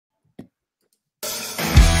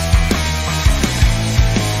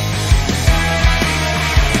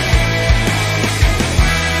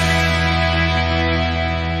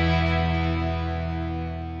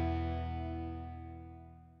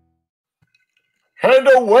And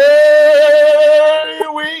away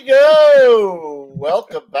we go.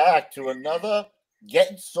 Welcome back to another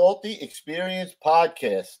Getting Salty Experience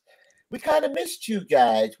podcast. We kind of missed you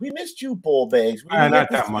guys. We missed you, bull bags. We didn't get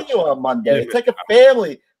to see you on Monday. It's like a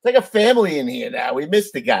family. It's like a family in here now. We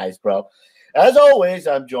missed the guys, bro. As always,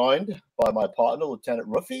 I'm joined by my partner, Lieutenant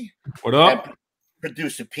Ruffy. What up? And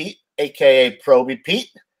producer Pete, a.k.a. Proby Pete.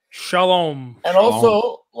 Shalom. And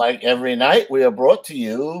also, like every night, we are brought to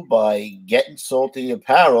you by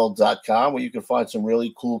GettinSaltyApparel.com, where you can find some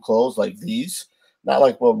really cool clothes like these. Not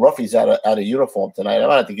like Ruffy's out of uniform tonight. I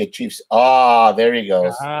might have to get Chiefs. There he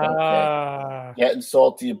goes. Okay. Getting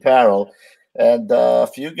Salty Apparel. And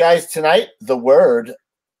for you guys tonight, the word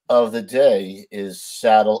of the day is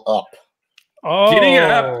saddle up. Oh, Getting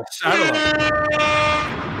up, saddle up.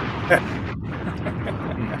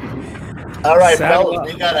 All right, fellas,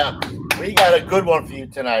 we got a good one for you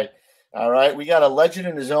tonight. All right, we got a legend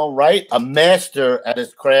in his own right, a master at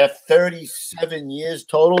his craft, 37 years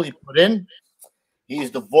total he put in. He's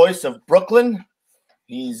the voice of Brooklyn.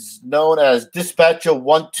 He's known as Dispatcher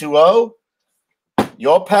 120.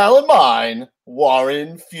 Your pal and mine,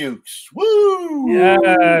 Warren Fuchs. Woo!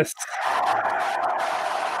 Yes.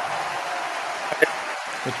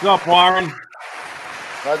 What's up, Warren?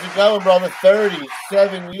 How's it going, brother?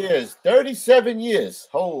 37 years. 37 years.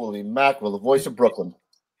 Holy mackerel, the voice of Brooklyn.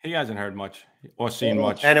 He hasn't heard much or seen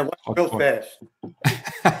much. And it went real fast.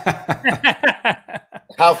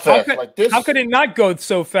 How fast? Like this? How could it not go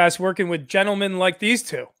so fast working with gentlemen like these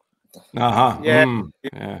two? Uh-huh. Yeah.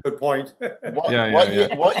 Yeah. Good point.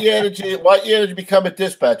 What year did you become a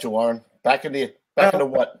dispatcher, Warren? Back into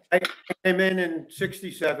what? I came in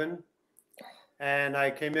 67. And I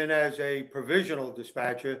came in as a provisional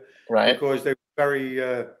dispatcher, right? Because they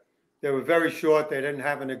were very short. They didn't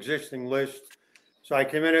have an existing list, so I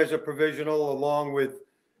came in as a provisional along with,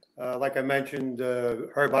 like I mentioned,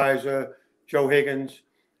 Herb Iser, Joe Higgins,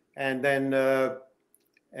 and then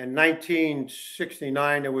in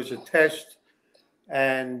 1969 there was a test,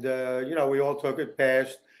 and we all took it,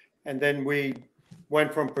 passed, and then we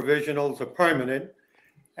went from provisional to permanent.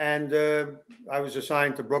 And I was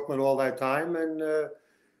assigned to Brooklyn all that time, and the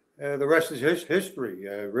rest is history,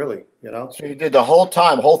 really, So you did the whole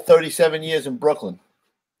 37 years in Brooklyn.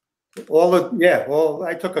 Well,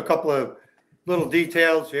 I took a couple of little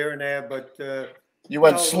details here and there, but you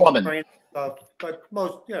went slumming. Stuff, but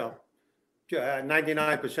most,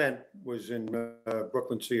 99% was in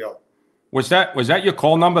Brooklyn CO. Was that your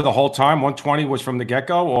call number the whole time? 120 was from the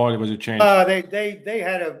get-go, or was it changed? They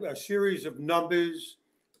had a series of numbers.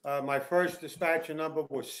 My first dispatcher number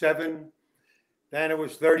was 7. Then it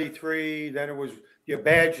was 33. Then it was your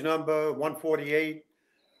badge number. 148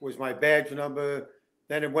 was my badge number.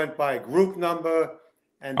 Then it went by group number.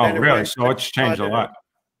 And then really? So it's changed a lot.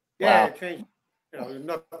 Yeah, wow. It changed.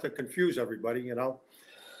 Enough to confuse everybody. And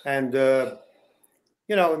and then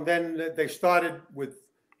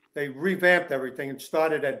they revamped everything and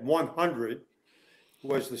started at 100.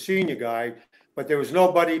 Was the senior guy, but there was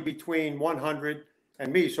nobody between 100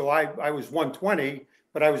 and me, so I was 120,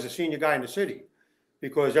 but I was a senior guy in the city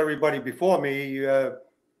because everybody before me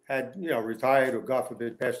had retired or God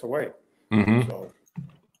forbid passed away. Mm-hmm.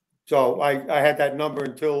 So I had that number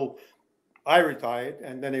until I retired,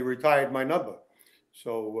 and then they retired my number.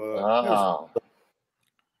 So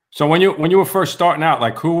So when you were first starting out,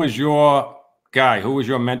 like, who was your guy? Who was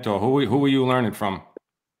your mentor? Who were you learning from?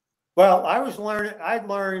 Well, I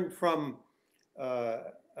learned from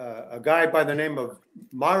a guy by the name of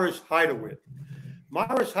Morris Heidewitt.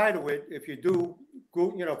 Morris Heidewitt, if you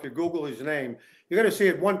Google his name, you're going to see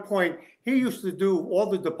at one point he used to do all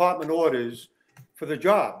the department orders for the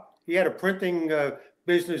job. He had a printing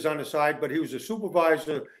business on the side, but he was a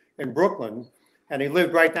supervisor in Brooklyn, and he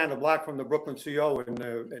lived right down the block from the Brooklyn CO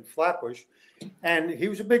in Flatbush, and he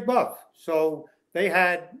was a big buff. So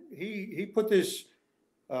he put this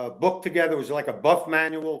book together. It was like a buff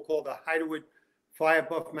manual called the Heidewitt Fire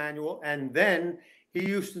Buff Manual, and then he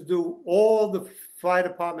used to do all the fire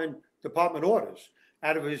department orders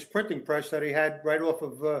out of his printing press that he had right off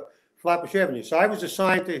of Flatbush Avenue. So I was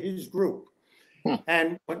assigned to his group.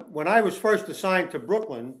 And when I was first assigned to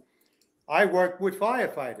Brooklyn, I worked with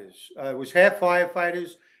firefighters. It was half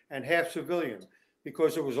firefighters and half civilian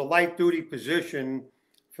because it was a light duty position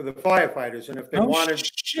for the firefighters. And if they wanted,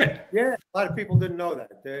 a lot of people didn't know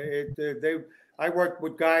that. I worked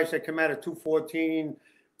with guys that come out of 214,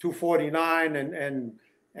 249,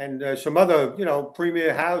 and some other,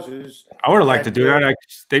 premier houses. I would have liked to do that.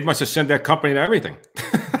 They must have sent their company to everything.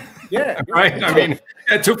 Yeah. Right? I mean,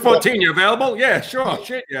 at 214, you available? Yeah, sure.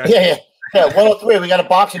 Shit, yeah. Yeah. Yeah, 103. We got a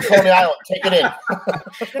box in Coney Island. Take it in.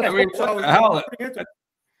 I mean, So what the hell?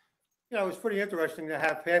 it was pretty interesting to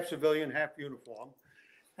have half civilian, half uniform.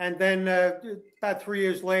 And then about 3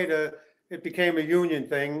 years later, it became a union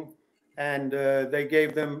thing, and they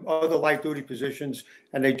gave them other light duty positions,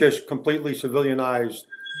 and they just completely civilianized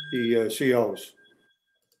the COs.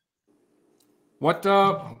 What?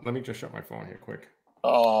 Let me just shut my phone here quick.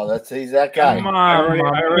 Oh, he's that guy. Come on, I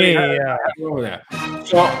already had it over there.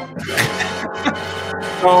 So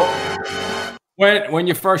when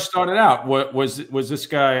you first started out, was this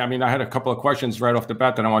guy? I mean, I had a couple of questions right off the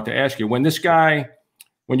bat that I wanted to ask you. When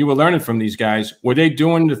you were learning from these guys, were they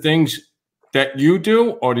doing the things that you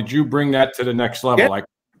do, or did you bring that to the next level? Yeah. Like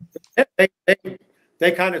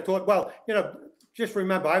they kind of thought. Well, just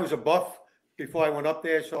remember, I was a buff before I went up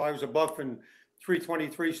there, so I was a buff in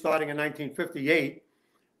 323 starting in 1958.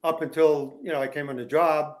 Up until I came on the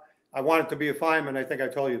job, I wanted to be a fireman. I think I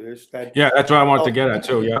told you this. Yeah, that's what I wanted to get at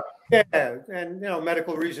too. Yeah. Yeah, and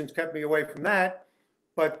medical reasons kept me away from that.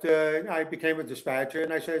 But I became a dispatcher,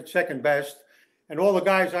 and I said second best. And all the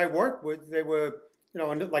guys I worked with, they were,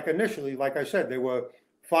 like initially, like I said, they were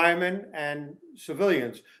firemen and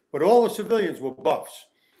civilians. But all the civilians were buffs.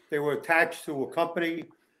 They were attached to a company,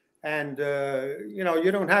 and you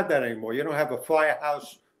don't have that anymore. You don't have a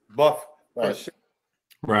firehouse buff. Right.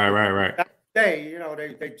 Right. That day,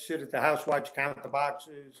 they'd sit at the house watch, count the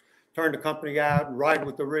boxes, turn the company out, and ride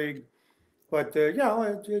with the rig. But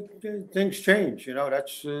things change.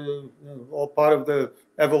 That's all part of the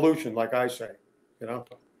evolution, like I say.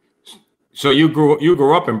 So you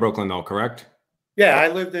grew up in Brooklyn, though, correct? Yeah, I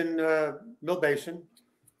lived in Mill Basin.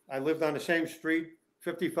 I lived on the same street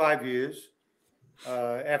 55 years.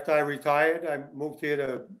 After I retired, I moved here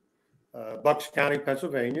to Bucks County,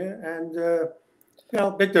 Pennsylvania, and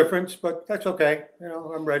big difference, but that's okay.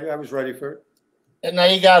 I'm ready. I was ready for it. And now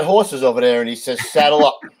you got horses over there, and he says, "Saddle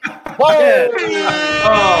up." Yeah.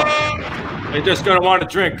 Oh, they're just gonna want to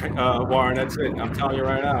drink, Warren. That's it. I'm telling you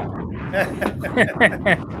right now.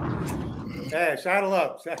 Yeah, saddle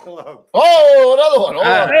up. Oh, another one. Hold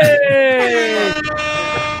on. Hey!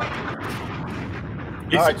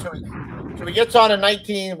 All right, so he gets on in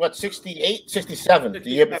 68, 67, the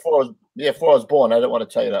year before I was born. I didn't want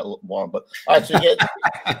to tell you that, Warren, but all right, so you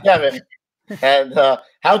get Kevin. And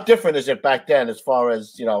how different is it back then, as far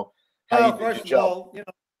as how you did first your of job? all,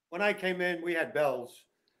 when I came in, we had bells.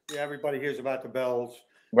 Yeah, everybody hears about the bells.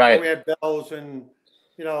 Right. So we had bells, and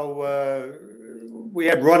we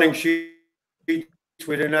had running sheets. We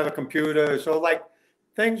didn't have a computer, so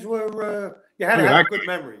things were. You had to have a good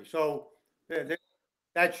memory. So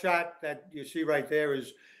that shot that you see right there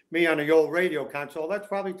is me on the old radio console. That's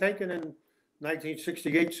probably taken in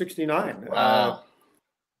 1968, 69. Wow.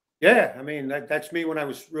 Yeah, I mean that's me when I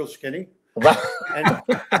was real skinny. and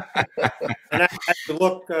I had to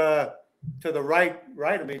look to the right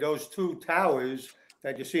of me. Those two towers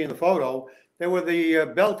that you see in the photo, they were the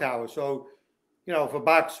bell towers. So, if a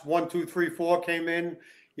box 1, 2, 3, 4 came in,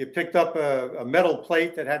 you picked up a metal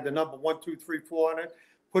plate that had the number 1, 2, 3, 4 on it,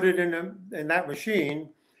 put it in that machine,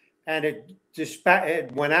 and it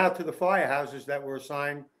went out to the firehouses that were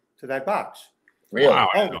assigned to that box. Really? Wow.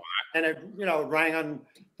 And it rang on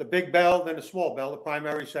the big bell, then the small bell, the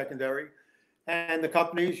primary, secondary, and the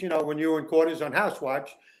companies. When you were in quarters on house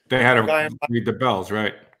watch, They had to read the bells,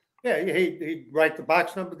 right? Yeah, he'd write the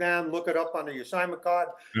box number down, look it up on the assignment card,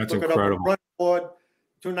 That's look incredible. it up on the front board.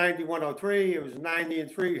 290-103. It was 90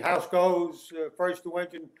 and 3. House goes, first to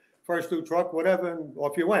engine, first to truck, whatever, and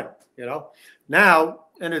off you went. Now,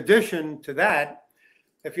 in addition to that,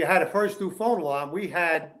 if you had a first to phone alarm, we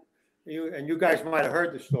had you guys might have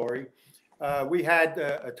heard the story. We had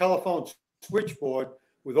a telephone switchboard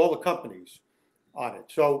with all the companies on it.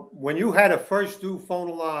 So when you had a first to phone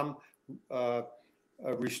alarm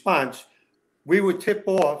response, we would tip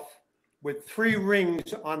off with 3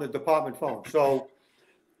 rings on the department phone. So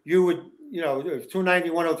you would, if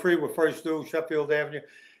 290-103 were first due, Sheffield Avenue,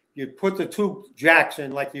 you'd put the 2 jacks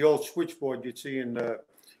in like the old switchboard you'd see in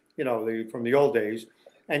from the old days,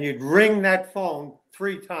 and you'd ring that phone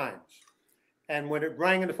 3 times. And when it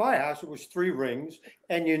rang in the firehouse, it was 3 rings,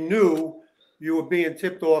 and you knew you were being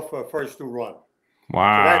tipped off for a first due run.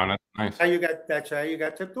 Wow, so that's nice. That's how you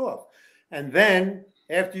got tipped off. And then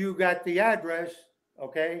after you got the address,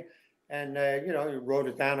 okay, and you wrote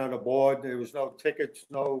it down on a board. There was no tickets,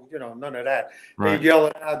 no, none of that. Right. They'd yell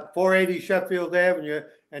it out, 480 Sheffield Avenue,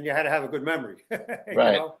 and you had to have a good memory,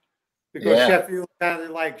 Right. Because Sheffield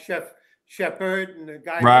sounded like Shepherd and the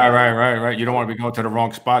guy. Right. You don't want to be going to the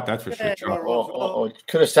wrong spot. That's for sure. It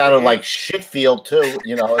could have sounded like Shitfield too.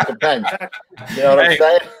 It depends. You know what I'm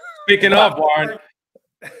saying? Speaking of, Warren,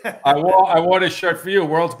 I wore this shirt for you.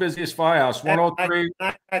 World's busiest firehouse, 103.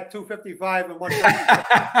 I had 255 and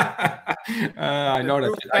 130. I know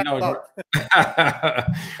that. I know.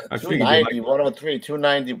 I 290, 103,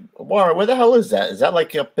 290. Warren, where the hell is that? Is that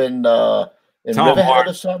like up in Riverhead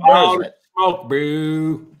or something? Follow the smoke,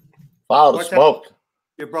 bro. Follow the smoke.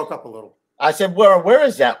 You broke up a little. I said, where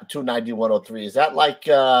is that 290, 103? Is that like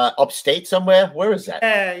upstate somewhere? Where is that?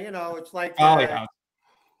 Yeah, it's like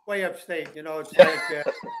way upstate. It's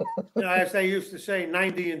like as they used to say,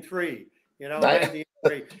 90 and 3. 90 and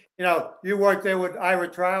 3. You worked there with Ira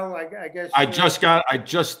Trow, I guess. I just got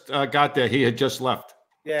there. He had just left.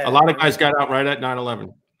 Yeah, a lot of guys got out right at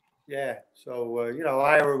 9/11. Yeah, so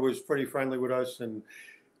Ira was pretty friendly with us, and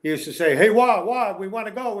he used to say, "Hey, what? We want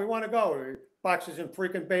to go. Boxes in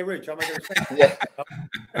freaking Bay Ridge. How am I going to say?" Yeah.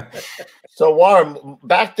 So Warren,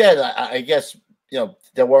 back then, I guess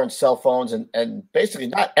there weren't cell phones, and basically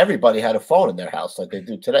not everybody had a phone in their house like they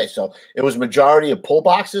do today. So it was majority of pull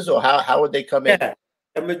boxes, or how would they come in? Yeah,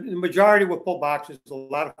 the majority were pull boxes. A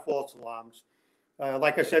lot of false alarms.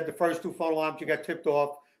 Like I said, the first 2 phone alarms you got tipped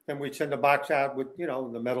off. Then we'd send the box out with,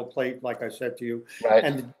 the metal plate, like I said to you. Right.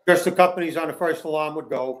 And just the companies on the first alarm would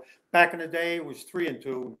go. Back in the day, it was 3 and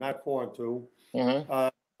 2, not 4 and 2. Mm-hmm.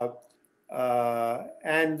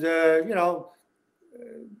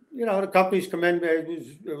 The companies come in.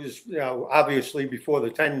 It was obviously before the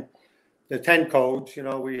 10 codes.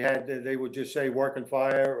 They would just say work and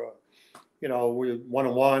fire, or we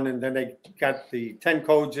 1-on-1, and then they got the 10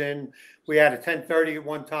 codes in. We had a 1030 at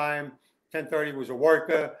one time. 1030 was a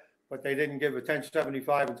worker, but they didn't give a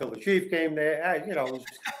 1075 until the chief came there. It was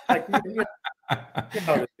like, the deal.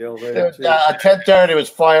 1030 was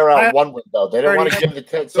fire out one window. They didn't want to give the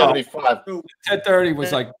 1075. 1030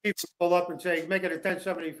 was like people pull up and say, make it a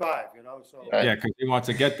 1075. So yeah, because he wants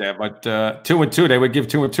to get there. But 2 and 2, they would give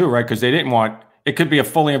 2 and 2, right? Because they didn't want it. Could be a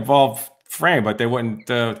fully involved frame, but they wouldn't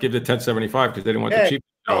give the 1075 because they didn't want the chief to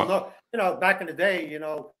show up. No, back in the day,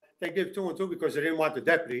 they give 2 and 2 because they didn't want the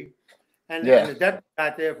deputy. And the deputy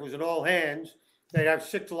out there, if it was an all hands, they'd have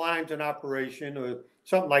 6 lines in operation or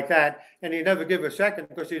something like that, and he'd never give a second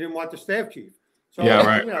because he didn't want the staff chief. So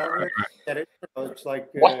right. It's like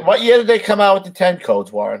what year did they come out with the 10 codes,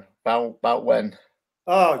 Warren? About when?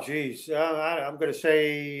 Oh, geez, I'm going to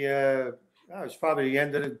say it was probably the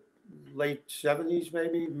end of the late 70s,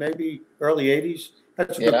 maybe early 80s.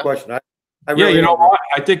 That's a good question. I really what?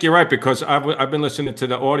 I think you're right, because I've been listening to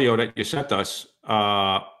the audio that you sent us.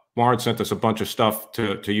 Warren sent us a bunch of stuff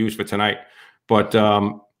to use for tonight, but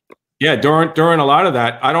during a lot of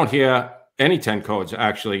that, I don't hear any 10 codes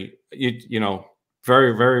actually.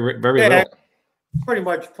 Very, very, very little. Pretty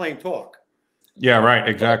much plain talk. Yeah, right.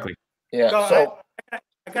 Exactly. Yeah. So I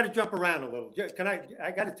got to jump around a little.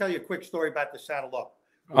 I got to tell you a quick story about the saddle up.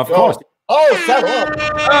 Of course. Oh, saddle up.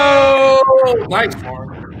 Oh, nice,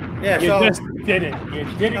 Warren. Yeah. You just did it. You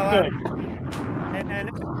did it good.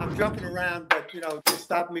 And I'm jumping around, but just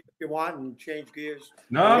stop me if you want and change gears.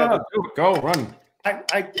 No, go run.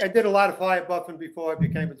 I did a lot of fire buffing before I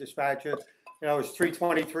became a dispatcher. It was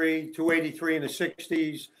 323, 283 in the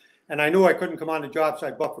 60s, and I knew I couldn't come on the job, so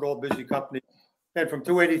I buffed all busy companies. Then from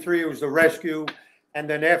 283, it was the rescue, and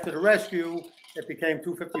then after the rescue, it became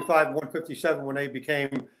 255 and 157 when they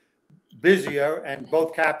became busier, and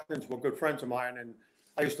both captains were good friends of mine, and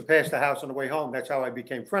I used to pass the house on the way home. That's how I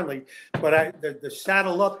became friendly. But the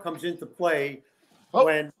saddle up comes into play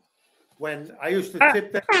when I used to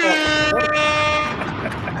tip that off.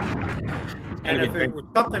 And if it was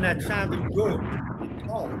something that sounded good,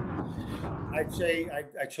 I'd say,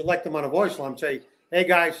 I'd select them on a voice line and say, "Hey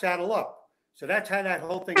guys, saddle up." So that's how that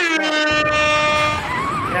whole thing started.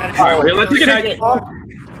 All right,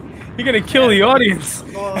 you're gonna kill the audience.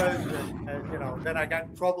 Then I got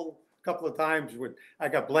in trouble a couple of times when I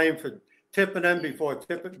got blamed for tipping them before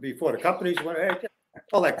the companies went,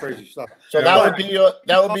 all that crazy stuff. So that would be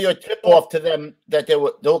your tip off to them that they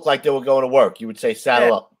look like they were going to work. You would say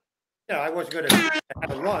saddle up. Yeah, I wasn't going to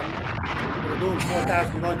have a run. We were doing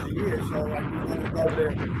 4,000 runs a year, so I wanted to go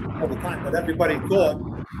there all the time. But everybody thought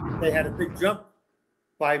they had a big jump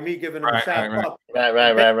by me giving them a saddle up.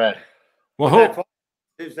 Right. Well, who?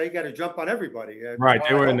 Is they got to jump on everybody. Right,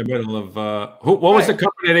 they were in the middle of what was the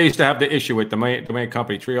company they used to have the issue with? The main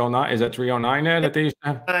company, 309. Is that 309 there that they used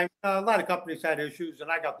to have? A lot of companies had issues,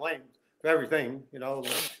 and I got blamed for everything. Oh,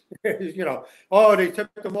 they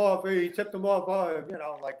tipped them off. He tipped them off.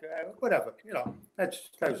 Whatever. That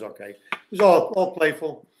was okay. It was all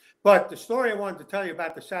playful. But the story I wanted to tell you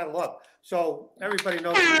about the saddle up. So everybody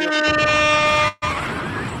knows.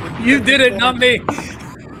 You did it, not me.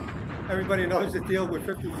 Everybody knows the deal with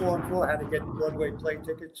 54 and 4, how to get Broadway play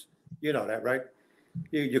tickets. You know that, right?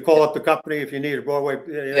 you call up the company if you need a Broadway.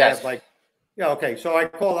 Yes. Like, yeah, okay. So I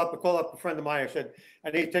call up a friend of mine. I said,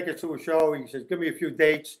 I need tickets to a show. He says, give me a few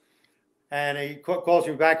dates. And he calls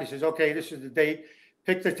me back. He says, okay, this is the date.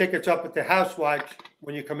 Pick the tickets up at the House Watch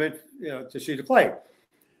when you come in, to see the play.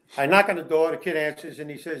 I knock on the door. The kid answers, and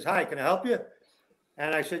he says, hi, can I help you?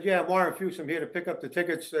 And I said, yeah, I'm Warren Fuchs. I'm here to pick up the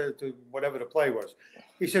tickets to whatever the play was.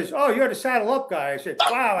 He says, oh, you're the Saddle Up guy. I said,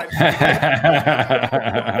 wow.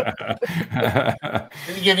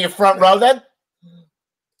 Did he give you a front row then?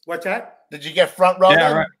 What's that? Did you get front row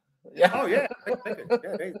then? Right. Yeah. Oh, yeah.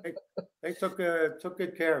 They took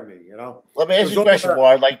good care of me, Let me ask you a question,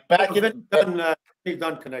 Warren. Like back in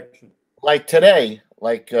done connection. Like today,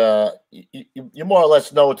 like you more or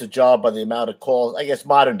less know it's a job by the amount of calls, I guess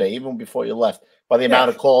modern day, even before you left, by the amount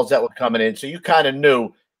of calls that were coming in. So you kind of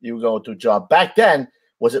knew you were going to a job. Back then,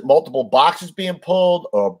 was it multiple boxes being pulled,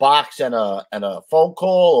 or a box and a phone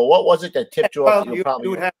call, or what was it that tipped you off? You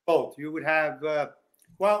would have both. You would have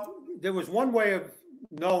there was one way of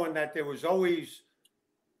knowing that there was always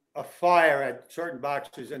a fire at certain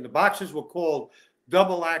boxes, and the boxes were called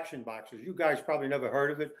double action boxes. You guys probably never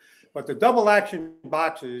heard of it, but the double action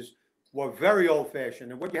boxes were very old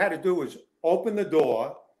fashioned. And what you had to do was open the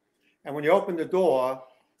door, and when you opened the door,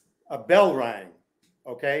 a bell rang.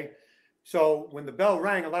 Okay. So when the bell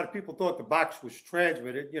rang, a lot of people thought the box was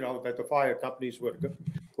transmitted, that the fire companies were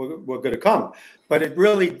going to come. But it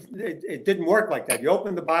really, it didn't work like that. You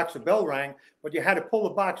opened the box, the bell rang, but you had to pull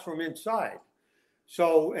the box from inside.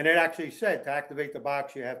 So, and it actually said to activate the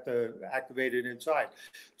box, you have to activate it inside.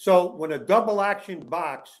 So when a double action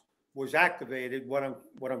box was activated, what I'm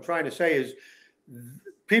trying to say is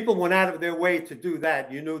people went out of their way to do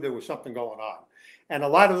that. You knew there was something going on. And a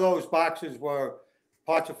lot of those boxes were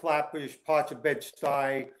parts of Flatbush, parts of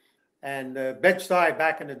Bed-Stuy, and Bed-Stuy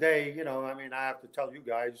back in the day, I have to tell you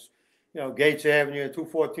guys, Gates Avenue,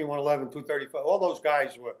 214, 111, 235, all those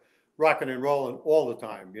guys were rocking and rolling all the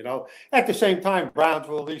time, At the same time,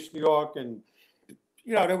 Brownsville, East New York, and,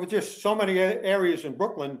 there were just so many areas in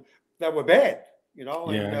Brooklyn that were bad, and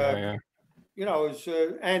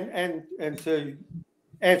to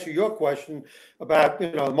answer your question about,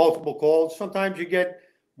 multiple calls, sometimes you get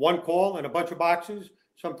one call and a bunch of boxes.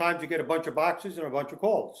 Sometimes you get a bunch of boxes and a bunch of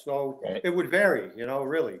calls. So It would vary,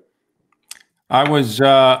 really. I was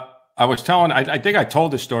telling, I think I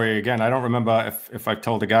told this story again. I don't remember if I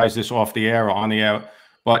told the guys this off the air or on the air,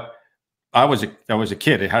 but I was a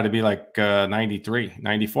kid. It had to be like 93,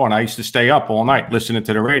 94. And I used to stay up all night listening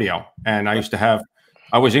to the radio. And I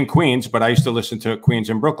was in Queens, but I used to listen to Queens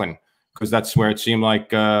and Brooklyn because that's where it seemed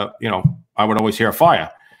like, I would always hear a fire.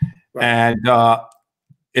 Right. And,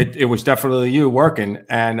 it was definitely you working,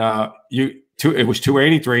 and it was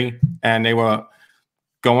 283, and they were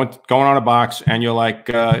going on a box, and you're like,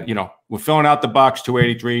 we're filling out the box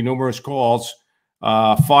 283, numerous calls,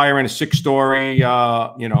 fire in a 6-story,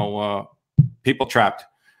 people trapped.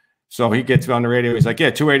 So he gets on the radio, he's like, yeah,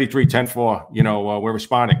 283, 10-4, we're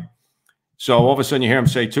responding. So all of a sudden you hear him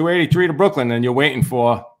say 283 to Brooklyn, and you're waiting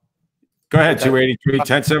for, go ahead, 283,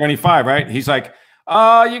 1075, right? He's like,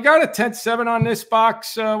 you got a 10-7 on this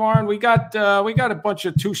box, Warren. We got a bunch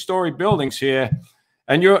of 2-story buildings here,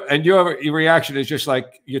 and your reaction is just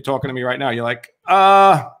like you're talking to me right now. You're like,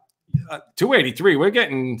 283. We're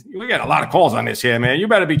getting a lot of calls on this here, man. You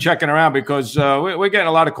better be checking around because we're getting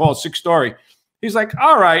a lot of calls. 6-story. He's like,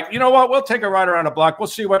 all right, you know what? We'll take a ride around the block. We'll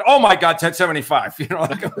see what. Oh my God, 1075.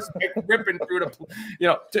 Like it was like ripping through the.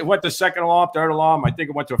 It went to second alarm, third alarm. I think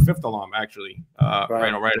it went to a 5th alarm actually.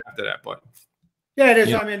 Right after that, but. Yeah, it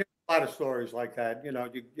is. I mean, there's a lot of stories like that. You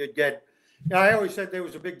get. I always said there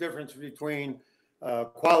was a big difference between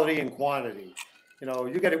quality and quantity.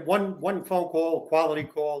 You get one phone call, quality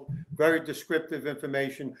call, very descriptive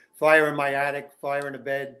information. Fire in my attic, fire in the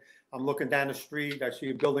bed. I'm looking down the street. I see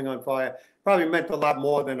a building on fire. Probably meant a lot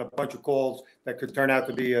more than a bunch of calls that could turn out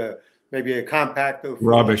to be maybe a compact of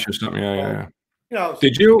rubbish or something. Yeah.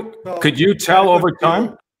 Could you tell over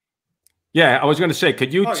time? Yeah, I was going to say,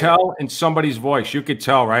 could you tell in somebody's voice? You could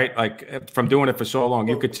tell, right? Like from doing it for so long,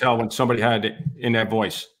 you could tell when somebody had it in their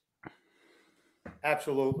voice.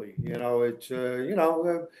 Absolutely. It's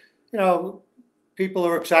people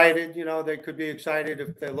are excited. They could be excited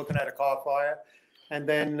if they're looking at a car fire, and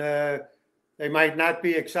then they might not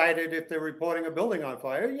be excited if they're reporting a building on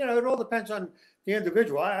fire. It all depends on the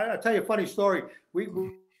individual. I'll tell you a funny story.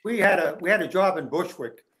 We had a job in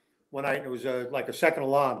Bushwick when it was like a second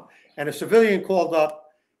alarm. And a civilian called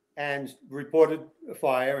up and reported a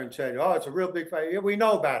fire and said, oh, it's a real big fire. Yeah, we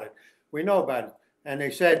know about it. And they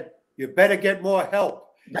said, you better get more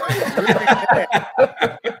help. really bad.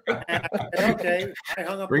 And I said, okay. I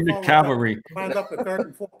hung up Bring the the phone. cavalry. Wound up the third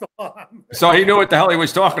and fourth alarm. So he knew what the hell he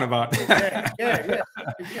was talking about. Yeah.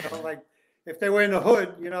 You know, like if they were in the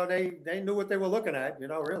hood, you know, they knew what they were looking at. You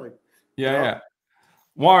know, really. Yeah, You know? yeah.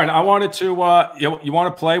 Warren, I wanted to. You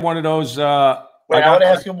want to play one of those? Wait, I want to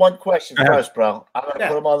ask you one question first, bro. I'm going to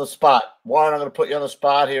put him on the spot. Warren, I'm going to put you on the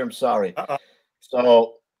spot here. I'm sorry.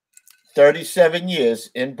 So, 37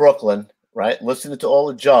 years in Brooklyn, right? Listening to all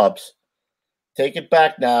the jobs. Take it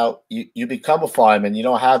back now. You become a fireman. You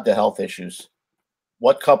don't have the health issues.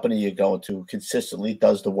 What company you going to consistently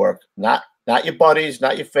does the work? Not your buddies,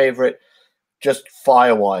 not your favorite, just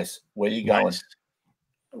fire-wise. Where you going?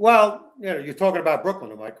 Well, you know, you're talking about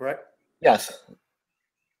Brooklyn, am I correct? Yes.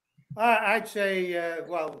 I'd say,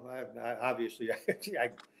 obviously,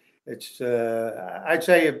 I'd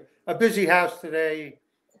say a busy house today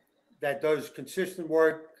that does consistent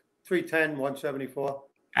work, 310, 174.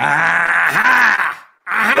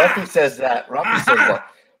 Ruffy says that. Ruffy says that.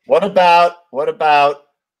 What about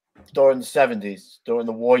during the 70s, during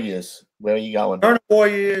the war years? Where are you going? During the war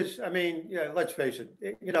years, I mean, yeah, let's face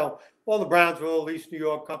it, you know, all the Brownsville, East New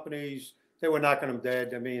York companies, they were knocking them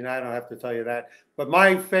dead. I mean, I don't have to tell you that. But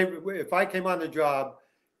my favorite, if I came on the job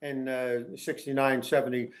in 69,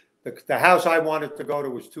 70, the house I wanted to go to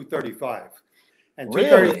was 235. And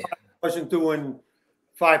 235 wasn't doing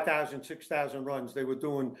 5,000, 6,000 runs. They were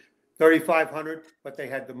doing 3,500, but they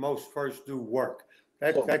had the most first due work.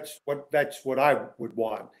 That's what I would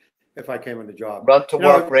want if I came on the job. Run to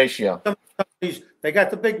work ratio. Some companies, they got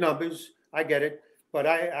the big numbers. I get it. But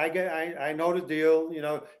I know the deal. You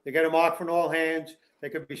know, they get a mark from all hands. They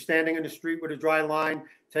could be standing in the street with a dry line,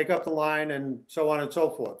 take up the line, and so on and so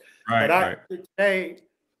forth. Right. Today,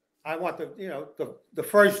 I want the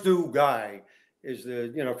first due guy is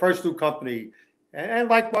the first due company, and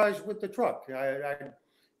likewise with the truck.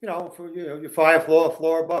 You fire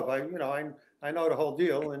floor above. I know the whole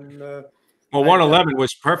deal, and. Well, 111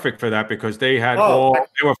 was perfect for that because they had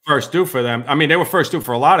they were first due for them. I mean, they were first due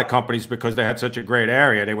for a lot of companies because they had such a great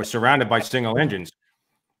area. They were surrounded by single engines.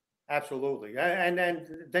 Absolutely. And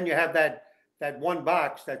then you have that one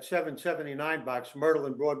box, that 779 box, Myrtle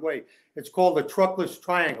and Broadway. It's called the truckless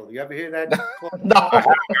triangle. You ever hear that? No. I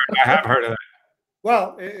have heard of that.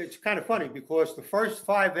 Well, it's kind of funny because the first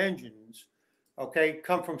 5 engines,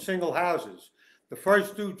 come from single houses. The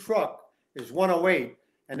first due truck is 108.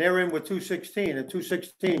 And they're in with 216, and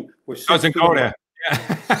 216 was doesn't go there. Yeah.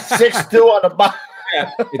 6.2 on the box. Yeah,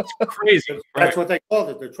 it's crazy. That's what they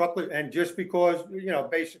called it, the trucklet. And just because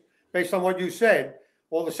based on what you said,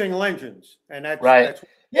 all the single engines, and that's right. That's,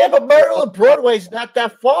 yeah, but Myrtle and Broadway's not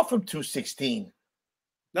that far from 216.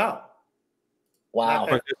 No. Wow.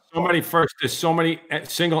 But there's so many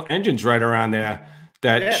single engines right around there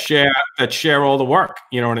that share all the work.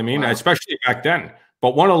 You know what I mean? Wow. Especially back then.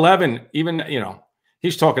 But 111, even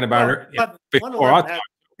he's talking about her before our time.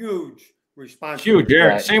 Huge responsibility. Huge,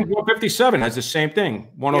 yeah. Right. Same 157 has the same thing.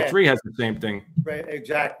 103 has the same thing. Right,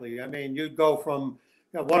 exactly. I mean, you'd go from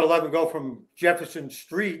 111 go from Jefferson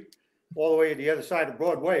Street all the way to the other side of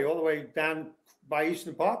Broadway, all the way down by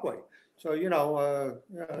Eastern Parkway. So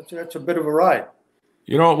it's a bit of a ride.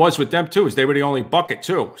 You know what it was with them too is they were the only bucket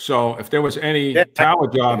too. So if there was any tower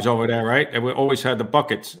jobs over there, right, they would always had the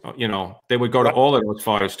buckets. They would go to all of those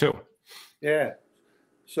fires too. Yeah.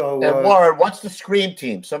 So and Warren, what's the Scream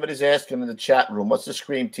Team? Somebody's asking in the chat room. What's the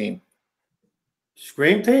Scream Team?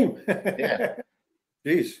 Scream Team? Yeah.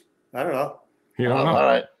 Jeez, I don't know. You don't know. All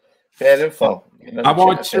right. Bad info. I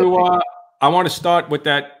want to start with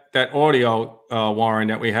that audio, Warren,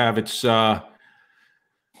 that we have. It's a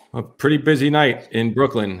pretty busy night in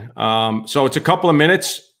Brooklyn. So it's a couple of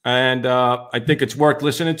minutes. And I think it's worth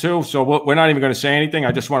listening to. So we're not even going to say anything.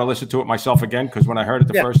 I just want to listen to it myself again because when I heard it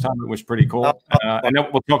the first time, it was pretty cool. And then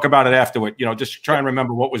we'll talk about it afterward. Just try and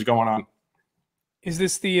remember what was going on. Is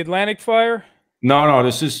this the Atlantic Fire? No.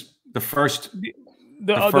 This is the first.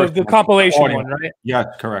 The compilation one, right? Yeah,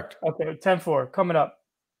 correct. Okay, 10-4 coming up.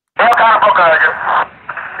 First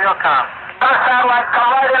satellite, come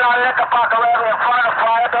right in on Knickerbocker area in front of the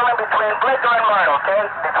fire building between Bleecker and Myrtle, okay?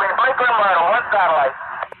 Between Bleecker and Myrtle, one satellite.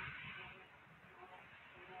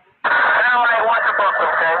 Satellite 1 to book,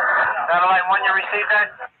 okay? Satellite 1, you received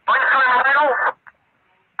that? Bleecker and Myrtle?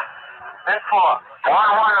 10-4.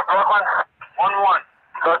 1-1 to Brooklyn. 1-1.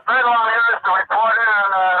 So it's right along here is to report in on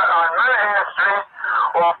Minahan Street,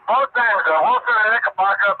 or both ends, Wilson and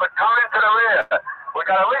Knickerbocker, but come into the rear. We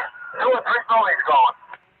got at least 2 or 3 buildings going.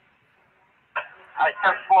 I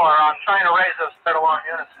 10-4. I'm trying to raise those third alarm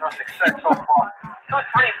units. No success so far. 2,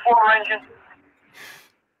 3, 4 engine.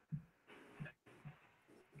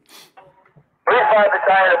 3, 4 3-5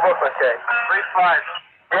 battalion of Brooklyn, Jay. 3-5.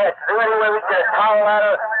 Yeah, do anyway we get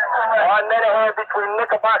Colorado on Menahan between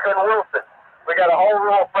Knickerbocker and Wilson. We got a whole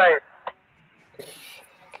row of plays.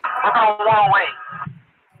 We're going 108.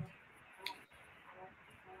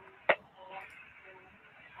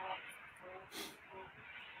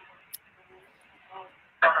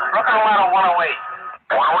 Look at a lot of 108.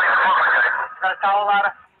 108. Got a towel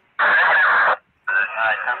ladder?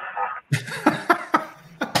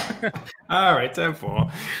 All right, 10-4.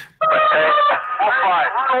 4-5.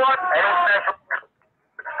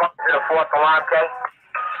 4th alarm, okay?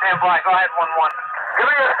 Stand by. Go ahead, 1-1. Give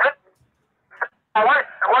me a... Why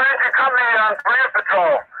didn't you come to me on Grand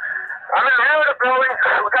Patrol? I'm in here with the buildings.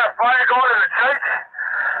 We got fire going in the church.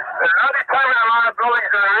 There's another time in a lot of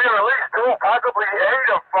buildings that are here, at least 2, possibly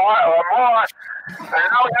 8 or 4 or more. And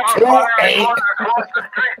now we have a fire going across the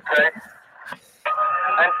street, okay?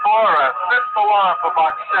 And 4, 5th alarm for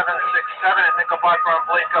box 767 at Knickerbocker and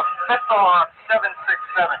Bleecker. 5th alarm,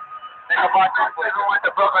 767. Knickerbocker and Bleecker went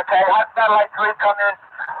to Brooklyn. Okay, hot satellite 3 come in.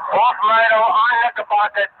 Off Rhino on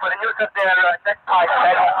Knickerbocker for the use of their necktie.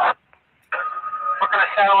 Looking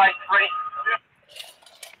at satellite 3.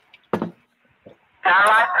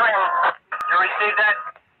 Satellite 3. You received that?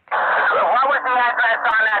 What was the address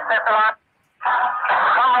on that 5th alarm?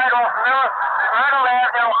 Come right off Myrtle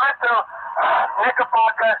Avenue onto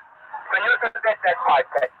Knickerbocker for use of this necktie.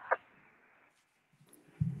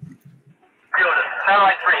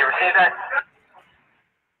 Satellite 3, you received that?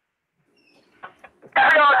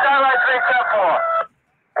 Satellite 3, 10-4.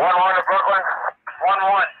 1-1 to Brooklyn.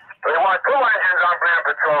 1-1. We want 2 engines on Grand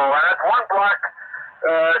Patrol, and that's 1 block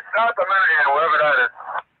south of Marion, wherever that is.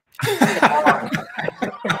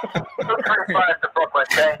 235 to Brooklyn,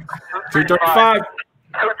 okay? 235.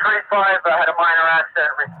 235 had a minor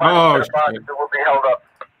accident. Oh, shit. It will be held up.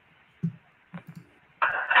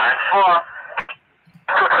 And 4.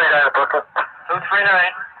 239 to Brooklyn.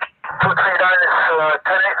 239. 239 is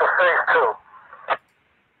 10 April phase 2.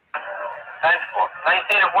 10-4.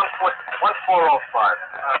 19 and 1405.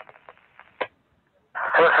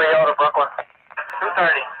 230 to Brooklyn.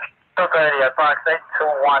 230. 230 at Fox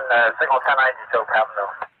 821, signal 1092 Avenue.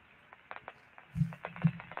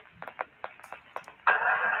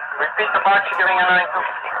 Repeat the box you're giving a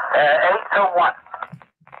 821.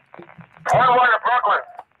 1-1 to Brooklyn.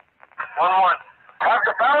 1-1.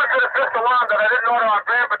 After power to the 5th alarm that I didn't order on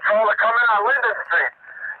Grand Patrol to come in on Linden Street.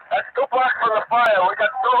 That's 2 blocks from the fire. We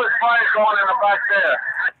got Silver's fire going in the back there.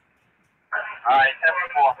 All right,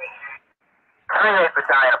 10-4. 3-8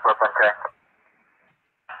 battalion of Brooklyn, okay?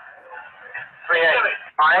 3-8.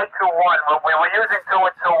 821. We were using 2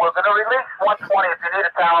 and 2. We're going to release 120 if you need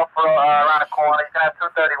a towel for around a corner. You can have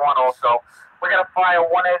 231 also. We're going to fire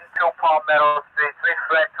 182 Palmetto Street, 3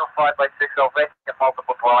 Fred, 25 by 60, vacant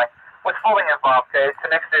multiple dwelling. We're fully involved, okay? It's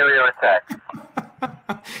an exterior attack.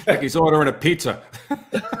 Like he's ordering a pizza.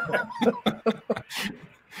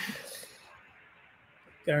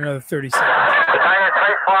 Got another 30 seconds. Battalion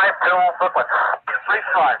 3-5 to Brooklyn.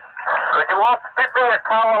 3-5. Could you all fit me a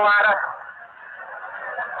Colorado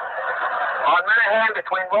on Manhattan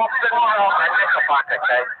between Wilson and Knickerbocker,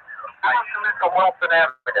 okay? Wilson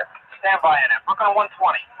Avenue. Stand by in it. Brooklyn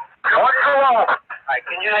 120. 120. All right,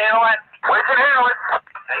 can you handle it? We can handle it.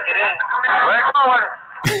 Take it in. We're going.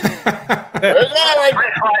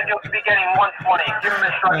 3-5, you'll be getting 120. Give him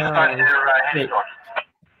instructions on your hand door.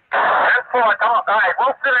 10-4. All right,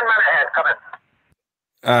 Wilson and Manhattan, come in.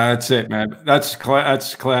 That's it, man. That's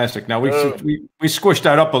classic. Now we squished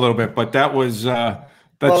that up a little bit, but that was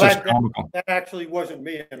just comical. That actually wasn't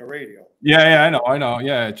me on the radio. Yeah, I know.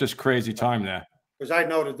 Yeah, it's just crazy time there. Because I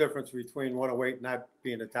know the difference between 108 and not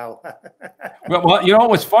being a towel. well, you know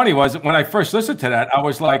what was funny was when I first listened to that, I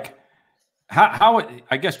was like, how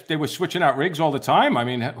I guess they were switching out rigs all the time. I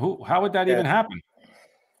mean, how would that even happen?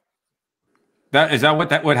 Is that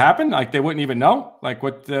what happened? Like they wouldn't even know? Like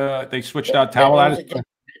what they switched out towel out? There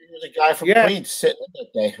was a guy from Queens sitting in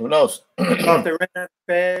that day. Who knows? If they ran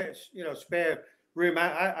that spare rim,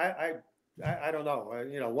 I don't know.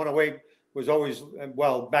 108 was always,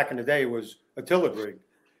 well, back in the day, it was a tillered rig.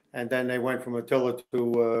 And then they went from a tiller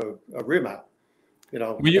to a rim out.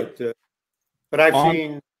 But I've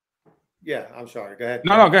seen, I'm sorry. Go ahead.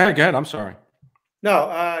 No, go ahead. I'm sorry.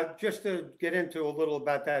 No, just to get into a little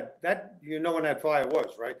about that when that fire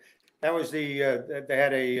was, right? That was they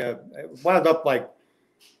had wound up like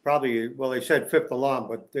probably, well, they said 5th alarm,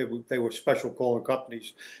 but they were special calling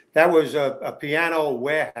companies. That was a piano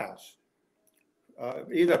warehouse,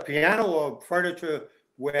 either piano or furniture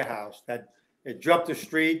warehouse that it jumped the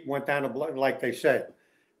street, went down the block, like they said.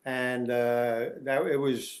 And that it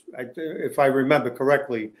was, if I remember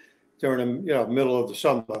correctly, during the middle of the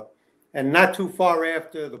summer, and not too far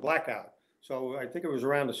after the blackout. So I think it was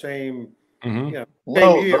around the same same year.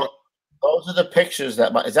 Those are the pictures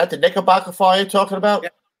is that the Knickerbocker fire you're talking about? Yeah.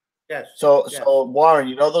 Yes. So Warren,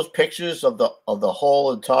 you know those pictures of the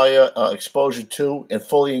whole entire exposure to and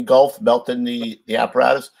fully engulfed, melting the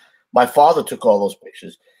apparatus. My father took all those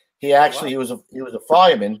pictures. He actually he was a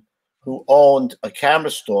fireman who owned a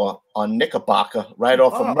camera store on Knickerbocker right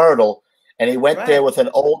off of Myrtle, and he went there with an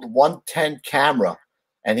old 110 camera,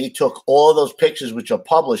 and he took all of those pictures, which are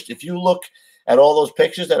published. If you look at all those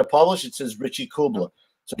pictures that are published, it says Richie Kubler.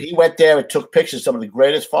 So he went there and took pictures, some of the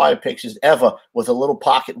greatest fire pictures ever, with a little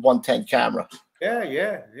pocket 110 camera. Yeah.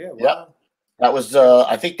 Wow. Yep. That was,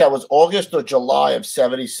 I think that was August or July of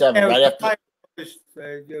 '77,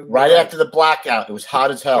 right after the blackout. It was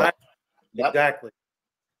hot as hell. Right. Yep. Exactly.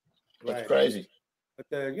 That's crazy. But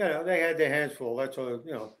they had their hands full. That's all.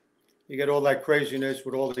 You get all that craziness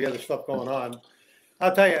with all the other stuff going on.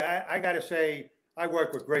 I'll tell you, I got to say, I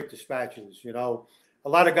work with great dispatchers. A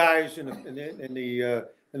lot of guys in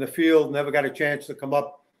the field never got a chance to come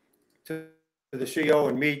up to the CO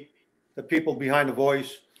and meet the people behind the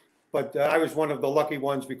voice, but I was one of the lucky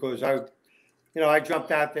ones because I jumped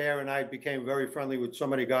out there and I became very friendly with so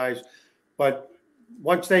many guys. But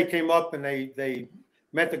once they came up and they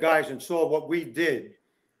met the guys and saw what we did,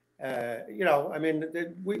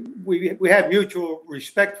 we had mutual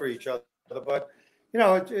respect for each other, but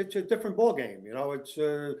it's a different ball game. It's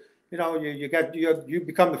you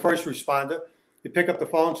become the first responder. You pick up the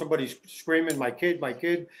phone, somebody's screaming, my kid.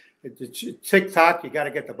 It's tick-tock. You got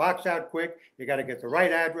to get the box out quick. You got to get the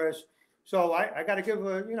right address. So I got to give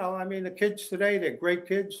the kids today, they're great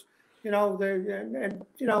kids.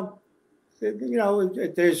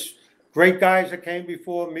 There's great guys that came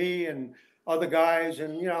before me and other guys,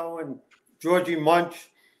 and Georgie Munch.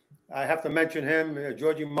 I have to mention him,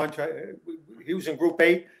 Georgie Munch. He was in Group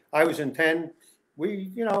 8. I was in 10. We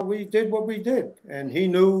did what we did, and he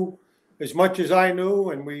knew as much as I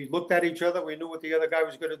knew, and we looked at each other. We knew what the other guy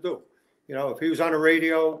was going to do. If he was on a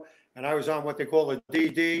radio and I was on what they call a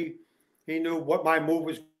DD, he knew what my move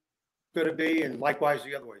was going to be, and likewise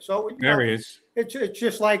the other way. So there he is. It's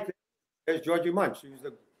just like there's Georgie Munch.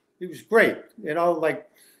 He was great.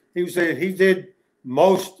 He did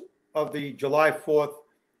most of the July 4th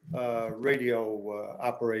radio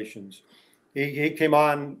operations. He came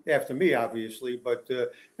on after me, obviously, but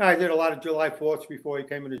I did a lot of July 4ths before he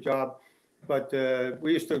came in the job. But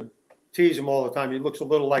we used to tease him all the time. He looks a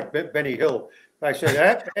little like Benny Hill. I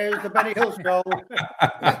said, there's the Benny Hill show.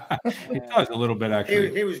 He does a little bit,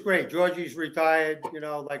 actually. He was great. Georgie's retired,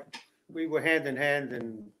 we were hand in hand,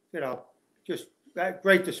 and, just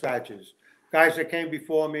great dispatchers. Guys that came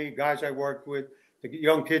before me, guys I worked with, the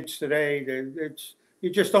young kids today, you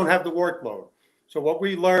just don't have the workload. So what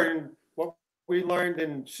we learned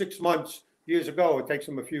in 6 months years ago, it takes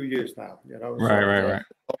them a few years now. Right.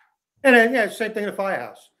 And then same thing in the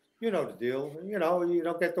firehouse. You know the deal. You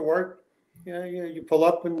don't get to work. You pull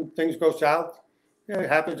up and things go south. It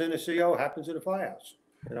happens in the CO, happens in the firehouse.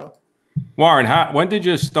 Warren, when did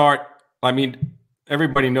you start? I mean,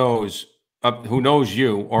 everybody knows who knows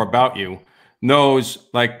you or about you knows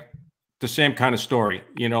like the same kind of story.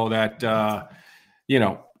 That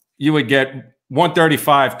you would get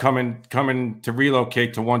 135 coming to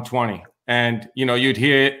relocate to 120, and you'd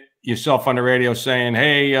hear yourself on the radio saying,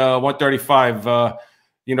 "Hey, 135, where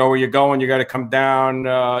you're going, you got to come down,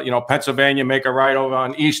 Pennsylvania, make a right over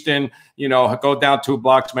on Easton, go down 2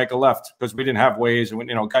 blocks, make a left," because we didn't have ways,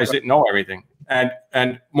 and guys didn't know everything, and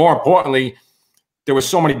more importantly, there were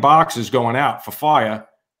so many boxes going out for fire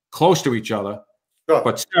close to each other,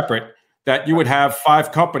 but separate, that you would have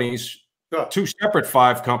 5 companies. 2 separate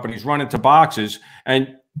 5 companies run into boxes,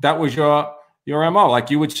 and that was your MO.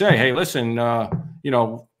 Like you would say, "Hey, listen,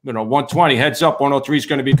 120 heads up, 103 is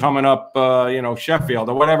going to be coming up, Sheffield,"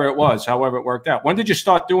 or whatever it was. However it worked out. When did you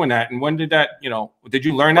start doing that, and when did that? Did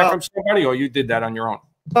you learn that from somebody, or you did that on your own?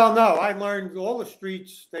 Well, no, I learned all the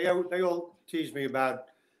streets. They all tease me about.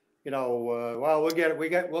 Well, we'll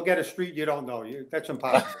get a street you don't know. That's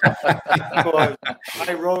impossible. Because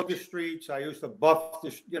I rode the streets. I used to buff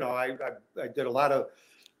this. I did a lot of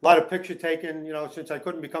picture taking. Since I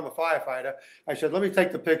couldn't become a firefighter, I said, let me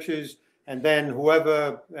take the pictures, and then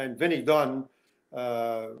and Vinny Dunn,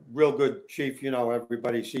 real good chief.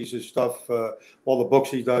 Everybody sees his stuff, all the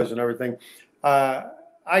books he does and everything.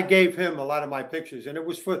 I gave him a lot of my pictures, and it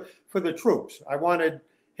was for the troops. I wanted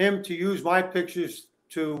him to use my pictures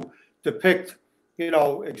to depict,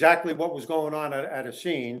 exactly what was going on at a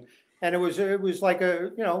scene, and it was like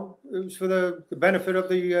it was for the benefit of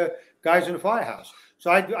the guys in the firehouse. So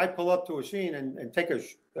I pull up to a scene and take a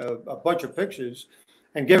bunch of pictures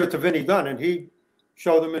and give it to Vinny Dunn, and he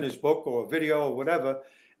show them in his book or video or whatever.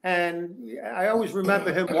 And I always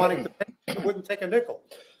remember him wanting to pay. He wouldn't take a nickel.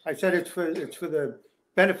 I said it's for the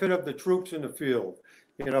benefit of the troops in the field.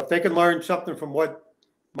 You know, if they can learn something from what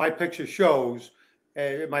my picture shows,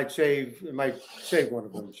 it might save one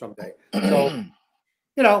of them someday. So,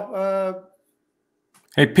 you know.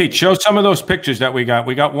 Hey, Pete, show some of those pictures that we got.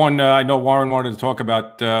 We got one I know Warren wanted to talk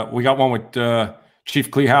about. We got one with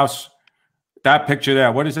Chief Kleehouse. That picture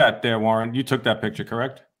there. What is that there, Warren? You took that picture,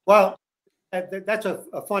 correct? Well, that's a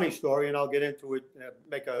funny story, and I'll get into it,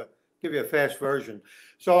 give you a fast version.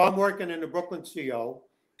 So I'm working in the Brooklyn CO,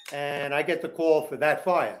 and I get the call for that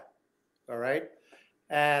fire, all right?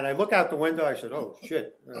 And I look out the window. I said, oh,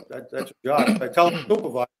 shit, that's a job. I tell the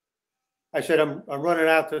supervisor, I said, I'm running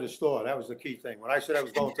out to the store. That was the key thing. When I said I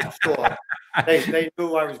was going to the store, they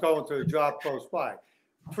knew I was going to a job close by.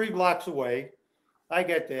 3 blocks away, I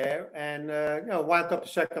get there and, wound up a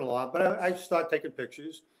second alarm. But I start taking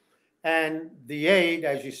pictures. And the aide,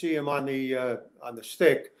 as you see him on the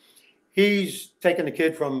stick, he's taking the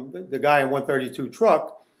kid from the guy in 132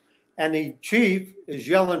 truck. And the chief is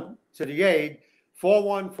yelling to the aide,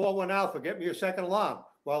 4141 Alpha, get me a second alarm.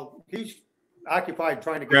 Well, he's occupied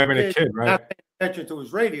trying to get the kid, right? Not paying attention to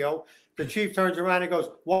his radio. The chief turns around and goes,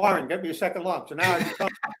 Warren, get me a second alarm. So now I become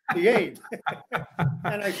the aide.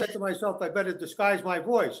 And I said to myself, I better disguise my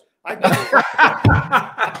voice. I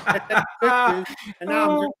and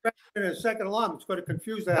now I'm just in a second alarm. It's going to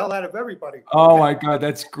confuse the hell out of everybody. Oh my God,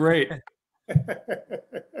 that's great.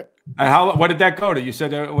 And what did that go to? You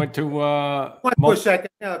said it went to went to a second,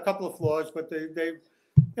 a couple of floors, but they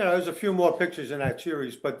there's a few more pictures in that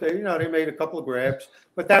series, but they made a couple of grabs.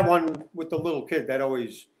 But that one with the little kid, that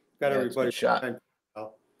always got everybody shot.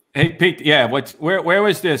 Hey, Pete, where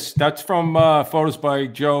was this? That's from photos by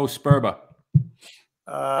Joe Sperber.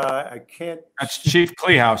 I can't. That's Chief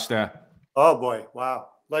Kleehouse there. Oh boy, wow,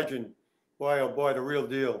 legend, boy, oh boy, the real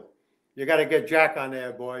deal. You got to get Jack on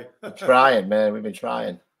there, boy. Trying, man. We've been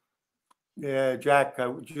trying. Yeah, Jack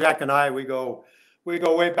and I, we go way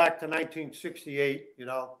back to 1968,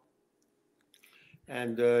 and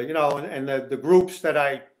and the groups that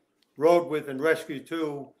I rode with in Rescue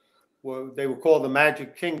 2 were called the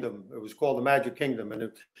Magic Kingdom. It was called the Magic Kingdom,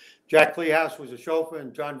 and Jack Kleehouse was a chauffeur,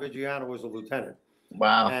 and John Vigiano was a lieutenant.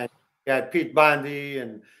 Wow. And you had Pete Bondi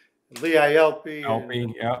and Lee Ielpi.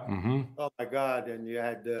 Yeah. Mm-hmm. Oh my God! And you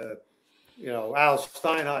had Al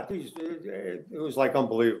Steinhardt. It was like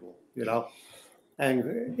unbelievable,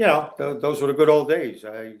 And those were the good old days.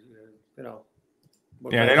 Yeah,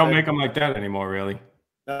 they don't make them like that anymore, really.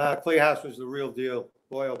 Kleehouse was the real deal.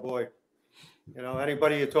 Boy, oh boy.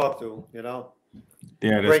 Anybody you talk to, Yeah,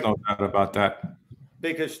 there's no doubt about that.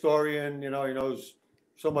 Big historian, he knows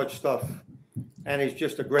so much stuff. And he's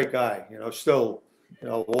just a great guy, still,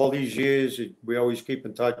 all these years, we always keep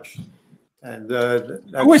in touch. And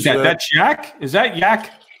who is that? That's Yak? Is that Yak?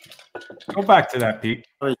 Go back to that, Pete.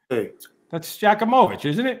 Let me see. That's Yakimovich,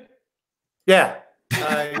 isn't it? Yeah.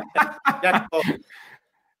 Yakimovich.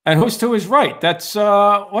 And who's to his right? That's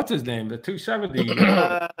what's his name? The 270.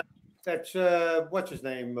 That's what's his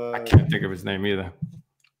name? I can't think of his name either.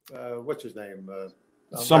 What's his name?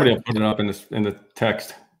 Somebody will put it up in the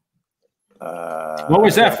text. What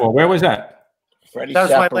was that for? Where was that? Freddie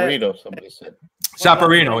Saporito, somebody said.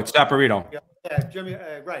 Saporito. It's Saporito. Yeah, Jimmy.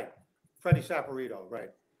 Right. Freddie Saporito. Right.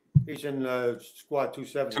 He's in squad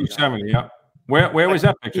 270. 270. Yeah. Where was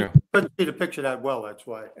that picture? Couldn't see the picture that well. That's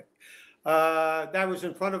why. That was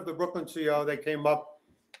in front of the Brooklyn CO. They came up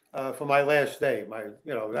for my last day.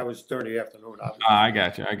 That was during the afternoon. I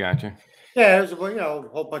got you. Yeah, it was a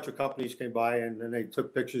whole bunch of companies came by and then they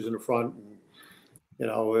took pictures in the front. And,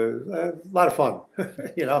 a lot of fun.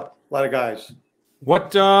 A lot of guys. What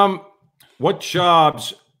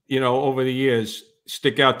jobs over the years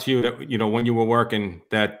stick out to you that when you were working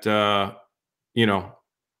that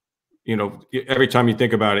every time you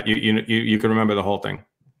think about it you can remember the whole thing?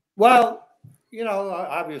 Well,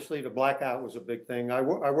 obviously the blackout was a big thing. I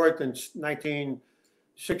worked in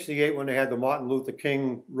 1968 when they had the Martin Luther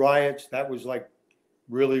King riots. That was like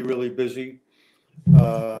really, really busy.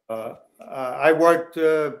 I worked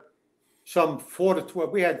some 4 to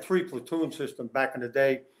 12. We had 3 platoon system back in the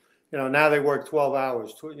day. Now they work 12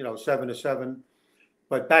 hours, 7 to 7.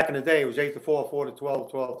 But back in the day, it was 8 to 4, 4 to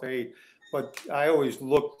 12, 12 to 8. But I always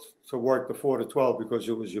looked to work the 4 to 12 because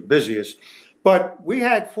it was your busiest. But we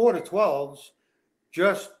had 4 to 12s,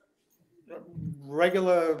 just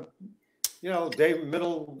regular, day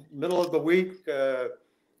middle of the week,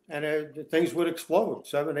 and things would explode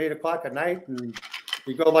 7, 8 o'clock at night, and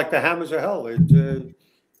You go like the hammers of hell.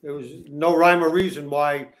 There was no rhyme or reason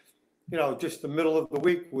why, just the middle of the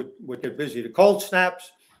week would get busy. The cold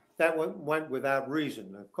snaps, that went without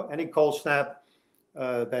reason. Any cold snap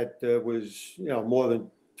that was, more than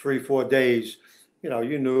 3-4 days,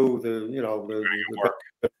 you knew the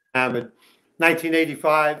hammered.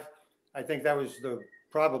 1985, I think that was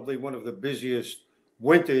probably one of the busiest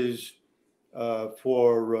winters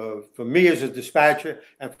for me as a dispatcher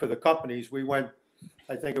and for the companies. We went,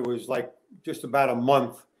 I think it was like just about a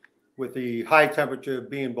month with the high temperature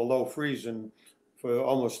being below freezing for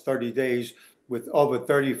almost 30 days with over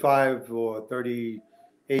 35 or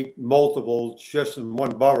 38 multiples just in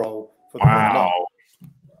one borough for the month.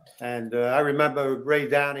 And I remember Ray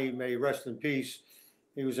Downey, may rest in peace.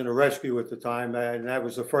 He was in a rescue at the time, and that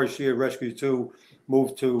was the first year Rescue 2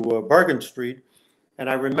 moved to Bergen Street. And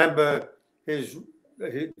I remember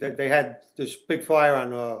that they had this big fire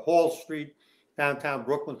on Hall Street, downtown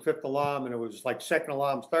Brooklyn, 5th alarm, and it was like 2nd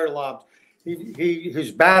alarms, 3rd alarms.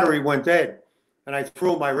 His battery went dead, and I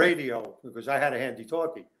threw my radio because I had a handy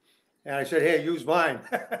talkie, and I said, "Hey, use mine."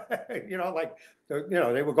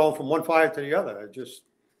 They were going from one fire to the other, just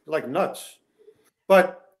like nuts.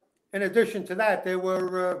 But in addition to that, there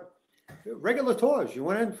were regular tours. You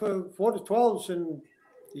went in for 4 to 12s, and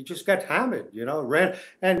you just got hammered. Ran,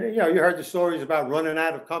 and you heard the stories about running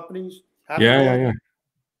out of companies. Yeah.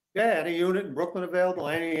 Yeah, any unit in Brooklyn available,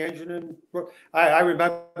 any engine in Brooklyn. I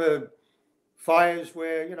remember fires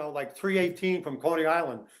where, like 318 from Coney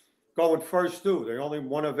Island going first due. The only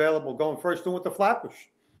one available going first due with the Flatbush.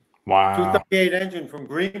 Wow. 238 engine from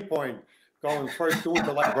Greenpoint going first due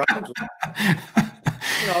to like Brownsville.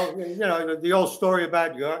 The old story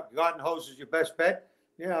about garden hose is your best bet.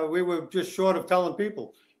 We were just short of telling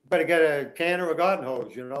people, better get a can or a garden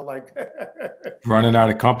hose, running out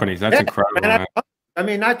of companies. That's incredible, man. I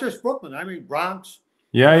mean, not just Brooklyn. I mean, Bronx.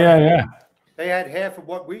 Yeah. They had half of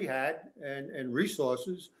what we had and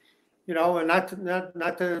resources, and not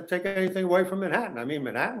to take anything away from Manhattan. I mean,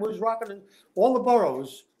 Manhattan was rocking in all the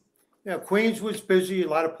boroughs. Queens was busy, a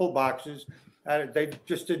lot of pull boxes. They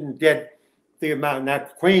just didn't get the amount. Now,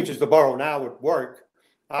 Queens is the borough now at work.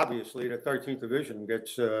 Obviously, the 13th Division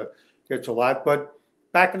gets a lot. But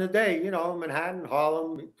back in the day, Manhattan,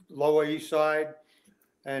 Harlem, Lower East Side,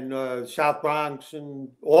 and South Bronx, and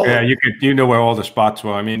all. Yeah, you know where all the spots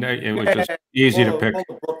were. I mean, it was just easy to pick. All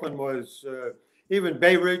of Brooklyn was even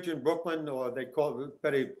Bay Ridge in Brooklyn, or they call it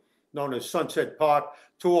better known as Sunset Park,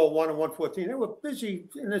 201 and 114. They were busy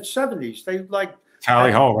in the 70s. They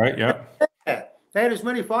Tally Ho, right? Yep. Yeah. They had as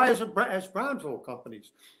many fires as Brownsville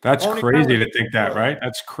companies. That's crazy to think that, right?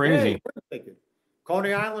 That's crazy. Yeah,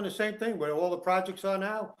 Coney Island, the same thing, where all the projects are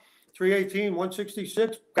now. 318,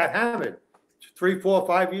 166 got hammered. 3, 4,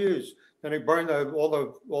 5 years. Then they burned all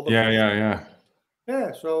the. Yeah.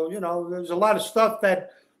 Yeah. So there's a lot of stuff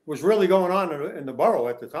that was really going on in the borough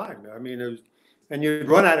at the time. I mean, and you'd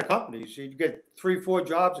run out of companies. You'd get 3, 4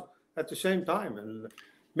 jobs at the same time. And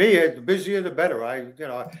me, the busier the better. I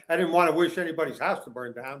didn't want to wish anybody's house to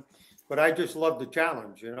burn down, but I just loved the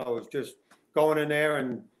challenge. It's just going in there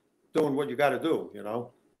and doing what you got to do.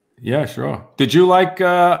 Yeah, sure. Did you like?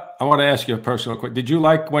 I want to ask you a personal question. Did you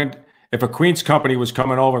like if a Queens company was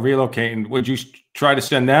coming over relocating, would you try to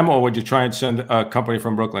send them, or would you try and send a company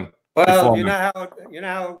from Brooklyn? Well, you know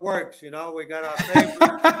how it works. We got our favorites.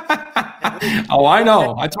 Oh, I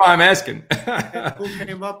know. That's why I'm asking. Who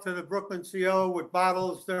came up to the Brooklyn CO with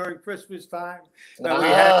bottles during Christmas time?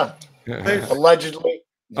 Allegedly.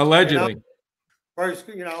 First,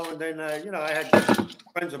 and then I had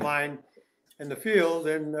friends of mine in the field,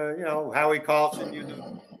 and Howie Carlson,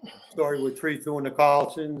 the story with 3-2 in the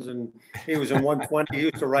Carlsons, and he was in 120. He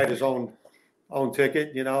used to write his own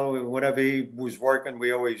ticket, whenever he was working,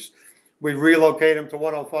 we relocate him to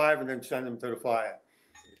 105 and then send him to the fire.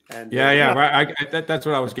 And right. That's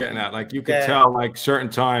what I was getting at. Like you could tell, like certain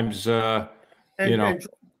times, and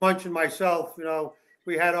Munch and myself,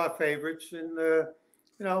 we had our favorites, and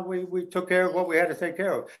we took care of what we had to take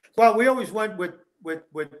care of. Well, we always went with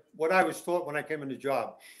what I was taught when I came in the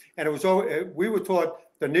job, and it was we were taught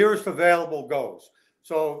the nearest available goes.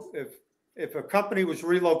 So if a company was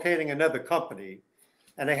relocating another company,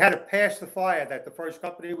 and they had to pass the fire that the first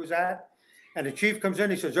company was at, and the chief comes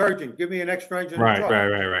in, he says, "Urgent, give me an extra engine." Right.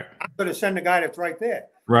 I'm going to send the guy that's right there.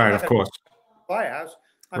 Right, of course. Firehouse.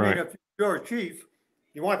 I mean, if you're a chief,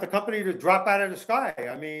 you want the company to drop out of the sky.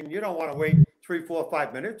 I mean, you don't want to wait 3, 4,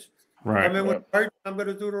 5 minutes. Right. I mean, with urgent, I'm going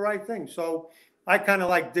to do the right thing. So I kind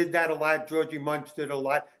of did that a lot. Georgie Munch did a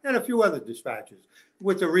lot, and a few other dispatches.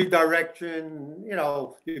 With the redirection,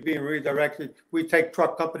 you're being redirected. We take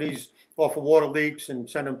truck companies off of water leaks and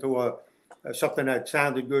send them to something that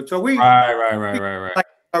sounded good. So we Right. like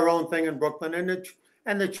our own thing in Brooklyn,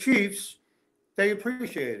 and the Chiefs, they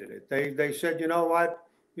appreciated it. They said, you know what,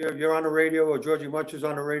 you're on the radio, or Georgie Munch is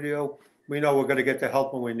on the radio. We know we're going to get the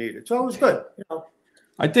help when we need it. So it was good.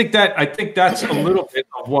 I think that's a little bit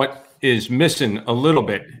of what is missing a little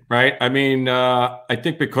bit, right? I mean, I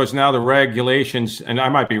think because now the regulations, and I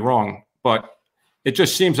might be wrong, but it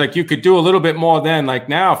just seems like you could do a little bit more then. Like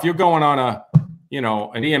now, if you're going on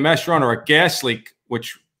an EMS run or a gas leak,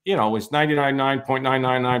 which, is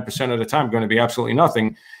 99.999% of the time going to be absolutely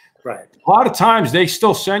nothing. Right. A lot of times they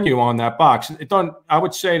still send you on that box. I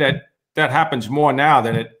would say that happens more now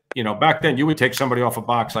than back then you would take somebody off a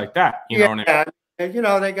box like that. You know what I mean?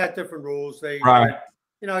 They got different rules. You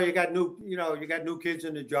got new kids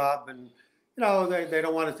in the job, and they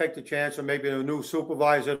don't want to take the chance, or maybe a new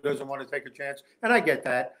supervisor doesn't want to take a chance, and I get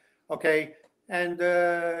that. Okay, and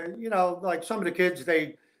like some of the kids,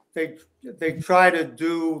 they try to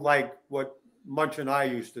do like what Munch and I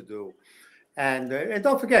used to do, and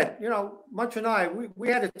don't forget, Munch and I, we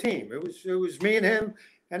had a team. It was me and him,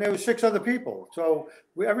 and there was 6 other people. So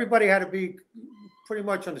everybody had to be pretty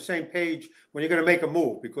much on the same page when you're going to make a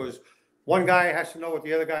move, because one guy has to know what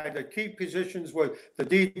the other guy. The key positions were the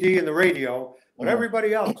DD and the radio, but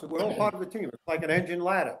everybody else, we're all part of the team. It's like an engine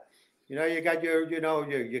ladder. You got your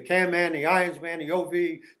cam man, the irons man, the OV,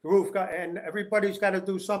 the roof guy, and everybody's got to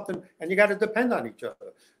do something, and you got to depend on each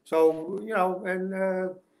other. So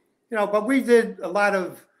but we did a lot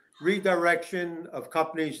of redirection of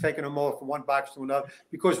companies, taking them off from one box to another,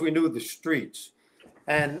 because we knew the streets,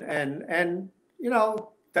 and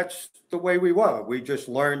that's the way we were. We just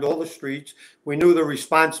learned all the streets. We knew the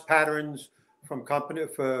response patterns from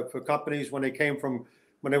companies when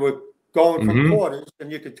they were going from quarters, and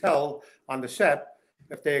you could tell on the set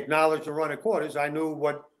if they acknowledged the run of quarters. I knew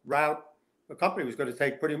what route the company was going to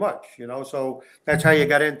take, pretty much. So that's how you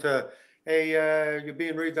got into you're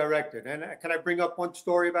being redirected. And can I bring up one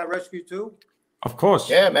story about Rescue 2? Of course.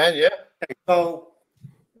 Yeah, man. Yeah. Okay, so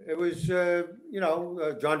it was,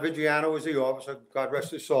 John Vigiano was the officer, God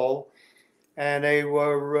rest his soul. And they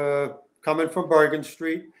were coming from Bergen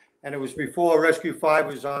Street. And it was before Rescue 5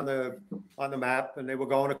 was on the map. And they were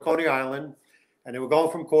going to Coney Island. And they were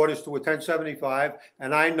going from quarters to a 1075.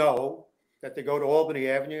 And I know that they go to Albany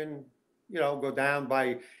Avenue and, go down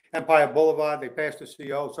by Empire Boulevard. They pass the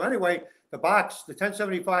CO. So anyway, the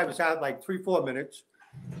 1075 is out like 3-4 minutes.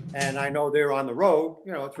 And I know they're on the road,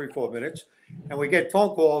 3-4 minutes. And we get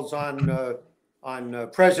phone calls on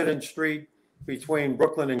President Street between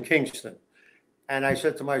Brooklyn and Kingston. And I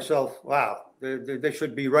said to myself, wow, they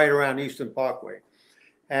should be right around Eastern Parkway.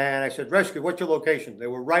 And I said, Rescue, what's your location? They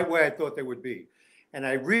were right where I thought they would be. And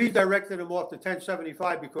I redirected them off to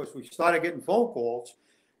 1075 because we started getting phone calls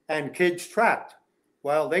and kids trapped.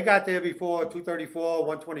 Well, they got there before 234,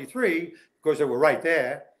 123, because they were right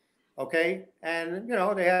there. Okay. And,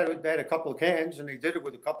 they had a couple of cans, and they did it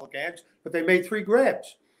with a couple of cans, but they made 3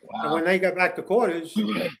 grabs. Wow. And when they got back to quarters,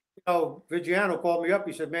 Vigiano called me up.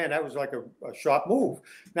 He said, man, that was like a sharp move.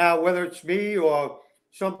 Now, whether it's me or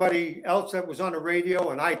somebody else that was on the radio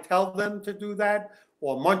and I tell them to do that,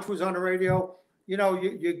 or Munch was on the radio, you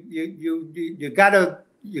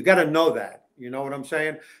gotta know that. You know what I'm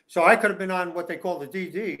saying? So I could have been on what they call the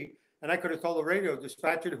DD, and I could have told the radio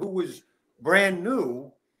dispatcher, who was brand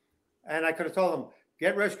new, and I could have told them,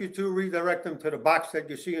 get Rescue 2, redirect them to the box that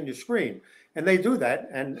you see on your screen. And they do that,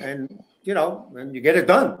 and you get it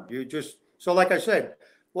done. So like I said,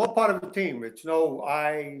 we're part of the team. It's no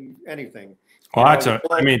anything. Well,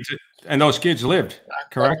 and those kids lived,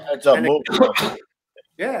 correct?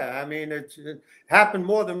 Yeah, I mean, it happened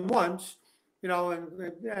more than once, and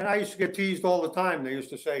I used to get teased all the time. They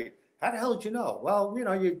used to say, how the hell did you know? Well,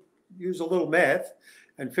 you use a little math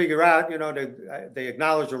and figure out, they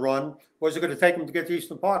acknowledge a run. Was it going to take them to get to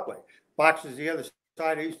Eastern Parkway? Box is the other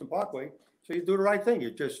side of Eastern Parkway. So you do the right thing.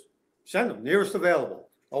 You just send them nearest available.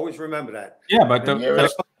 Always remember that. Yeah, but those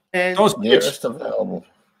nearest available.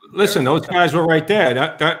 Listen, those guys were right there.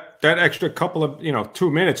 That extra couple of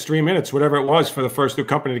 2 minutes, 3 minutes, whatever it was for the first new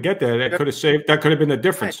company to get there, that could have been the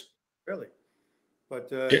difference. Really, but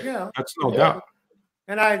that's no doubt.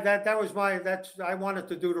 And I wanted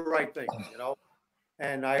to do the right thing,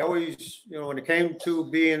 and I always, when it came to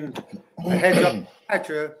being a heads up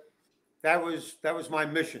catcher, that was my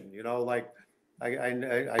mission. Like I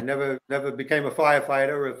never became a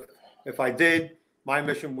firefighter. If I did, my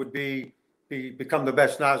mission would become the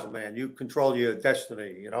best nozzle man. You control your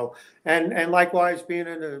destiny, and likewise being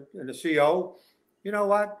in the CO, you know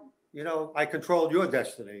what? I controlled your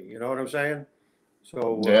destiny. You know what I'm saying?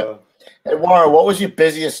 So, yeah. Hey, Warren, what was your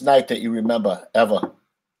busiest night that you remember ever?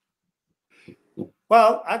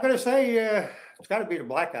 Well, I gotta say, it's got to be the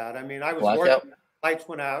blackout. I mean, I was working. Lights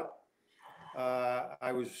went out.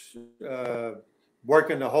 I was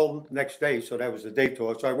working the whole next day, so that was the day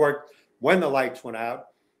tour. So I worked when the lights went out,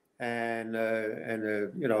 and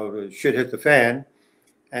you know, the shit hit the fan,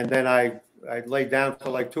 and then I laid down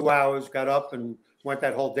for like 2 hours, got up and went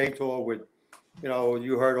that whole day tour with, you know,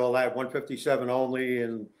 you heard all that 157 only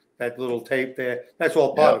and that little tape there. That's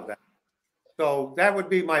all part of that. So that would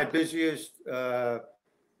be my busiest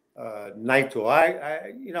night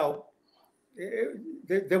tour. You know,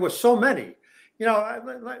 there were so many. You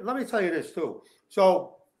know, let me tell you this too.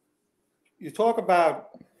 So you talk about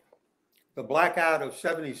the blackout of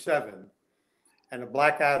 77 and the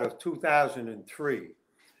blackout of 2003.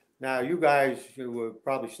 Now, you guys who were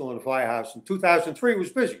probably still in the firehouse in 2003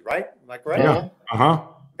 was busy, right? Am I correct? Yeah. Uh-huh.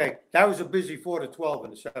 Okay, that was a busy 4 to 12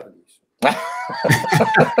 in the 70s.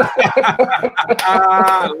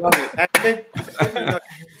 I love it.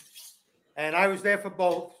 And I was there for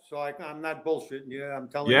both, so I'm not bullshitting you. I'm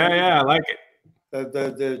telling you. Yeah, I like it.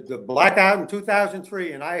 The blackout in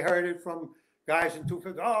 2003, and I heard it from guys in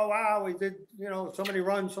 2000. Oh wow, we did, you know, so many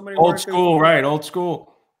runs, so many old school, right? Old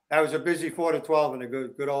school. That was a busy 4 to 12 in the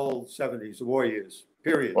good old 70s, the war years.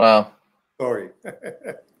 Period. Wow. Story. You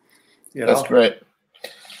know? That's great.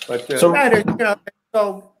 But so, that is, you know,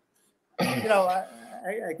 so you know,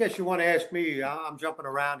 I guess you want to ask me. I'm jumping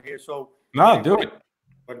around here, so no, do it.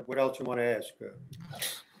 What else you want to ask?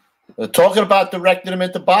 Talking about directing them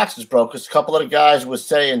into boxes, bro, because a couple of the guys were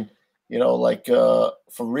saying, you know, like for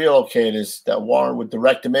relocators, that Warren would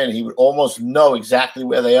direct them in. He would almost know exactly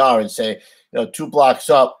where they are and say, you know, 2 blocks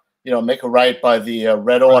up, you know, make a right by the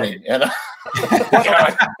red awning. And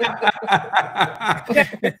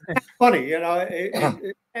funny, you know,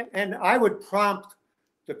 and I would prompt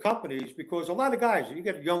the companies, because a lot of guys, you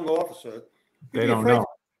get a young officer, they don't know.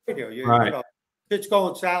 You know, it's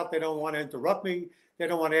going south. They don't want to interrupt me. They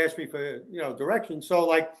don't want to ask me for, you know, direction. So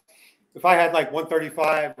like, if I had like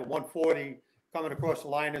 135 or 140 coming across the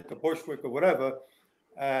line into Bushwick or whatever,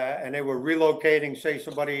 and they were relocating, say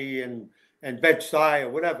somebody in Bed-Stuy or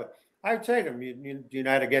whatever, I'd say to them, do you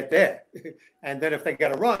know how to get there? And then if they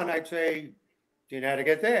got to run, I'd say, do you know how to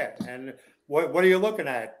get there? And what are you looking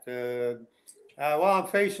at? Well, I'm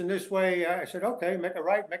facing this way. I said, okay, make a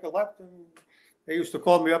right, make a left. And they used to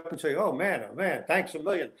call me up and say, oh man, thanks a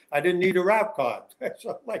million. I didn't need a route card.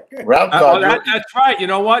 So like, route card. That's right. You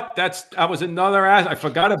know what? That was another I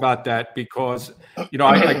forgot about that, because, you know,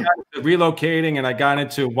 I got into relocating and I got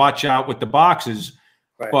into watch out with the boxes.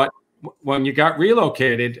 Right. But when you got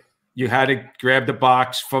relocated, you had to grab the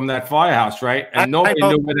box from that firehouse, right? And nobody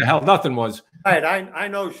knew where the hell nothing was. Right. I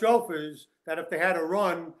know chauffeurs that if they had a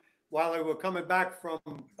run while they were coming back from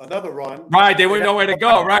another run. Right. They wouldn't know where to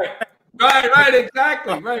go. Right. Right,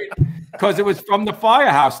 exactly, right. Because it was from the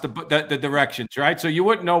firehouse, the directions, right? So you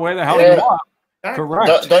wouldn't know where the hell you are.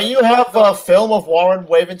 Correct. Don't you have a film of Warren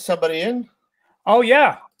waving somebody in? Oh,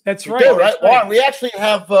 yeah, that's right. Do, right? Warren, we actually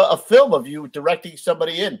have a film of you directing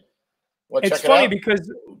somebody in. It's funny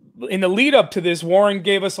because in the lead up to this, Warren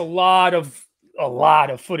gave us a lot of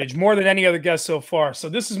footage, more than any other guest so far. So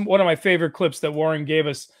this is one of my favorite clips that Warren gave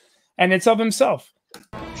us, and it's of himself.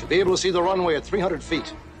 Should be able to see the runway at 300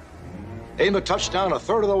 feet. Aim a touchdown a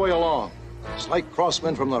third of the way along. Slight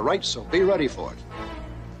crosswind from the right, so be ready for it.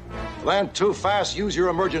 Land too fast, use your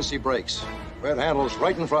emergency brakes. Red handle's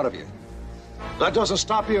right in front of you. That doesn't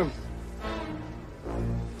stop you.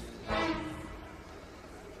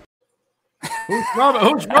 Who's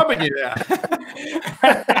rubbing you there?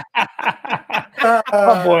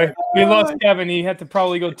 Oh boy, we lost Kevin. He had to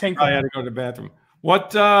probably go tank. I had to go to the bathroom.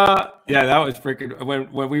 What? Yeah, that was freaking.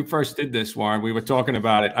 When we first did this, Warren, we were talking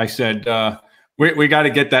about it. I said we got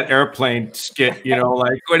to get that airplane skit. You know,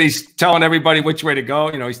 like when he's telling everybody which way to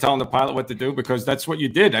go. You know, he's telling the pilot what to do, because that's what you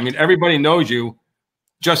did. I mean, everybody knows you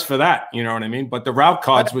just for that. You know what I mean? But the route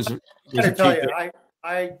cards was I tell you,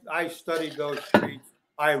 I studied those streets.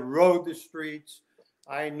 I rode the streets.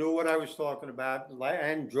 I knew what I was talking about.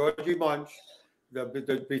 And Georgie Bunch,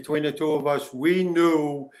 between the two of us, we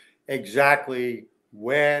knew exactly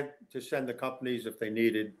where to send the companies if they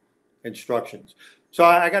needed instructions. So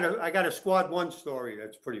I got a squad one story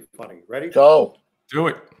that's pretty funny. Ready? Go. Do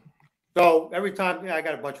it. So every time, I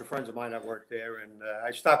got a bunch of friends of mine that work there, and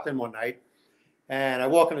I stopped in one night, and I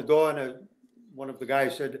walk in the door, and one of the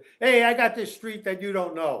guys said, hey, I got this street that you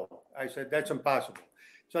don't know. I said, that's impossible.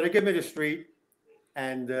 So they give me the street,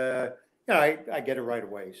 and you know, I get it right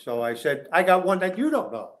away. So I said, I got one that you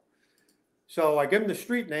don't know. So I give them the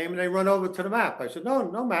street name, and they run over to the map. I said,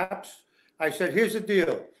 no maps. I said, here's the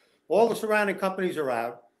deal. All the surrounding companies are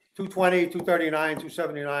out, 220, 239,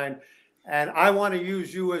 279. and I want to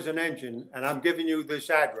use you as an engine, and I'm giving you this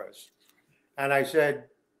address. And I said,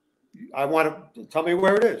 I want to tell me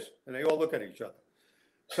where it is. And they all look at each other.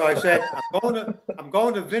 So I said, I'm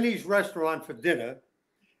going to Vinny's restaurant for dinner.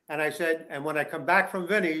 And I said, and when I come back from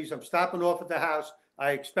Vinny's, I'm stopping off at the house.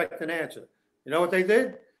 I expect an answer. You know what they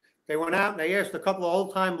did? They went out and they asked a couple of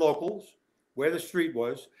old-time locals where the street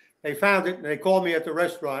was. They found it and they called me at the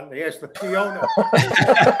restaurant. They asked the owner,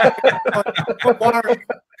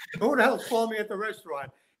 who the hell called me at the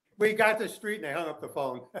restaurant? We got the street and they hung up the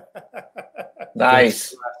phone.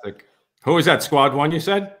 Nice. Who was that? Squad 1, you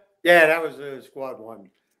said? Yeah, that was Squad 1.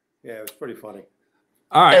 Yeah, it was pretty funny.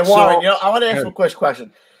 All right. Hey, Warren, I want to ask a quick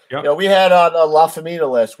question. Yep. We had on La Famina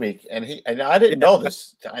last week, and I didn't know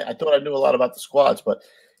this. I thought I knew a lot about the squads, but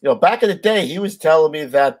back in the day, he was telling me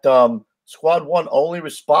that Squad 1 only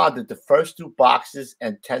responded to first 2 boxes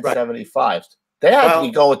and 1075s. They had to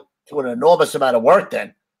be going to an enormous amount of work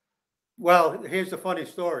then. Well, here's the funny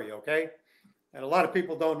story, okay? And a lot of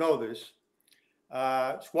people don't know this.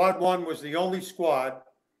 Squad 1 was the only squad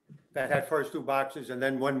that had first 2 boxes, and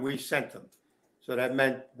then when we sent them. So that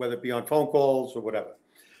meant whether it be on phone calls or whatever.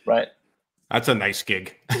 Right. That's a nice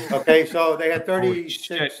gig. Okay, so they had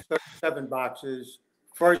 36, 37 boxes,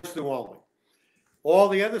 first 2 only. All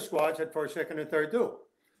the other squads had first, second, and third due.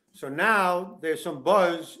 So now there's some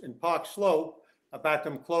buzz in Park Slope about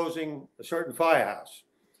them closing a certain firehouse.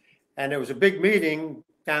 And there was a big meeting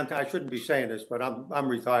downtown. I shouldn't be saying this, but I'm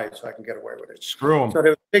retired, so I can get away with it. Screw them. So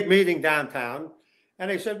there was a big meeting downtown. And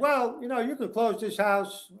they said, well, you can close this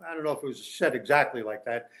house. I don't know if it was said exactly like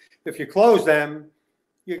that. If you close them,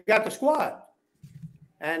 you got the squad.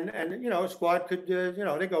 And squad could,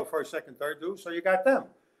 they go first, second, third due, so you got them.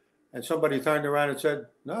 And somebody turned around and said,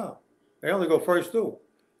 no, they only go first due.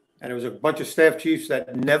 And it was a bunch of staff chiefs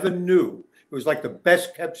that never knew. It was like the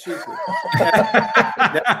best kept secret.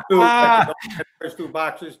 Never knew first 2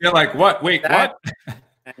 boxes. You're like, what? Wait, what?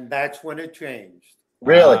 And that's when it changed.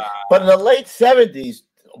 Really? But in the late 70s,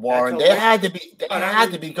 Warren, they had to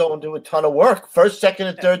be going to a ton of work. First, second,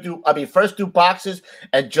 and third due. I mean, first 2 boxes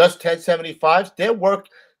and just 1075s. Their work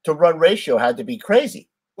to run ratio had to be crazy.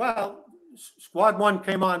 Well, Squad 1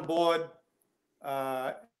 came on board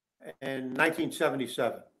in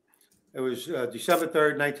 1977. It was December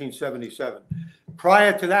 3rd, 1977.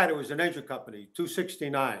 Prior to that, it was an engine company,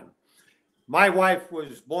 269. My wife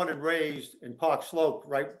was born and raised in Park Slope,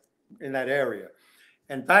 right in that area.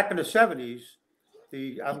 And back in the 70s,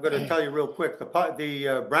 I'm going to tell you real quick, the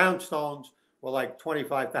brownstones were like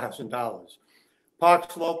 $25,000.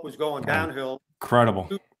 Park Slope was going downhill. Incredible.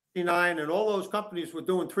 269, and all those companies were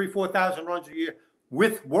doing 3,000-4,000 runs a year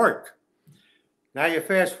with work. Now you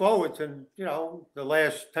fast forward to, the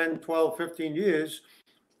last 10, 12, 15 years,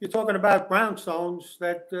 you're talking about brownstones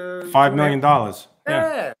that $5 million.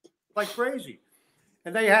 Yeah, like crazy.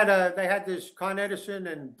 And they had this Con Edison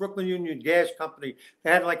and Brooklyn Union Gas Company.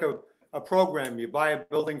 They had like a program. You buy a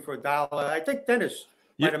building for $1. I think Dennis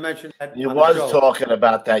might have mentioned that. You was talking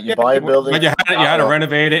about that. You buy a building. But you had to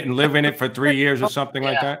renovate it and live in it for 3 years or something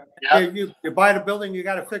like that. Yeah. You buy the building, you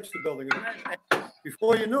got to fix the building. And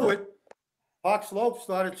before you knew it, Park Slope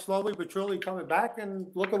started slowly but surely coming back, and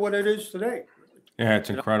look at what it is today. Yeah,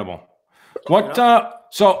 it's incredible. What?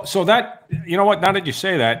 So that, what? Now that you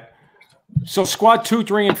say that, so Squad 2,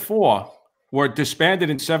 3, and 4 were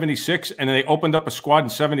disbanded in '76, and then they opened up a squad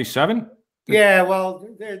in '77. Yeah, well,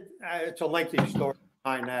 it's a lengthy story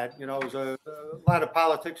behind that. There was a lot of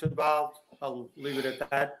politics involved. I'll leave it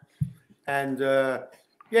at that. And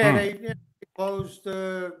they closed.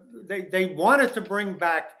 They wanted to bring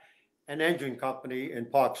back an engine company in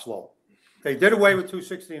Park Slope. They did away with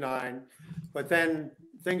 269, but then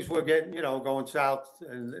things were getting, going south,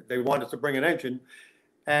 and they wanted to bring an engine.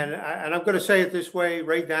 And I'm going to say it this way,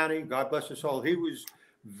 Ray Downey, God bless his soul, he was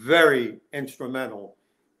very instrumental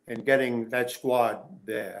in getting that squad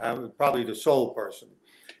there. I was probably the sole person.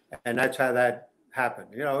 And that's how that happened.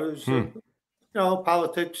 It was,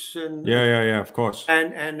 politics and yeah, of course.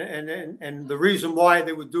 And the reason why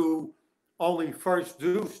they would do only first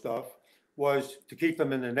due stuff was to keep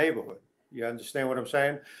them in the neighborhood. You understand what I'm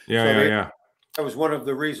saying? Yeah. That was one of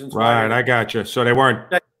the reasons. Right, I got you. So they weren't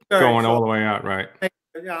going all the way out, right?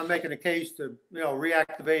 I'm making a case to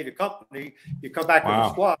reactivate a company. You come back with a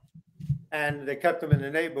squad, and they kept them in the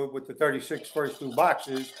neighborhood with the 36 first due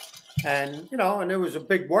boxes, and and there was a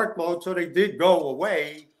big workload, so they did go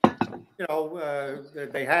away.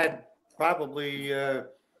 They had probably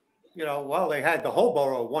they had the whole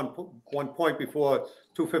borough one point before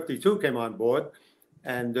 252 came on board,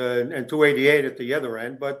 and 288 at the other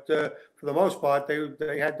end. But for the most part,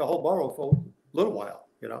 they had the whole borough for a little while.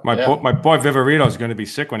 You know, my boy Viverito is going to be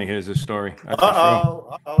sick when he hears this story. That's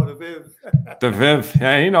for sure. The Viv. The Viv,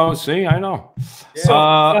 yeah, he knows. See, I know. Yeah. So,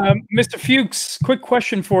 Mr. Fuchs, quick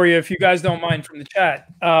question for you, if you guys don't mind, from the chat.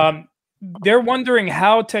 They're wondering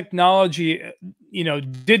how technology,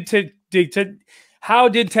 how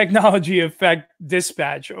did technology affect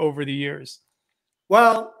dispatch over the years?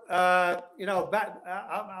 Well, I'm going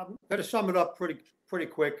to sum it up pretty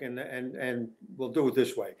quick, and we'll do it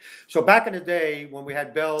this way. So back in the day when we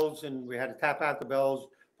had bells and we had to tap out the bells,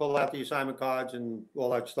 pull out the assignment cards and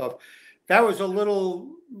all that stuff, that was a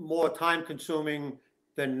little more time consuming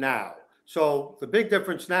than now. So the big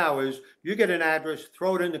difference now is you get an address,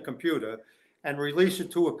 throw it in the computer, and release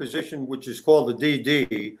it to a position which is called the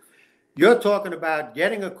DD. You're talking about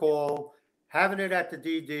getting a call, having it at the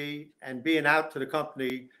DD, and being out to the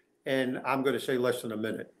company in, I'm going to say, less than a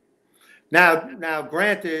minute. Now,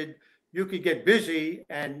 granted, you could get busy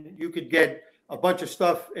and you could get a bunch of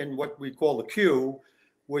stuff in what we call the queue,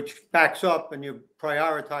 which backs up, and you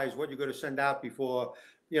prioritize what you're going to send out before,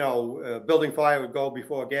 building fire would go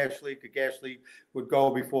before a gas leak would go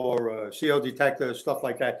before a CO detector, stuff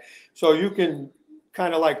like that. So you can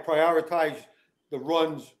kind of like prioritize the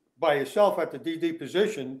runs by yourself at the DD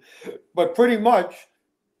position. But pretty much,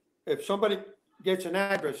 if somebody gets an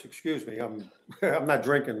address, excuse me, I'm not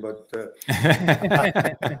drinking, but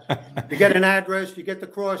you get an address, you get the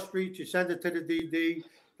cross streets, you send it to the DD.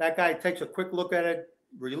 That guy takes a quick look at it,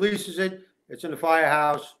 releases it. It's in the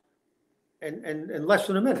firehouse, and in less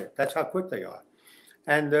than a minute. That's how quick they are.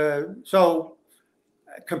 And so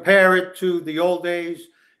compare it to the old days.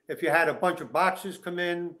 If you had a bunch of boxes come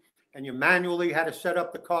in and you manually had to set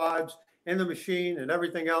up the cards in the machine and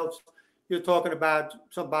everything else, you're talking about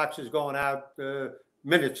some boxes going out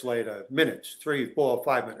minutes later, 3, 4,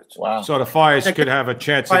 5 minutes. Wow. So the fires could have a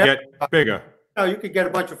chance to get bigger. You could get a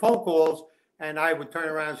bunch of phone calls, and I would turn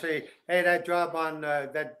around and say, hey, that job on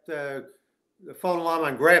the phone alarm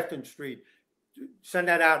on Grafton Street, send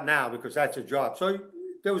that out now because that's a job. So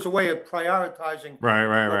there was a way of prioritizing.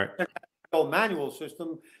 Right. The old manual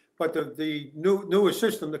system, but the newer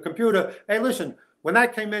system, the computer. Hey, listen, when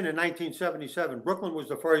that came in 1977, Brooklyn was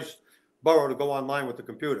the first borough to go online with the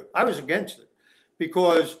computer. I was against it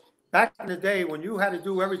because back in the day when you had to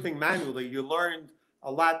do everything manually, you learned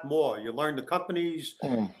a lot more. You learned the companies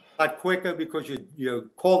a lot quicker because you're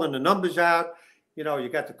calling the numbers out. You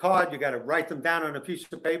got the card, you got to write them down on a piece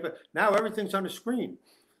of paper. Now everything's on the screen.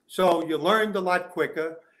 So you learned a lot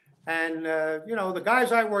quicker. And, the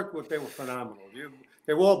guys I worked with, they were phenomenal.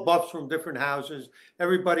 They were all buffs from different houses.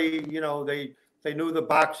 Everybody, they knew the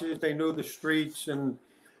boxes, they knew the streets. And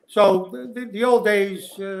so the old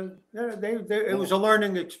days, it was a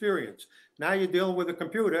learning experience. Now you're dealing with a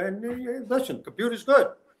computer, and listen, computer's good,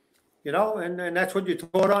 and that's what you're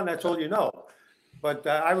taught on. That's all you know. But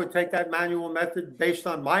I would take that manual method based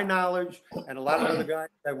on my knowledge and a lot of other guys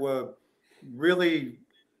that were really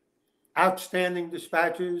outstanding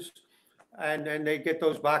dispatchers, and they get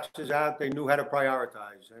those boxes out. They knew how to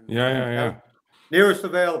prioritize. And, Yeah. Nearest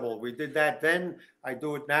available. We did that then. I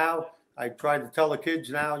do it now. I try to tell the kids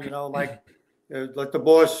now, let the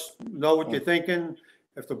boss know what you're thinking.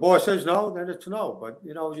 If the boss says no, then it's no. But,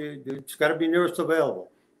 it's got to be nearest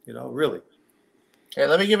available, really. Hey,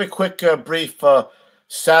 let me give a quick brief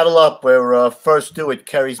saddle up where First Do It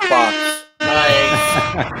carries box.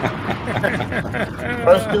 Nice.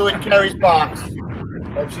 First Do It carries box.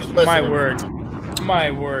 Hope she's listening.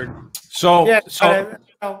 My word. So, yeah,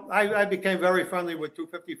 I became very friendly with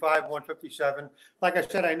 255, 157. Like I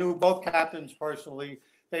said, I knew both captains personally.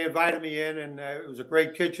 They invited me in, and it was a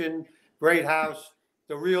great kitchen, great house,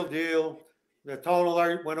 the real deal. The tone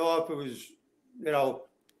alert went off. It was,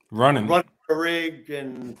 running a rig,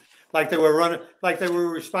 and like they were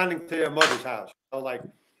responding to their mother's house.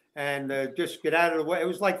 And just get out of the way. It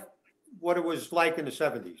was like what it was like in the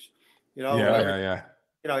 70s. Yeah.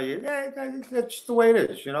 That's the way it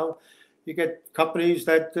is. You get companies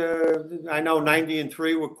that I know 90 and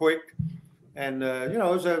 3 were quick, and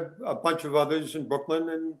there's a bunch of others in Brooklyn,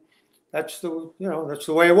 and that's the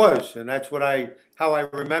way it was, and that's how I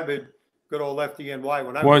remembered good old FDNY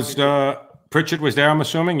when I was. Pritchard was there, I'm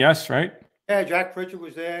assuming. Yes, right. Yeah, Jack Pritchard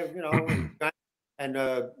was there. And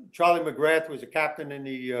Charlie McGrath was a captain in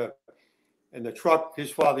the truck.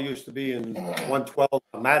 His father used to be in 112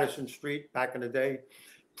 Madison Street back in the day.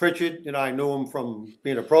 Pritchard, I knew him from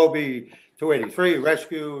being a probie, 283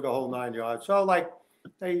 rescue, the whole 9 yards. So I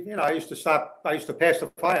used to pass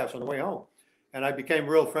the firehouse on the way home, and I became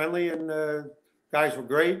real friendly, and guys were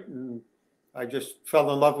great, and I just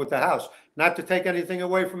fell in love with the house. Not to take anything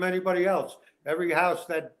away from anybody else. Every house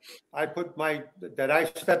that I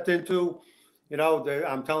stepped into, You know,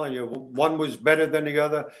 I'm telling you, one was better than the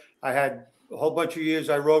other. I had a whole bunch of years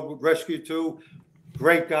I rode with Rescue 2.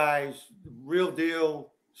 Great guys, real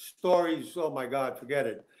deal stories. Oh my God, forget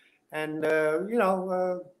it. And and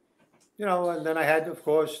then I had, of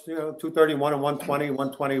course, 231 and 120.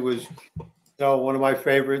 120 was, one of my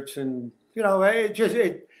favorites. And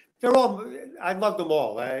they're all. I loved them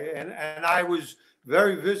all. And I was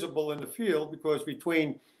very visible in the field because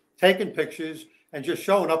between taking pictures and just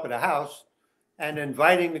showing up at a house and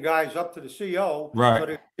inviting the guys up to the CO so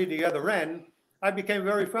they could see the other end, I became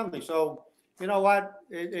very friendly. So you know what?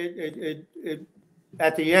 It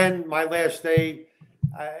at the end, my last day,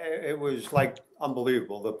 it was like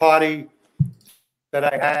unbelievable. The party that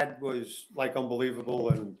I had was like unbelievable,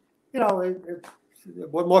 and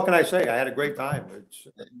what more can I say? I had a great time.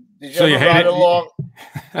 Did you ever ride along?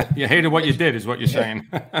 You hated what you did, is what you're saying.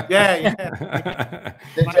 Yeah.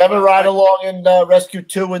 Did you ever ride along in Rescue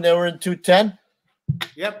 2 when they were in 210?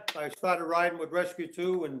 Yep, I started riding with Rescue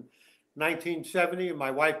 2 in 1970, and my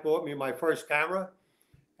wife bought me my first camera,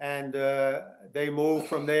 and they moved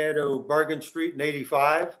from there to Bergen Street in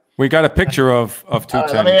 85. We got a picture of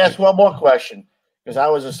 210. Let me ask one more question, because I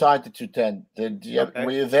was assigned to 210.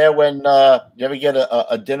 Were you there when you ever get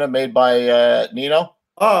a dinner made by Nino?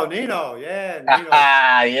 Oh, Nino, yeah. Nino.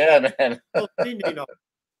 Yeah, man. I still see Nino.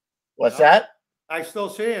 What's that? I still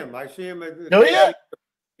see him. I see him. Do you?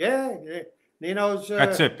 Yeah. Nino's.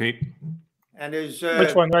 That's it, Pete. And his.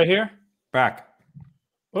 Which one? Right here? Back.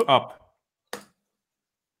 Oop. Up.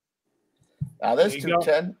 Now there's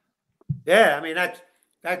 210. Yeah, I mean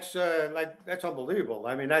that's unbelievable.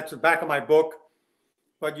 I mean that's the back of my book.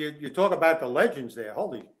 But you talk about the legends there.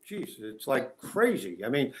 Holy jeez, it's like crazy. I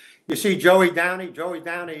mean, you see Joey Downey. Joey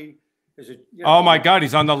Downey is a. Oh my God,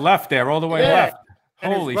 he's on the left there, all the way left.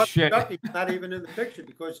 And holy shit! Chucky's not even in the picture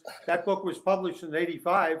because that book was published in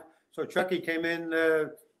 '85. So Chucky came in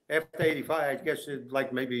after '85. I guess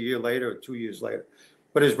like maybe a year later or 2 years later.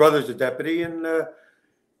 But his brother's a deputy, and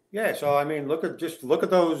so I mean, look at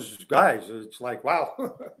those guys. It's like wow.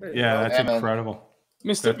 Yeah, that's incredible.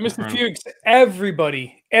 Mr. Fuchs,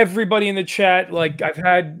 everybody in the chat, like I've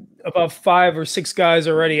had about 5 or 6 guys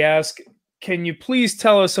already ask, can you please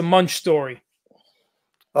tell us a Munch story?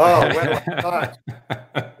 Oh,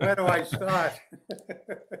 where do I start?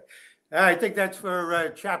 I think that's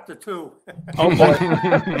for chapter 2. Oh boy.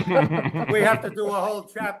 We have to do a whole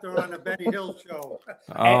chapter on the Benny Hill show.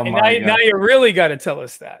 Oh, and now you really got to tell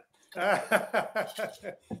us that.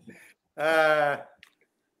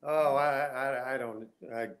 I don't.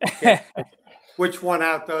 I can't. Which one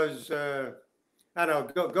out does? I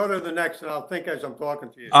don't know. Go to the next, and I'll think as I'm talking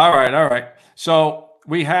to you. All right. So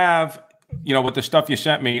we have, with the stuff you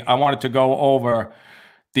sent me, I wanted to go over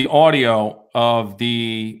the audio of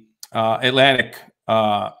the Atlantic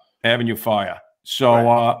Avenue fire.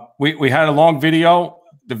 So we had a long video.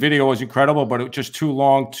 The video was incredible, but it was just too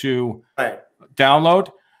long to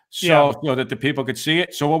download. So that the people could see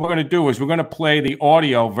it. So what we're going to do is we're going to play the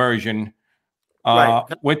audio version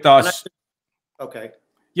with us. Okay.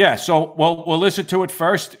 Yeah. So we'll listen to it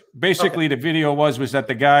first. Basically, the video was that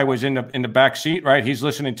the guy was in the back seat, right? He's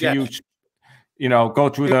listening to you, go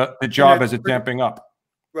through the job as it's damping up.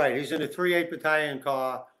 Right. He's in a 3/8 battalion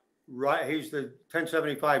car. Right. He's the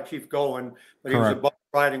 1075 Chief Goen, but he was above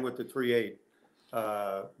riding with the 3/8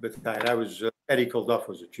 battalion. That was Eddie Kilduff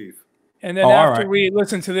was the chief. And then after we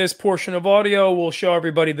listen to this portion of audio, we'll show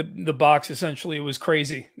everybody the box. Essentially, it was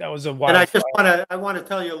crazy. That was a wild. And I want to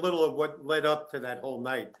tell you a little of what led up to that whole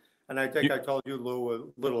night. And I think I told you, Lou,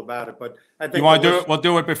 a little about it. But I think you want to do it. We'll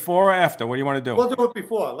do it before or after. What do you want to do? We'll do it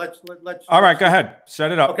before. Let's. All right, go ahead.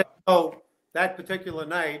 Set it up. Okay. So that particular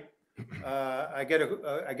night, I get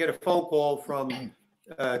a phone call from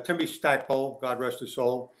Timmy Stackpole, God rest his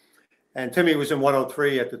soul, and Timmy was in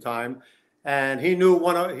 103 at the time. And he knew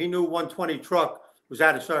 120 truck was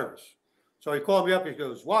out of service. So he called me up. He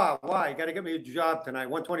goes, why? You got to get me a job tonight.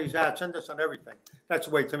 120's out. Send us on everything. That's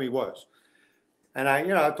the way Timmy was. And I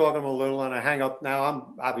talk to him a little, and I hang up. Now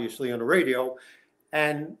I'm obviously on the radio.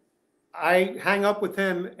 And I hang up with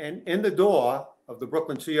him, and in the door of the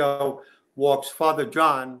Brooklyn CO walks Father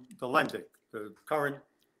John Delendick, the current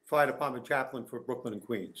fire department chaplain for Brooklyn and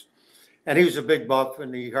Queens. And he was a big buff,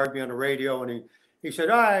 and he heard me on the radio, and he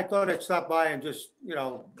said, I thought I'd stop by and just,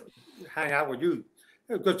 hang out with you.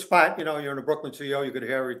 A good spot, you're in a Brooklyn CO, you could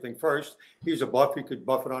hear everything first. He's a buff, he could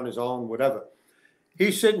buff it on his own, whatever.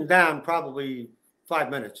 He's sitting down probably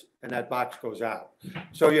 5 minutes, and that box goes out.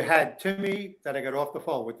 So you had Timmy that I got off the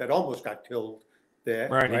phone with that almost got killed there.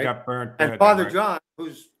 Right, he got burned. And Father John,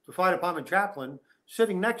 who's the fire department chaplain,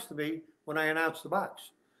 sitting next to me when I announced the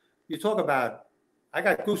box. You talk about I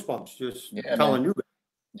got goosebumps just telling you.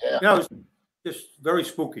 Yeah. You know, it's just very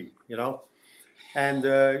spooky, you know. And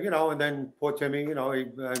you know, and then poor Timmy, you know.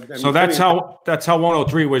 So that's how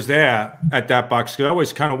 103 was there at that box. I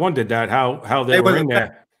always kind of wondered that how they were in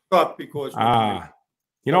there. Because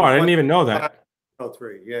you know, I didn't even know that.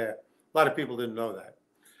 103, yeah. A lot of people didn't know that.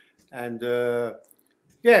 And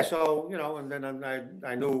yeah, so you know, and then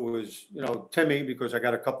I knew it was, you know, Timmy, because I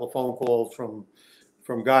got a couple of phone calls from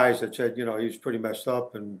guys that said, you know, he's pretty messed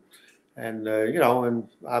up, and you know, and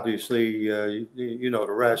obviously you know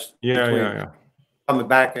the rest. Yeah. Coming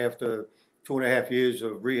back after 2.5 years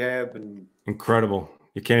of rehab, and incredible.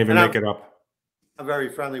 You can't even make it up. I'm very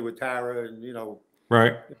friendly with Tara, and you know,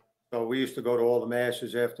 right. So we used to go to all the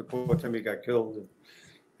masses after poor Timmy got killed,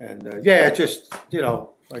 and yeah, just, you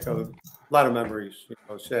know, like a lot of memories, you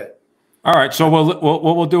know, sad. All right, so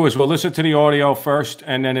what we'll do is we'll listen to the audio first,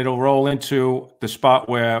 and then it'll roll into the spot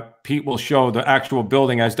where Pete will show the actual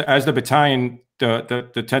building as the battalion, the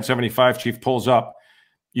 1075 chief pulls up.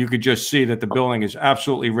 You could just see that the building is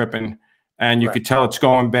absolutely ripping, and you could tell it's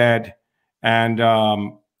going bad. And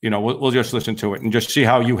you know, we'll just listen to it and just see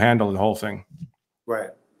how you handle the whole thing. Right.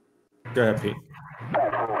 Go ahead, Pete.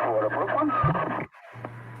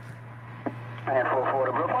 And 44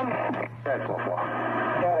 to Brooklyn. That's 44.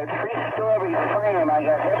 Got a 3-story frame. I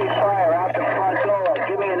got heavy fire out the front door.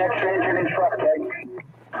 Give me an extra engine and truck, Keg.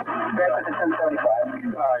 Back at the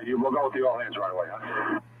 1075. All right, you will go with the all hands right away,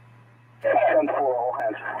 huh? 10-4, all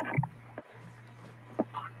hands.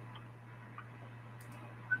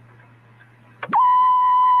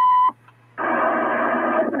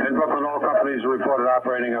 In Brooklyn, all companies are reported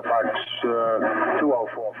operating at box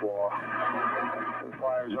 2044. The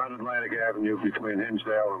fire is on Atlantic Avenue between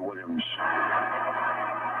Hinsdale and Williams.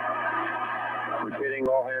 Repeating,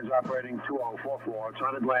 all hands operating 2044. It's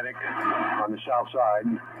on Atlantic on the south side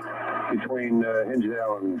between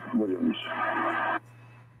Hinsdale and Williams.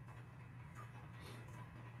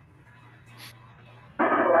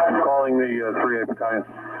 I'm calling the 3A battalion.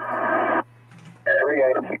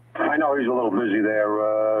 3A. I know he's a little busy there.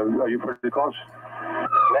 Are you pretty close?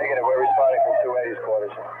 Negative. We're responding from 2A's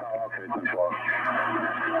quarters. Oh, okay.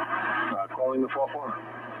 10-4. Calling the 4-4.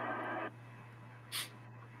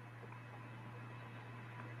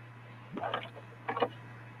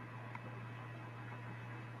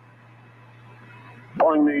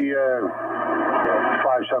 Calling the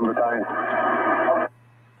 5-7 battalion.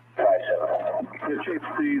 5-7. Yeah, Chief,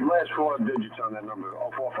 the last 4 digits on that number,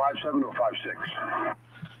 0457 or 56?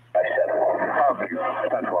 57. Okay,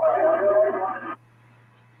 10-12.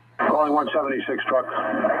 Calling 176 truck.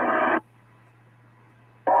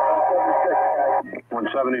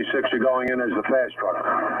 176, you're going in as the fast truck.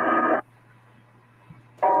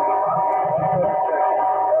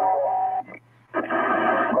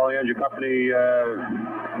 Calling engine company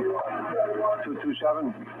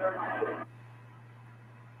 227.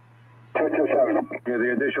 227. Yeah,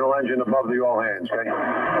 the additional engine above the all hands, okay?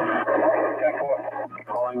 10-4.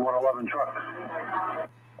 Calling 111 truck.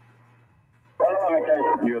 111, okay.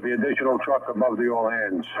 You're the additional truck above the all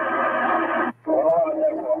hands.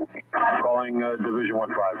 111, 10-4. Calling Division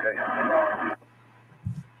 15, okay?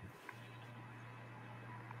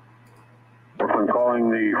 I'm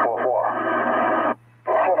calling the 4-4.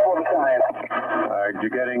 4-4 battalion. You're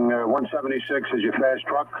getting 176 as your fast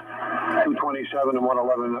truck. 227 and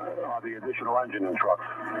 111 are the additional engine and truck.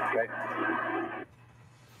 Okay.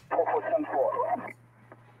 4-4-10-4.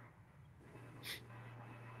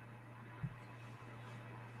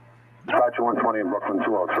 Dispatcher 120 in Brooklyn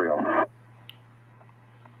 2030.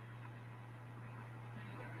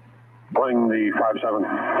 Pulling the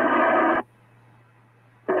 5-7.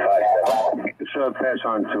 5-7. It's pass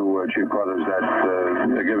on to Chief Brothers that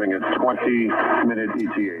they're giving it 20-minute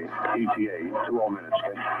ETA. 2 all minutes,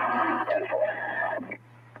 okay?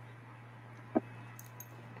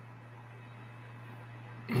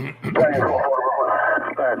 We've got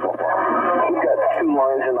 2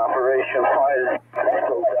 lines in operation. Fire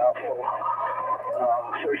still doubtful.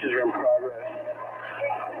 Searches are in progress.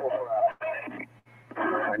 I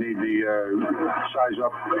need the size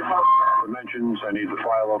up dimensions. I need the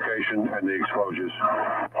fire location and the exposures.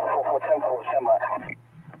 4-4-10-4 semi.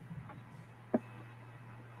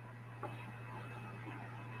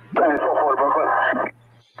 4-4 Brooklyn.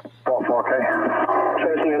 4-4, okay.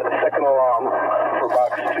 Transmitting a second alarm for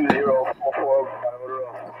box 2044 by order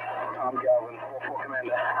of Tom Galvin, 4-4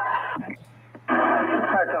 Commander.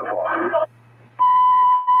 Alright, 10-4.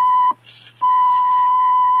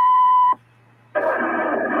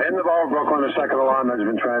 In the Borough of Brooklyn, a second alarm has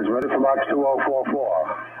been transmitted for box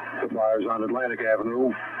 2044. The fires on Atlantic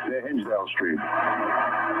Avenue near Hinsdale Street.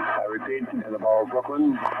 I repeat, in the borough of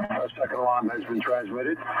Brooklyn, a second alarm has been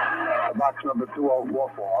transmitted. Box number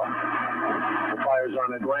 2044. The fires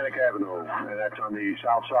on Atlantic Avenue, and that's on the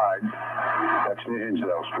south side. That's near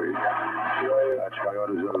Hinsdale Street. That's by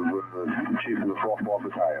orders of Chief in the 4th War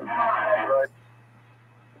Battalion.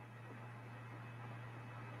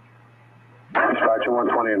 Dispatcher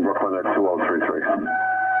 120 in Brooklyn at 2033.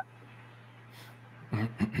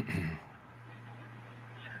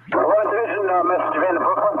 Division, message van to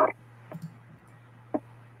Brooklyn.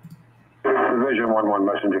 Division 1-1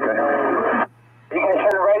 messenger, okay? You guys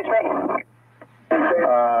trying to raise me?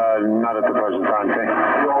 Not at the present time, okay?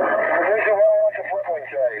 Division 1-1 to Brooklyn,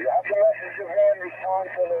 Jay. After messenger van,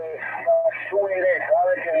 respond to the 288,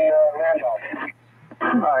 Alec and Randolph.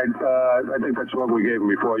 All right, I think that's what we gave him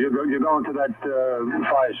before. You're going to that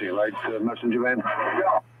fire scene, right, messenger van?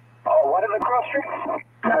 Yeah. Oh, what are the cross streets?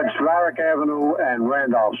 That's Varick Avenue and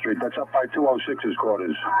Randolph Street. That's up by 206's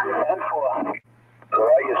quarters. 10-4. Where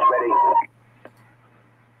are you, Smitty?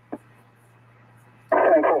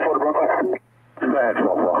 10-4 for the Brooklyn. Go ahead,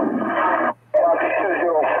 4-4.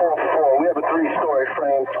 2044. We have a 3-story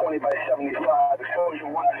frame, 20 by 75.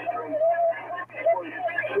 Exposure 1 is street. Exposure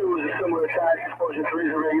 2 is a similar attack. Exposure 3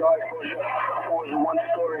 is a rear yard. Exposure 4 is a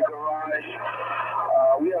 1-story garage.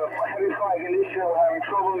 We have a heavy fire condition. We're having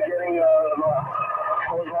trouble getting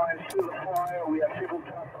hose lines to the fire. We have people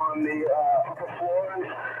trapped on the upper floors.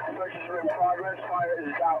 Searches are in progress. Fire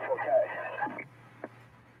is doubtful, okay?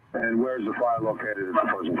 And where's the fire located at the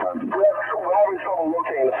present time? We're having trouble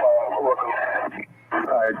locating the fire. Welcome. All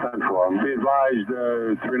right, 10-4. Be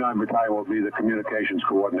advised, 39 Battalion will be the communications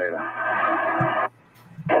coordinator.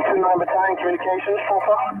 39 Battalion Communications,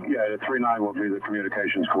 4-4? Yeah, the 39 will be the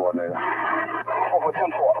communications coordinator. 4-4,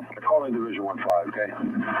 10-4. Calling Division 1-5, okay?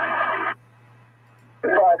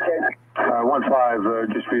 5-10.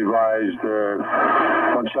 1-5, just be advised,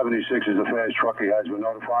 176 is the fast truck. He has been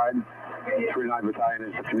notified. 39 Battalion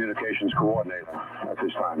is the communications coordinator at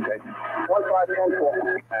this time, okay?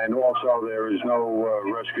 1-5-10-4. And also, there is no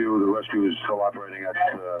rescue. The rescue is still operating at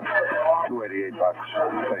 288 bucks.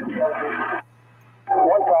 Okay.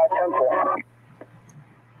 1-5-10-4.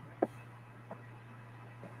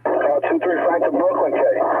 2-3 Frank to Brooklyn, K.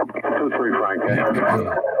 2-3 Frank, okay?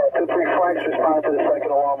 2-3 Frank's responding to the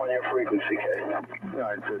second alarm on your frequency, K. All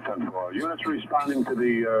right, 10-4. Units responding to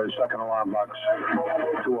the second alarm box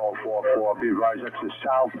 2044. Be advised, that's the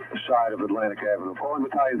south side of Atlantic Avenue. Calling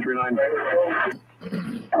Battalion 39.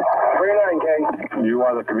 39, K. You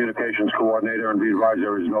are the communications coordinator, and be advised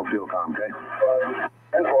there is no field comm, okay?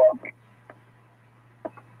 10-4.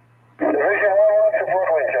 Division 1-1 to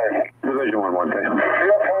Brooklyn, K. Division 1-1, okay?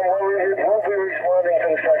 We'll be responding to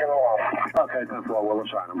the second alarm. Okay, 10-4, we'll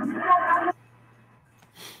assign them.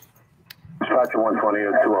 Dispatcher 120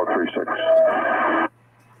 at 2036.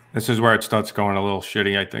 This is where it starts going a little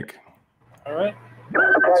shitty, I think. All right.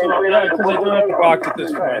 So, yeah, because I don't have the box at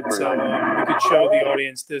this point, so we could show the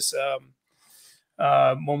audience this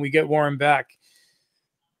when we get Warren back.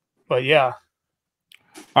 But yeah.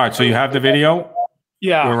 All right, so you have the video?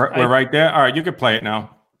 Yeah. We're right there. All right, you could play it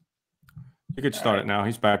now. You could start it now.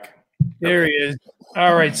 He's back. There he is.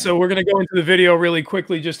 All right, so we're going to go into the video really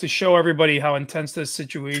quickly just to show everybody how intense this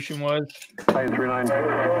situation was. 39.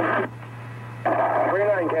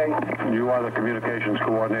 39K. You are the communications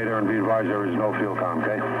coordinator, and be advised there is no field comm,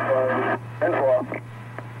 okay? 10-4.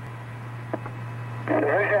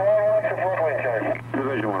 Division 1-1 to Brooklyn, K.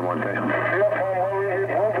 Division 1-1, okay?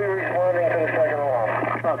 We'll be responding to the second alarm.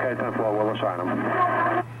 Okay, 10-4, we'll assign them.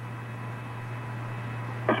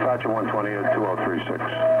 Dispatcher 120 at 2036.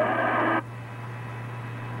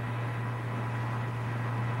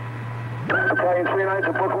 Battalion 39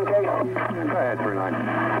 to Brooklyn, K. Go ahead, 39.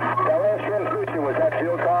 That last transmission, was that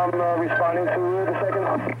field comm responding to the second?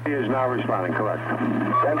 He is now responding, correct.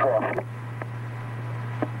 10-4.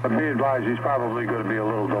 But be advised, he's probably going to be a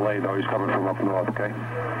little delayed, though. He's coming from up north, okay?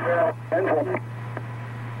 10-4.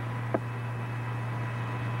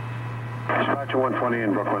 Dispatcher 120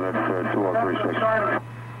 in Brooklyn at 2036.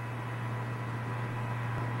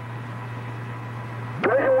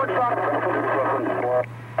 Division 1-5.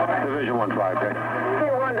 Division 1-5, okay? Can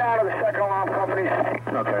you run down to the second alarm companies?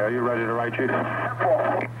 Okay, are you ready to write, Chief?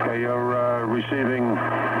 10-4. Okay, you're receiving,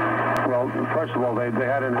 well, first of all, they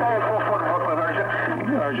had an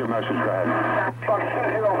urgent message. Go ahead. Fox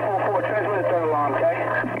 2044, transmit the third alarm, okay?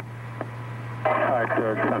 All right,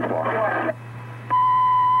 10-4.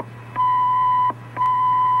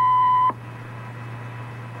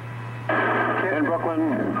 In Brooklyn,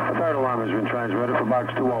 a third alarm has been transmitted for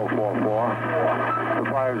box 2044. The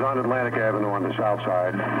fire 105's on Atlantic Avenue on the south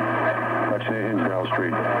side. That's near Hinsdale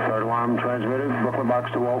Street. Third alarm transmitted, Brooklyn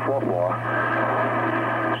Box 2044.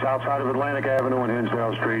 South side of Atlantic Avenue and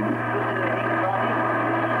Hinsdale Street.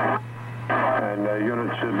 And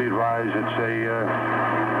units be advised, it's a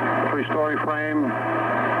three-story frame.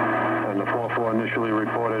 And the 4-4 initially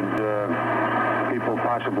reported people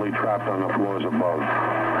possibly trapped on the floors above.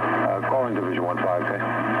 Calling Division 15, okay?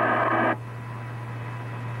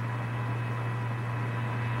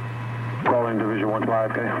 Calling Division 15,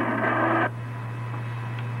 okay?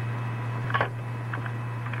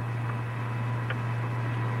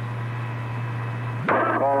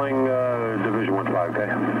 Calling Division 15, okay?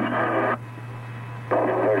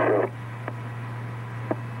 Very good.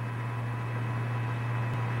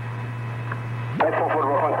 That's 4-4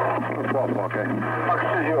 Brooklyn. 4-4, okay. Fox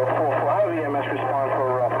 2044. How did EMS respond for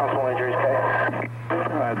personal injuries, okay?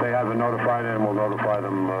 They haven't notified and we'll notify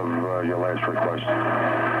them of your last request.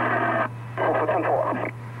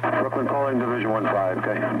 4-4. Brooklyn calling Division 15,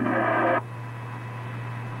 okay?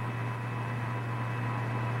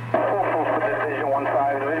 4-4 for Division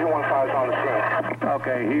 15. Division 15 is on the scene.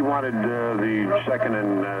 Okay, he wanted the second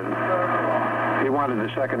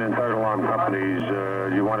and third alarm companies.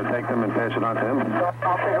 You want to take them and pass it on to him?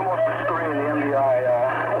 I'll take them off the screen. The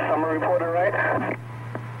MDI summary reporter, right?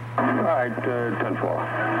 All right,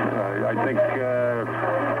 10-4. I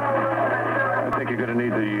think you're going to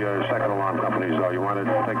need the second alarm companies, though. You want to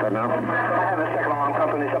take that now? I have the second alarm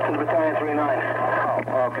companies up to the battalion 39.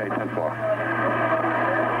 Oh, okay,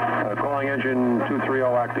 10-4. Calling engine 230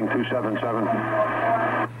 acting 277.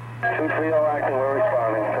 230 acting, we're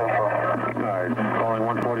responding, 10-4. All right, calling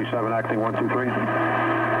 147 acting 123.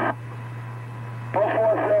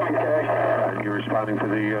 147, okay. You're responding to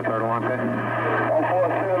the third alarm, okay?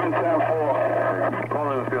 147, 10-4.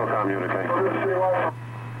 Calling the field comm unit, okay?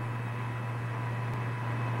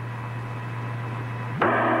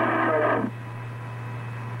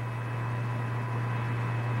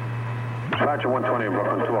 Dispatcher 120 in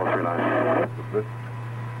Brooklyn, 2039.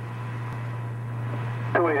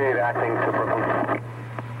 288 acting to Brooklyn.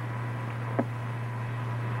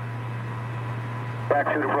 Back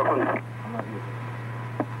to Brooklyn.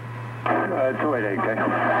 288, okay?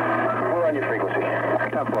 We're on your frequency.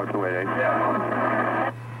 Top floor 288.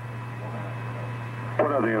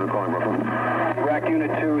 What other unit calling Brooklyn? Rack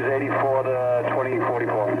unit 2 is 84 to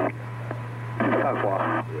 2044. Top floor.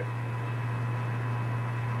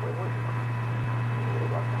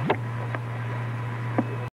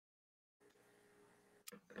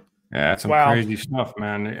 Yeah, that's some crazy stuff,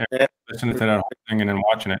 man. Yeah. Listening to that whole thing and then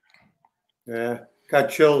watching it. Yeah, got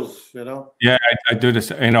chills, you know. Yeah, I do this.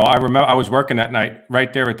 You know, I remember I was working that night.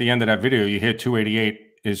 Right there at the end of that video, you hear 288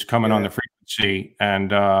 is coming on the frequency,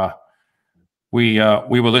 and we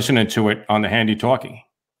were listening to it on the handy-talkie,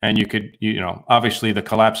 and you could, you know, obviously the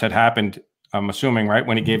collapse had happened. I'm assuming, right,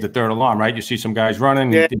 when he gave the third alarm, right? You see some guys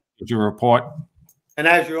running. Yeah. Did you report? And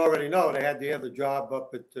as you already know, they had the other job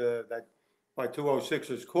up at that by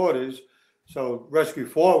 206's quarters. So Rescue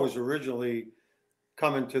 4 was originally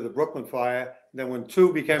coming to the Brooklyn fire. Then when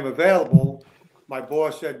 2 became available, my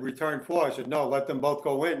boss said, return 4. I said, no, let them both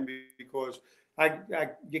go in because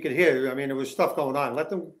you could hear, I mean, there was stuff going on. Let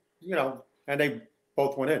them, you know, and they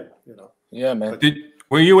both went in, you know. Yeah, man.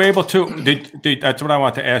 Were you able to, that's what I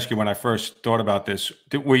wanted to ask you when I first thought about this.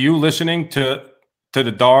 Were you listening to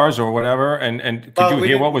the DARs or whatever? And could you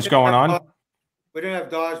hear what was going on? We didn't have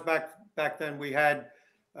DARs back then. We had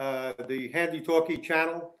the handy-talkie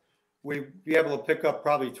channel. We'd be able to pick up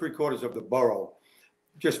probably 3/4 of the borough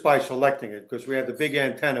just by selecting it because we had the big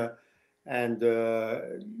antenna, and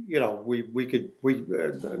you know, we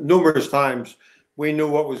numerous times we knew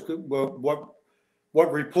what was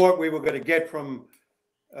what report we were going to get from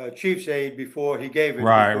Chief's aide before he gave it.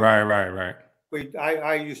 Right.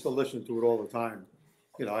 I used to listen to it all the time.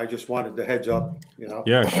 You know, I just wanted the heads up. You know.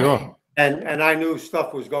 Yeah, sure. And I knew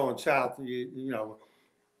stuff was going south. You know,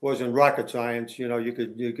 wasn't rocket science. You know, you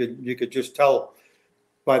could just tell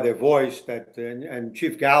by their voice that. And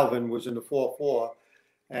Chief Galvin was in the 4-4,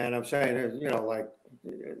 and I'm saying, you know, like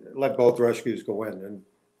let both rescues go in, and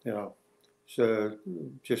you know, so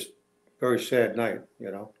just very sad night.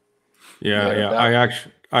 You know. Yeah.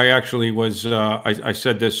 I actually was. I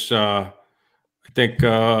said this. I think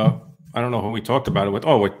I don't know who we talked about it with.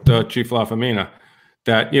 Oh, with Chief LaFamina,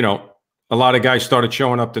 that you know. A lot of guys started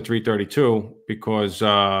showing up to 332 because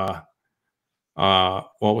what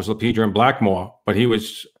was Lepidra and Blackmore, but he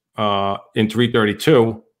was in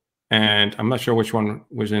 332, and I'm not sure which one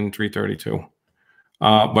was in 332.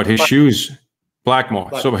 But his shoes,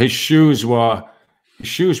 Blackmore. So his shoes were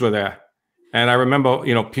there, And I remember,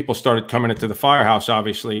 people started coming into the firehouse,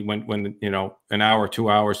 obviously, when an hour, 2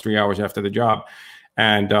 hours, 3 hours after the job.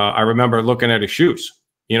 And I remember looking at his shoes,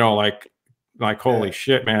 like holy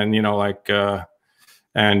shit, man, listening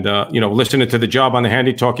to the job on the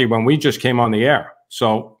handy talkie when we just came on the air.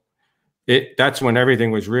 So that's when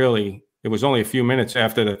everything was really, it was only a few minutes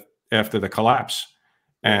after the collapse.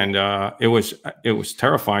 And it was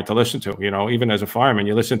terrifying to listen to, even as a fireman,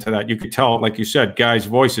 you listen to that, you could tell, like you said, guys'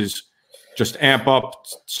 voices just amp up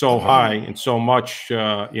so high and so much,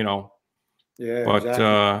 Yeah, but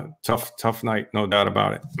exactly. tough night, no doubt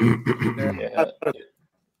about it.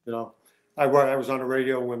 I was on the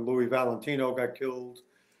radio when Louis Valentino got killed,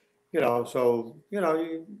 so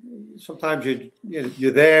sometimes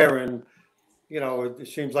you're there, and it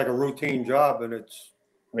seems like a routine job, and it's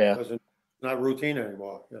not routine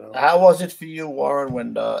anymore. How was it for you, Warren,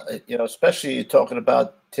 when especially you're talking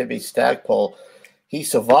about Timmy Stackpole? He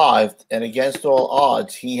survived, and against all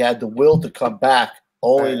odds, he had the will to come back,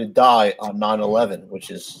 only to die on 9/11, which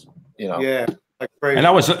is, yeah, like crazy. And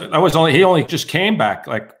that was he only just came back,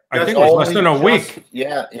 like I think it was less than a week.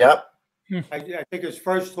 Yeah, yep. I think his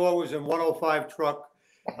first tour was in 105 truck.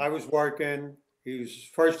 I was working. His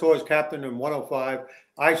first tour as captain in 105.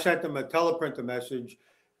 I sent him a teleprinter message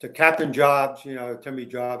to Captain Jobs, Timmy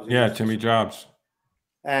Jobs. Yeah, Timmy Jobs.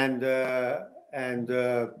 And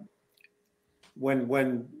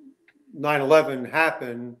when 9/11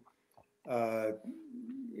 happened, I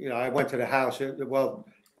went to the house. I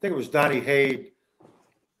think it was Donnie Haid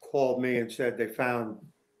called me and said they found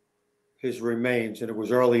his remains, and it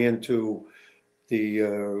was early into the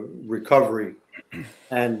recovery.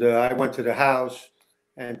 And I went to the house,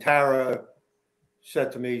 and Tara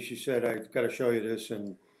said to me, she said, "I got to show you this."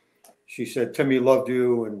 And she said, "Timmy loved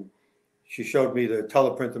you." And she showed me the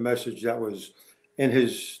teleprinter message that was in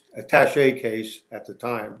his attaché case at the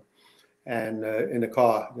time, and in the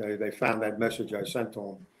car, they found that message I sent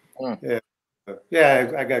to him.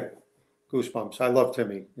 Yeah, I got goosebumps. I love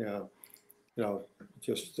Timmy.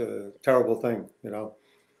 Just a terrible thing.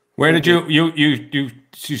 Where did you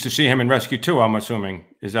used to see him in Rescue 2? I'm assuming,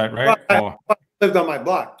 is that right? I lived on my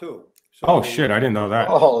block too. So, oh shit, I didn't know that.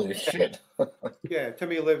 Holy shit. Yeah,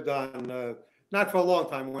 Timmy lived on not for a long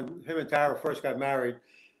time. When him and Tara first got married,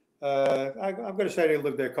 I'm going to say they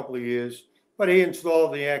lived there a couple of years. But he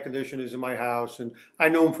installed the air conditioners in my house, and I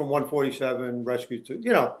knew him from 147 Rescue 2.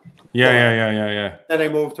 Yeah. Then they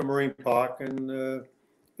moved to Marine Park, and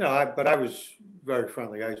but I was very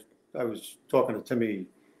friendly. I was talking to Timmy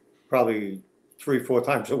probably 3-4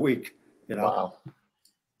 times a week. Wow.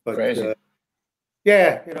 But crazy.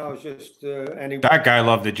 it's just that guy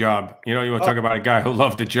loved the job. You want to talk about a guy who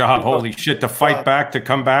loved the job. Holy shit, to fight back, to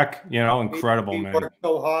come back, incredible, he man. Worked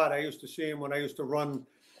so hard. I used to see him when I used to run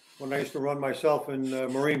myself in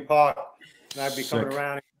Marine Park, and I'd be coming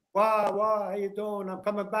around. Wow, how you doing? I'm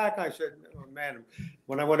coming back. I said, oh, man,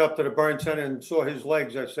 when I went up to the burn center and saw his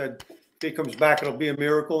legs, I said, if he comes back, it'll be a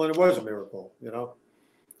miracle. And it was a miracle,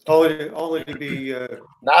 Only to be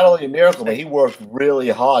not only a miracle, but he worked really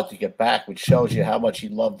hard to get back, which shows you how much he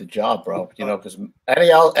loved the job, bro. Because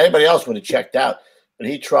anybody else would have checked out, but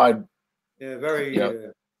he tried. Yeah, very.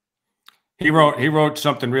 He wrote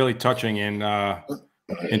something really touching in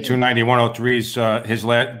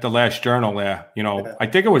 290-103's the last journal there. I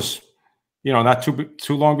think it was not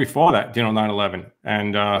too long before that, 9/11,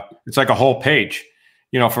 and it's like a whole page,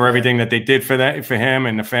 for everything that they did for him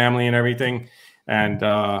and the family and everything. And,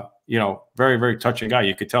 very, very touching guy.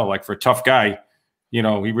 You could tell, like, for a tough guy, he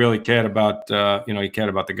really cared about, he cared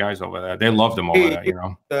about the guys over there. They loved him over there,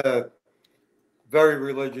 Very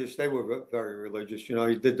religious. They were very religious. He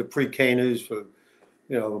did the pre-caners for,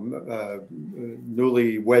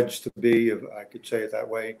 newly wedged to be, if I could say it that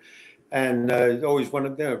way. And always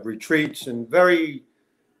wanted retreats, and very,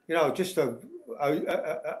 just an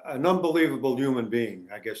unbelievable human being.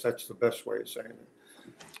 I guess that's the best way of saying it.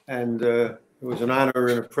 And it was an honor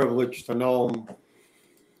and a privilege to know him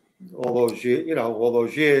all those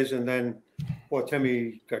years. And then poor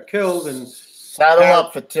Timmy got killed. And saddle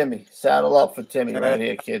up for Timmy. Saddle up for Timmy right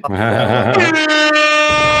here, kid.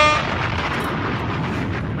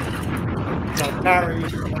 Harry,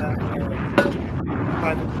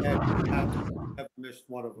 never missed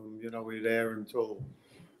one of them. We were there until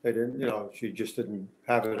they didn't. She just didn't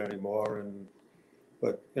have it anymore.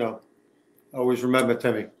 But I always remember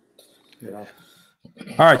Timmy. All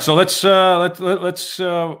right, so let's get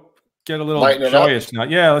a little joyous now.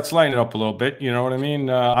 Yeah, let's lighten it up a little bit. You know what I mean?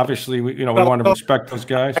 Obviously, we want to respect those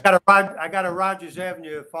guys. I got a Rogers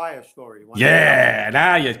Avenue fire story. Yeah,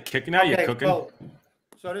 now you're kicking. Now you're cooking.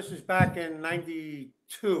 So this is back in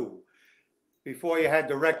 '92. before you had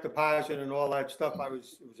direct deposit and all that stuff. It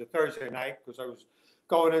was a Thursday night because I was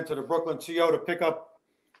going into the Brooklyn CO to pick up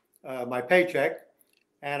my paycheck.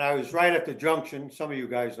 And I was right at the junction. Some of you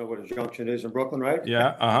guys know what a junction is in Brooklyn, right?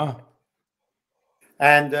 Yeah.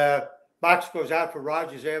 And box goes out for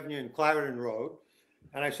Rogers Avenue and Clarendon Road.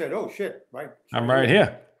 And I said, oh, shit, right? I'm right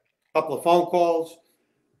here. A couple of phone calls.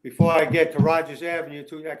 Before I get to Rogers Avenue,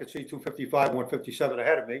 I could see 255, 157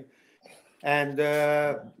 ahead of me. And, you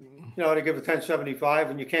know, they give a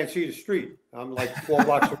 1075 and you can't see the street. I'm like 4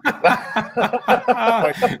 blocks away.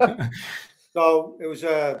 So it was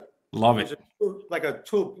Love it. Like a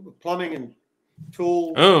tool, plumbing and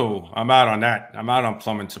tool. Oh, I'm out on that. I'm out on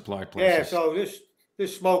plumbing supply places. Yeah, so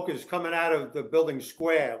this smoke is coming out of the building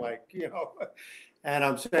square, like, you know. And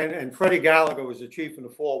I'm saying, and Freddie Gallagher was the chief in the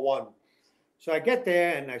 4-1. So I get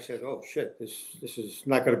there and I said, oh, shit, this is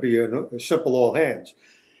not going to be a simple all hands.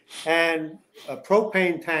 And a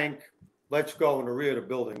propane tank lets go in the rear of the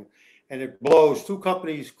building, and it blows 2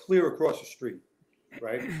 companies clear across the street,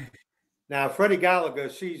 right? Now, Freddie Gallagher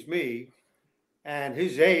sees me, and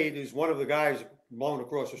his aide is one of the guys blown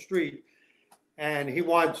across the street, and he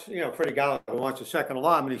wants, you know, Freddie Gallagher wants a second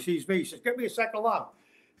alarm, and he sees me. He says, get me a second alarm.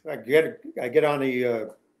 I get on the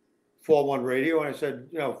 4-1 radio, and I said,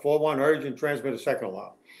 you know, 4-1 urgent, transmit a second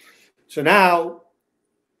alarm. So now,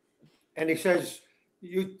 and he says,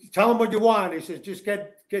 you tell him what you want. He says, just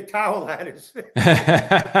get towel ladders.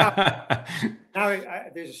 Now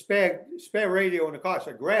there's a spare radio in the car,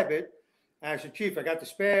 so I grab it. And I said, Chief, I got the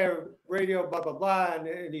spare radio, blah, blah, blah.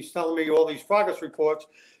 And he's telling me all these progress reports.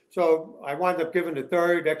 So I wound up giving the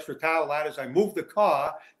third extra towel ladders. I moved the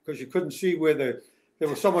car because you couldn't see where there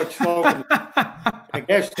was so much smoke in the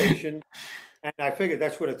gas station. And I figured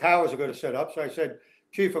that's where the towers are going to set up. So I said,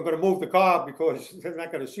 Chief, I'm going to move the car because they're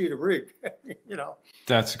not going to see the rig, you know.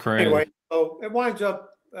 That's crazy. Anyway, so it winds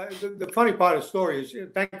up, the funny part of the story is,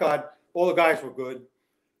 thank God, all the guys were good.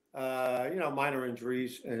 You know, minor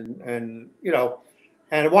injuries and you know,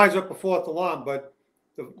 and it winds up a 4th alarm. But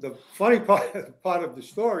the funny part of the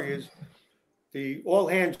story is the all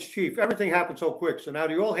hands chief. Everything happened so quick. So now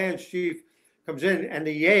the all hands chief comes in, and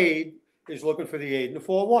the aide is looking for the aide in the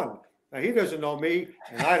 4-1. Now he doesn't know me,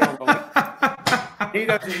 and I don't know him. He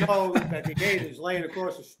doesn't know that the aide is laying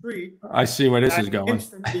across the streit. I see where this is going.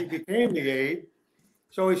 Instantly became the aide.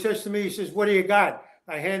 So he says to me, he says, "What do you got?"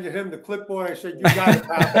 I handed him the clipboard. I said, "You got it."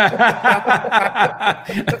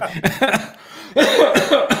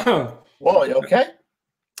 Whoa, you okay?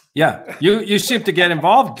 Yeah, you seem to get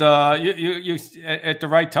involved. You at the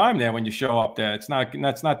right time there when you show up there.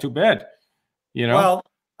 That's not too bad, you know. Well,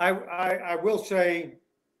 I will say,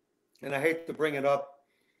 and I hate to bring it up,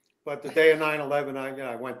 but the day of 9/11,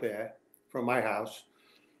 I went there from my house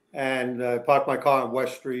and parked my car on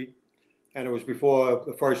West Street, and it was before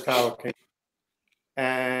the first tower came.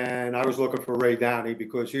 And I was looking for Ray Downey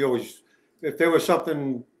because he always, if there was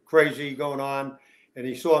something crazy going on and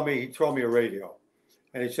he saw me, he'd throw me a radio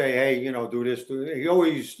and he'd say, hey, you know, do this, do this. He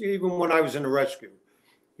always, even when I was in the rescue,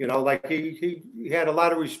 you know, like he had a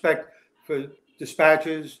lot of respect for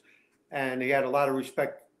dispatches and he had a lot of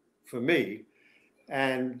respect for me.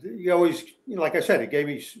 And he always, you know, like I said, he gave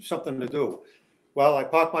me something to do. Well, I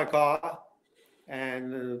parked my car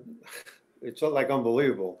and it's like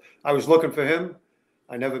unbelievable. I was looking for him.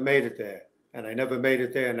 I never made it there, and I never made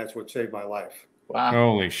it there, and that's what saved my life. Wow!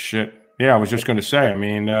 Holy shit! Yeah, I was just going to say. I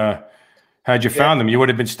mean, had you found him, you would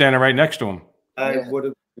have been standing right next to him. I would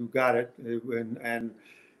have got it, and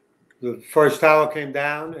the first tower came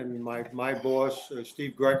down, and my boss,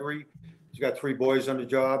 Steve Gregory, he's got 3 boys on the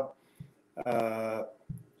job. You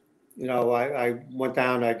know, I went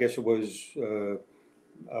down. I guess it was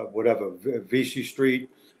VC Street,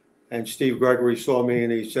 and Steve Gregory saw me,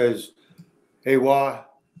 and he says, "Hey, Wah,"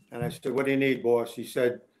 and I said, "What do you need, boss?" He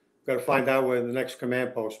said, "Got to find out where the next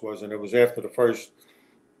command post was." And it was after the first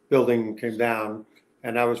building came down,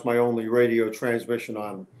 and that was my only radio transmission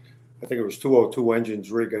on, I think it was 202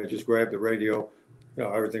 engines rig. I just grabbed the radio, you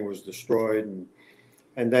know, everything was destroyed,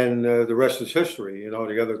 and then the rest is history. You know,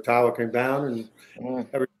 the other tower came down, and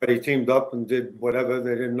everybody teamed up and did whatever.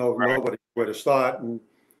 They didn't know nobody where to start, and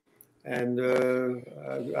I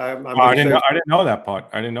didn't know that part.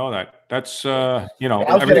 I didn't know that. That's you know.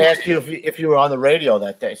 I was going to ask you if you were on the radio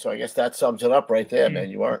that day. So I guess that sums it up right there, man.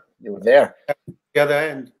 You weren't. You were there. The other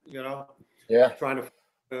end, you know. Yeah. Trying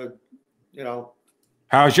to, you know.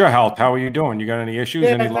 How's your health? How are you doing? You got any issues?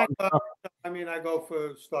 Yeah, any I mean, I go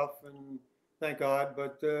for stuff, and thank God.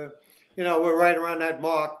 But you know, we're right around that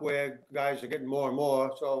mark where guys are getting more and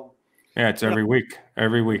more. So. Yeah, it's every week.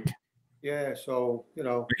 Every week. Yeah, so, you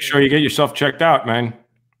know. Make sure you get yourself checked out, man.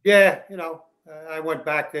 Yeah, you know, I went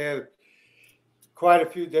back there quite a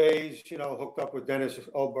few days, you know, hooked up with Dennis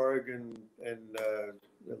Oberg and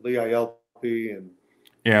Lee ILP and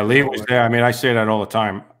yeah, Lee was there. I mean, I say that all the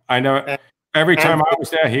time. I know every time I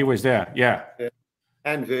was there, he was there. Yeah.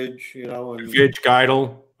 And Vidge, you know, and Vidge,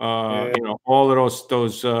 Geidel, you know, all of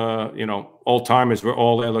those you know, old timers were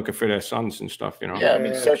all there looking for their sons and stuff, you know. Yeah, I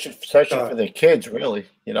mean, searching for their kids, really,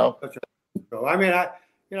 you know. So, I mean, I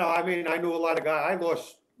knew a lot of guys. I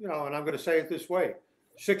lost, you know, and I'm going to say it this way,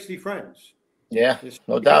 60 friends. Yeah,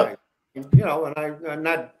 no doubt. You know, and I'm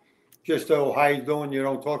not just, oh, how you doing? You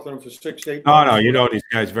don't talk to them for 6 to 8 No, months. no, you know these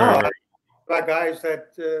guys very well. Got guys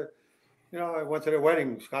that, you know, I went to their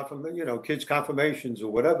weddings, you know, kids' confirmations or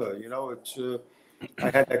whatever. You know, it's I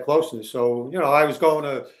had that closeness. So, you know, I was going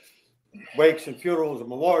to wakes and funerals and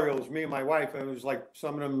memorials. Me and my wife, it was like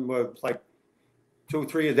some of them were like 2 or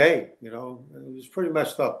 3 a day. You know, it was pretty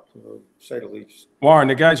messed up, to say the least. Warren,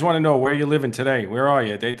 the guys want to know where you're living today. Where are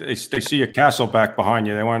you? They see your castle back behind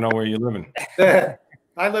you. They want to know where you're living.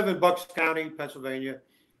 I live in Bucks County, Pennsylvania.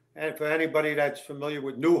 And for anybody that's familiar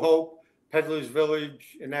with New Hope, Peddler's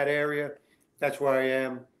Village, in that area, that's where I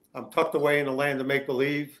am. I'm tucked away in the land of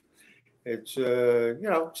make-believe. It's, you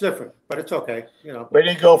know, it's different, but it's okay, you know. Where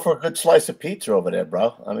do you go for a good slice of pizza over there,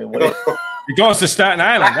 bro? I mean, what he goes to Staten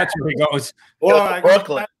Island. That's where he goes. Or I go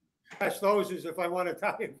Brooklyn. to those is if I want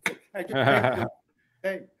Italian. I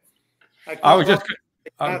was just,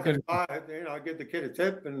 you know, I give the kid a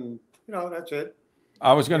tip, and you know, that's it.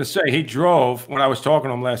 I was going to say, he drove when I was talking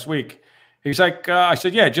to him last week. He's like, I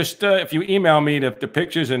said, yeah, just if you email me the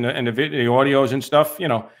pictures and the video, the audios and stuff, you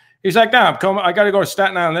know. He's like, nah, I'm coming. I got to go to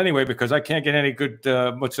Staten Island anyway because I can't get any good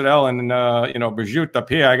mozzarella and you know, prosciutto up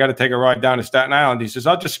here. I got to take a ride down to Staten Island. He says,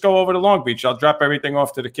 I'll just go over to Long Beach. I'll drop everything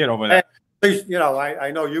off to the kid over there. At least, you know,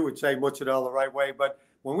 I know you would say mozzarella the right way, but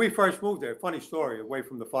when we first moved there, funny story, away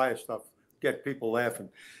from the fire stuff, get people laughing.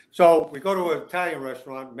 So we go to an Italian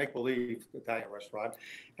restaurant, make-believe Italian restaurant,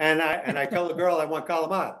 and I tell the girl I want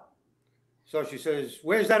calamari. So she says,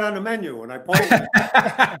 "Where's that on the menu?" And I point.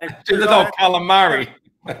 She says, "Oh, calamari."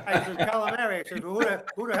 I said, "Calamari." I said, well,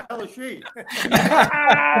 who the hell is she?"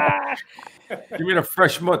 Give me the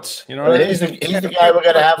fresh mutts. You know what I mean? He's the guy we're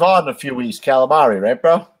gonna have on in a few weeks, calamari, right,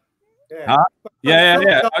 bro? Yeah. Huh?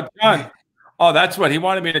 Yeah. John. Oh, that's what he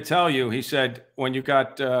wanted me to tell you. He said when you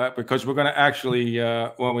got because we're going to actually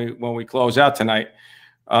when we close out tonight,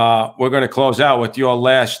 we're going to close out with your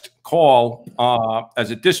last call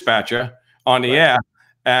as a dispatcher on the air,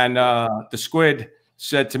 and the Squid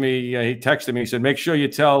said to me, he texted me, he said, make sure you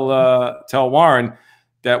tell Warren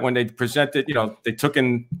that when they presented, you know, they took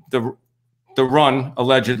in the run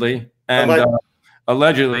allegedly, and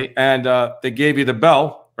they gave you the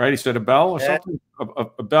bell, right? He said a bell or something,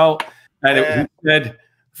 a bell. And it said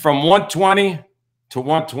from 120 to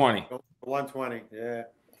 120. 120, yeah.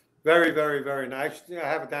 Very, very, very nice. I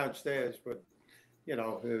have it downstairs, but, you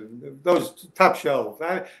know, those top shelves.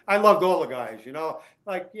 I loved all the guys, you know.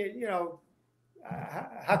 Like, you know,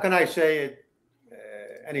 how can I say it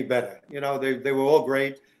any better? You know, they were all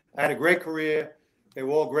great. I had a great career. They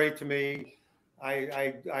were all great to me.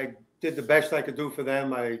 I did the best I could do for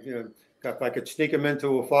them. If I could sneak them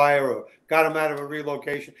into a fire or got them out of a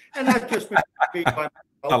relocation, and not just me by myself.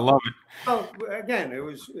 I love it. Well, again, it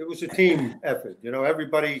was a team effort. You know,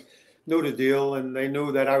 everybody knew the deal, and they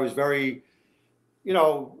knew that I was very, you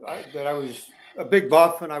know, that I was a big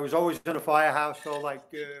buff, and I was always in a firehouse. So, like,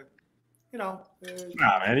 you know,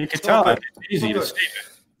 nah, man, you can tell that. It's easy to see it.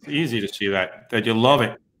 It's easy to see that you love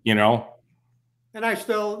it. You know. And I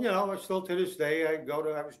still, you know, to this day, I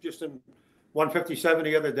was just in 157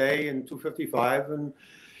 the other day and 255. And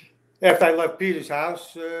after I left Peter's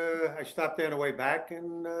house, I stopped there on the way back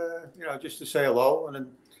and, you know, just to say hello.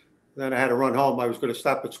 And then I had to run home. I was going to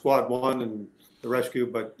stop at Squad 1 and the rescue,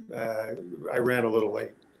 but I ran a little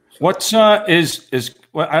late. What's well,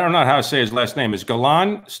 I don't know how to say his last name. Is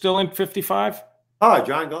Galan still in 55? Oh,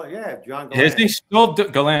 John Galan. Yeah, John Galan. Is he still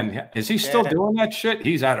Galan? Is he still doing that shit?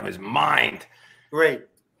 He's out of his mind. Great.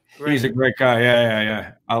 He's a great guy.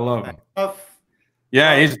 Yeah. I love him. Tough.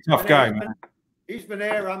 Yeah, he's a tough guy, man. He's been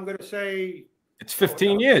there, I'm going to say. It's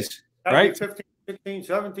 15 years, right? 15, 16,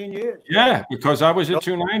 17 years. Yeah, because I was at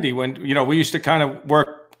 290 when, you know, we used to kind of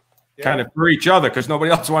work kind of for each other because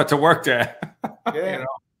nobody else wanted to work there. Yeah. You know?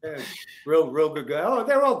 Yeah. Real good guy. Oh,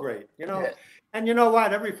 they're all great, you know. Yeah. And you know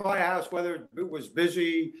what? Every firehouse, whether it was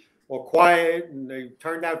busy or quiet, and they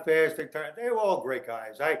turned out fast, they were all great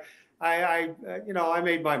guys. You know, I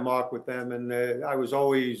made my mark with them, and I was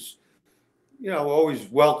always, you know, always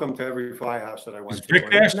welcome to every firehouse that I went to. Is Vic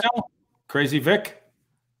there still? Crazy Vic?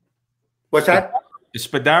 What's that? Is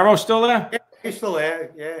Spadaro still there? Yeah, he's still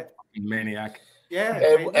there, yeah. Maniac. Yeah.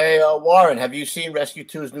 Hey, Warren, have you seen Rescue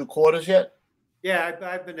 2's new quarters yet? Yeah,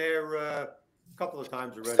 I've been there a couple of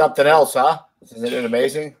times already. Something else, huh? Isn't it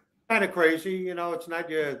amazing? Kind of crazy, you know. It's not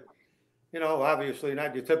your, you know, obviously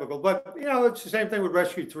not your typical, but you know, it's the same thing with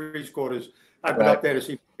Rescue 3's quarters. I've been up there to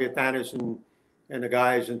see Thanos and the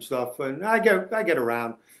guys and stuff, and I get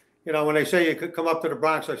around. You know, when they say you could come up to the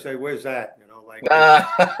Bronx, I say, "Where's that?" You know, like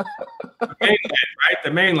the mainland, right?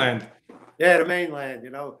 The mainland. Yeah, the mainland. You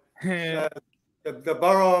know, the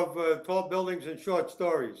borough of tall buildings and short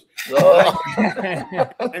stories. Oh.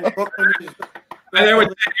 And Brooklyn is. And they would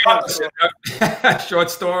say the opposite.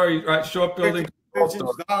 Short story, right? Short building. It's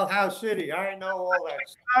Dollhouse City. I know all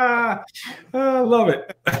that. I love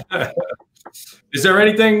it. Is there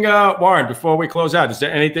anything, Warren, before we close out? Is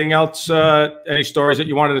there anything else? Any stories that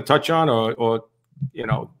you wanted to touch on, or you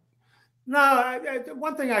know? No.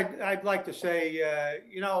 One thing I'd like to say,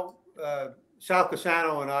 you know, Sal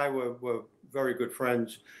Casano and I were very good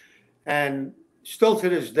friends, and still to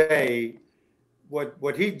this day,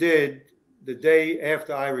 what he did the day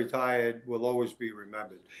after I retired will always be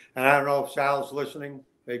remembered. And I don't know if Sal's listening,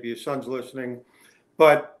 maybe his son's listening,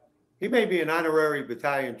 but he made me an honorary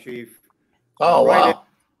battalion chief. Oh, wow.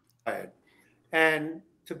 And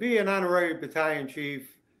to be an honorary battalion chief,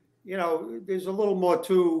 you know, there's a little more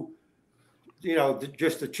to, you know,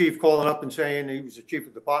 just the chief calling up and saying he was the chief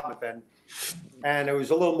of department then. And there was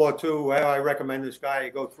a little more to, well, I recommend this guy,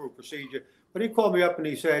 you go through a procedure. But he called me up and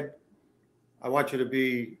he said, I want you to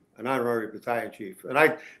be an honorary battalion chief. And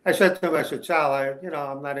I said to him, I said, Sal,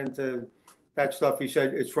 I'm not into that stuff. He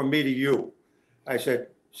said, it's from me to you. I said,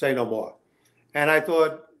 say no more. And I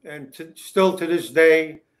thought, and still to this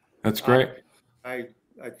day, that's great. I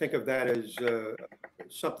think of that as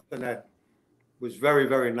something that was very,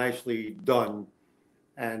 very nicely done.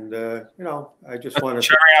 And, you know, I just want to.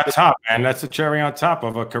 Cherry on top, man. That's a cherry on top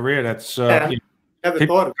of a career that's. Never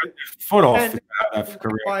thought of it. Foot off that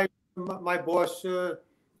career. My boss,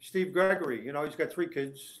 Steve Gregory, you know, he's got 3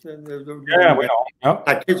 kids. And yeah, we know. Yep.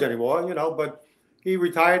 Not kids anymore, you know, but he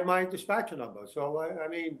retired my dispatcher number. So, I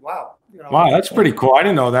mean, wow. You know, wow, that's pretty cool. I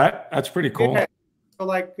didn't know that. That's pretty cool. Yeah. So,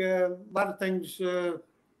 like, a lot of things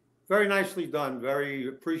very nicely done, very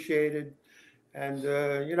appreciated. And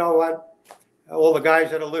you know what? All the guys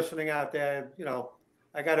that are listening out there, you know,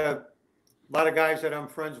 I got a lot of guys that I'm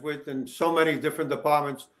friends with in so many different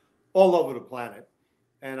departments all over the planet.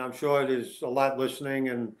 And I'm sure there's a lot listening.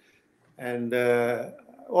 And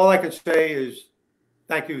all I can say is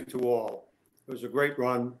thank you to all. It was a great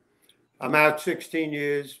run. I'm out 16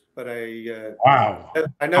 years, but wow.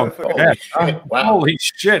 I never forget. Wow. Holy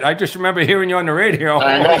shit. I just remember hearing you on the radio.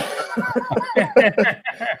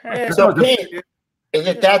 So, Pete, is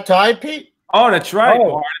it that time, Pete? Oh, that's right.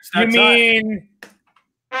 Oh, you mean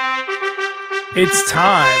it's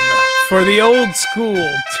time for the old school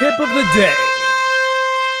tip of the day.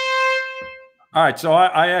 All right, so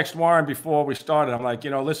I asked Warren before we started. I'm like, you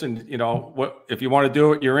know, listen, you know, what if you want to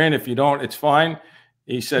do it, you're in. If you don't, it's fine.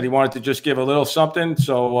 He said he wanted to just give a little something.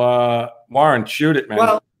 So, Warren, shoot it, man.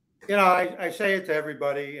 Well, you know, I say it to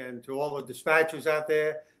everybody and to all the dispatchers out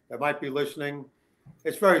there that might be listening.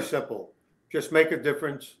 It's very simple. Just make a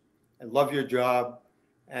difference and love your job.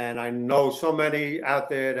 And I know so many out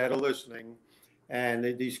there that are listening,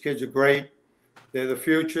 and these kids are great. They're the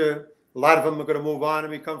future. A lot of them are going to move on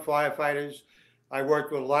and become firefighters. I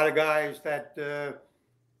worked with a lot of guys that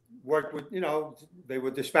worked with, you know, they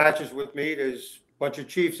were dispatchers with me. There's a bunch of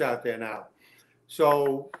chiefs out there now.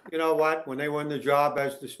 So, you know what? When they were in the job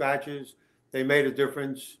as dispatchers, they made a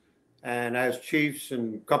difference. And as chiefs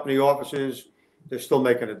and company officers, they're still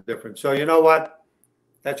making a difference. So, you know what?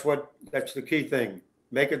 That's the key thing.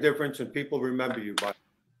 Make a difference and people remember you by it.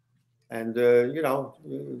 And, you know,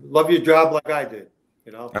 love your job like I did,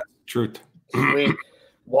 you know. That's the truth. Sweet.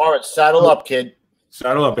 Warren, saddle up, kid.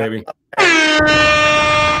 Saddle up, baby.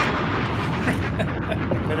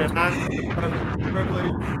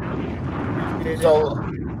 So,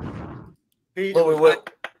 Pete,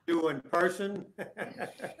 you in person.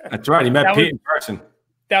 That's right. He met Pete in person.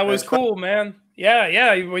 That was cool, man.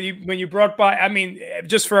 Yeah. When you brought by, I mean,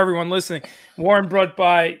 just for everyone listening, Warren brought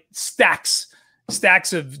by stacks of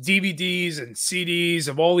DVDs and CDs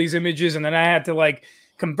of all these images, and then I had to like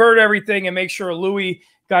convert everything and make sure Louis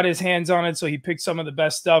got his hands on it, so he picked some of the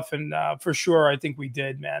best stuff, and for sure, I think we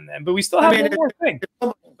did, man. But we still have one more thing.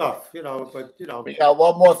 Stuff, you know, but you know, we got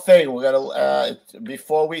one more thing. We're gonna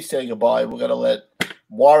before we say goodbye, we're gonna let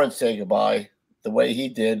Warren say goodbye the way he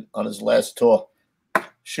did on his last tour.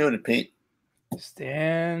 Shoot it, Pete.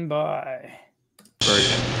 Stand by.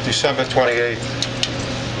 December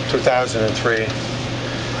 28th, 2003.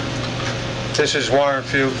 This is Warren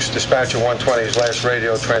Fuchs, Dispatcher 120's last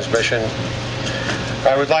radio transmission.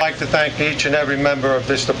 I would like to thank each and every member of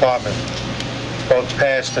this department, both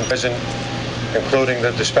past and present, including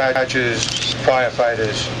the dispatchers,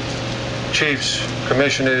 firefighters, chiefs,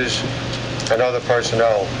 commissioners, and other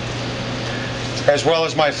personnel, as well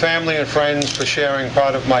as my family and friends for sharing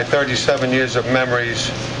part of my 37 years of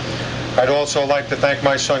memories. I'd also like to thank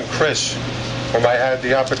my son Chris, whom I had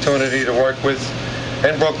the opportunity to work with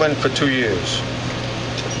in Brooklyn for 2 years,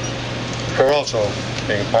 for also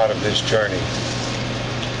being part of this journey.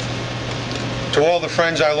 To all the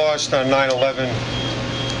friends I lost on 9/11,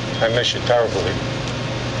 I miss you terribly.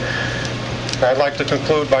 I'd like to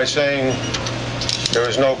conclude by saying there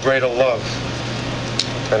is no greater love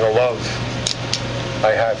than the love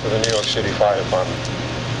I have for the New York City Fire Department.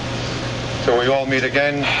 Till we all meet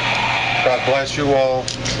again, God bless you all,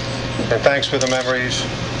 and thanks for the memories.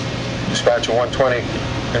 Dispatcher 120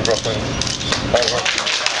 in Brooklyn. Over.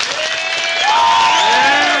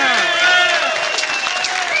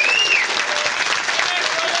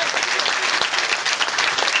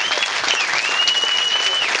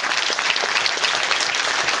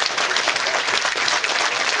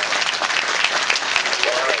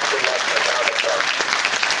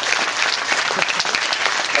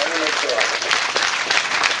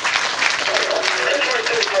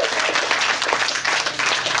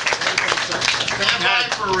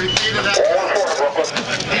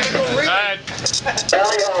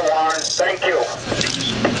 Thank you.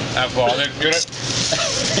 Have all that good.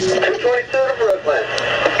 222 to Brooklyn.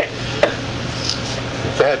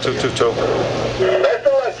 Go ahead, 222. Best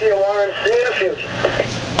of luck to you, Warren. See you in the future.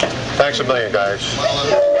 Thanks a million, guys.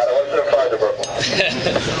 175 to Brooklyn.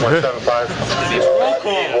 175. Roll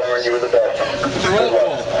call. Warren, you were the best. Roll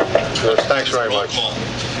call. Yes, thanks very much.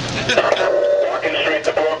 Walking Street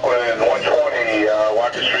to Brooklyn, 120.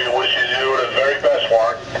 Walking Street wishes you the very best,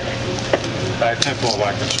 Warren. 10-4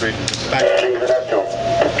 Watkins Street. Thanks.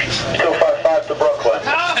 255 to Brooklyn.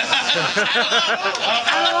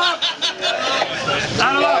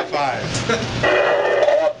 Five.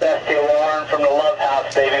 All best to you, Warren, from the Love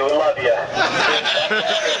House, baby. We love you.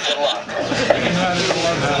 Good luck.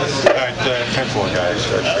 All right, 10-4, guys. I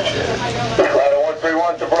appreciate it. Ladder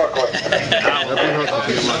 131 to Brooklyn.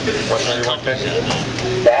 131, okay?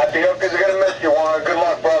 The Happy Hookers are going to miss you, Warren. Good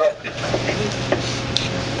luck, brother.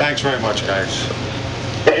 Thanks very much, guys.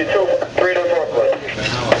 Did you 2-3 to Brooklyn?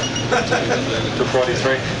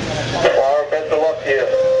 243. Warren, best of luck to you.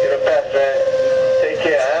 You're the best, man. Take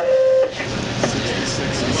care, huh?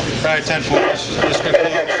 All right, 10-4. Let's Get conclude.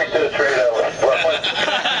 a trick to the tree, though.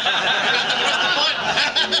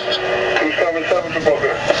 277 to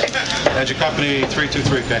Brooklyn. And your company,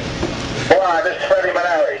 323, okay? Wow, this is Freddie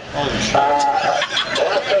Manari. Holy shit.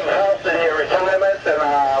 Lots of health in your retirement and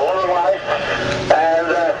long life. And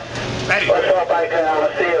let's hope I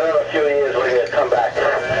can see you in a few years when you come back.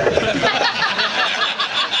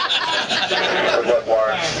 Good luck,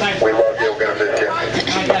 Warren. We love you. We're going to miss you.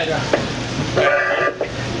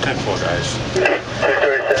 10-4, guys.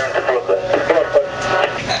 237 to Brooklyn.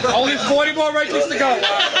 Only 40 more races to go.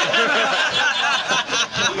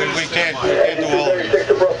 We can't do all of these. 236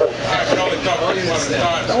 to Brooklyn.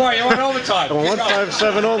 Don't worry, you want overtime.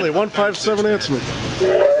 157 only. 157 answer me.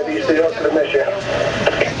 East to York to the mission.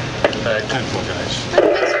 All right, 10-4, guys.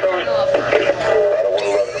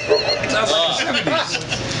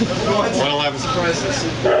 111. I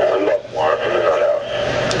love Warren from the Nut House.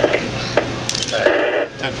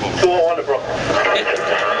 10-4. 201 to Brooklyn.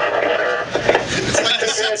 It's like the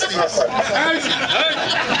 60s.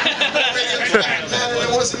 It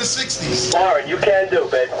was in the 60s. Warren, you can do,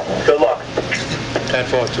 babe. Good luck.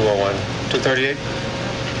 10-4, 201. 238.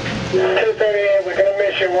 238, we're going to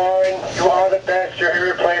miss you, Warren. You are the best. You're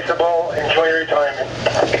irreplaceable. Enjoy your retirement.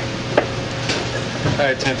 All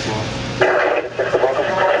right, 10-4.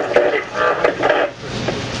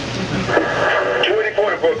 284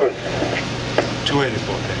 to Brooklyn.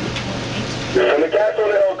 284, okay. From the Castle on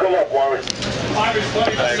the Hill, good luck, Warren.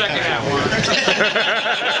 Second hour.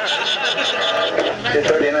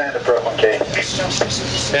 239 to Brooklyn, okay.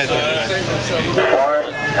 10-4.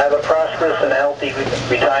 Warren, have a prosperous and healthy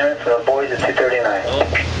retirement for the boys at 239. All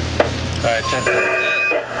right, 10-4.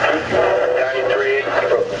 93 to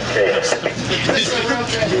Brooklyn, okay.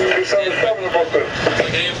 277 to Brooklyn.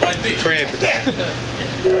 38 for that.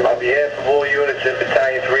 On behalf of all units in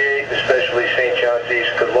Battalion 38, especially St. John's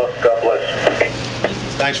East, good luck. God bless.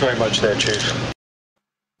 Thanks very much there, Chief.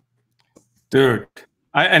 Dude.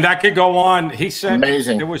 And that could go on. He said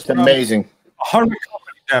Amazing. There was It's amazing. 100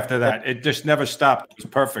 companies after that. It just never stopped. It was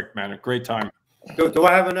perfect, man. A great time. Do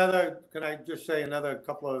I have another? Can I just say another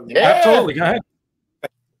couple of? Yeah, absolutely. Go ahead.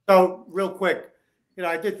 So real quick,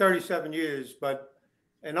 I did 37 years, but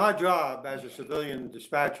in our job as a civilian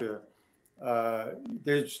dispatcher,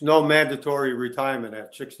 there's no mandatory retirement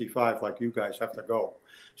at 65 like you guys have to go.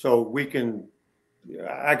 So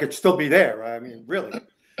I could still be there. I mean, really.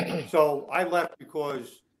 So I left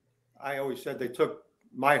because I always said they took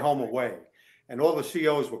my home away, and all the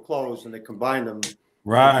COs were closed, and they combined them.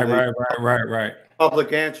 Right.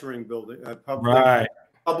 Public answering building.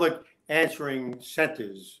 Public answering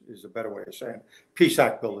centers is a better way of saying it.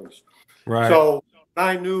 PSAC buildings. Right. So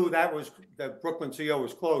I knew that Brooklyn CO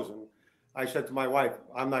was closing. I said to my wife,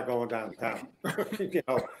 I'm not going downtown.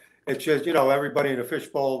 It's just, everybody in a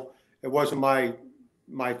fishbowl. It wasn't my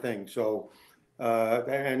thing. So,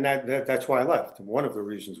 and that's why I left. One of the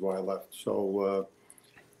reasons why I left. So,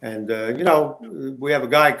 we have a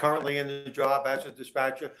guy currently in the job as a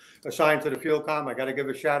dispatcher assigned to the field comm. I got to give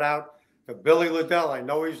a shout out to Billy Liddell. I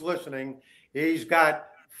know he's listening. He's got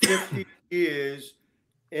 50 years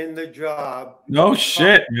in the job. No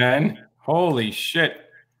shit, man. Holy shit.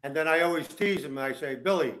 And then I always tease him and I say,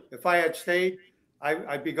 Billy, if I had stayed,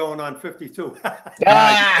 I'd be going on 52.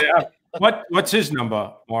 Yeah. What's his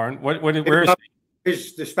number, Warren? Where is he?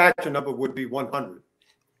 His dispatcher number would be 100.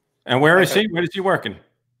 And where is he? Where is he working?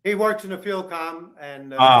 He works in the field comm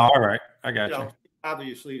and all right. I got you.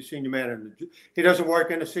 Obviously, a senior manager. He doesn't work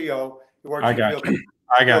in the CO. He works I in got the field you.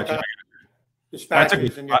 I got you. That's a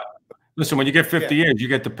good spot. Listen, when you get 50 years, you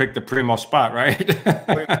get to pick the primo spot, right?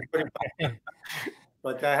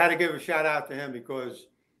 But I had to give a shout out to him because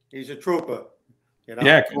he's a trooper.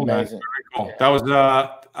 Yeah, cool, man. Very cool. That was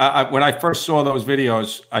when I first saw those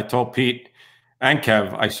videos, I told Pete and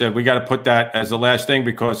Kev, I said, we got to put that as the last thing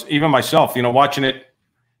because even myself, watching it,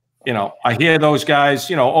 I hear those guys,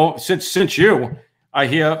 since you, I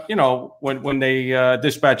hear, when they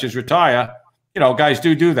dispatchers retire, guys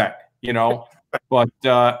do that, but,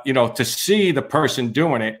 to see the person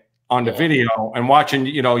doing it on the video and watching,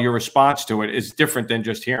 your response to it is different than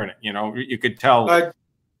just hearing it. You could tell. But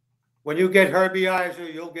when you get Herbie Iser,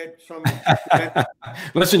 you'll get some.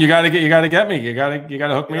 Listen, you gotta get me. You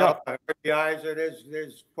gotta hook me up. Herbie Iser,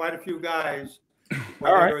 there's quite a few guys.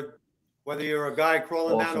 All right. Whether you're a guy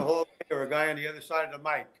crawling down the hallway or a guy on the other side of the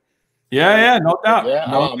mic. Yeah, no doubt. Yeah,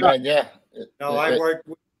 no doubt. Man, yeah. I worked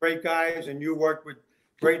with great guys, and you worked with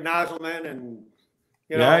great nozzlemen, and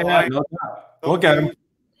no doubt. We'll get them.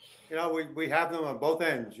 We have them on both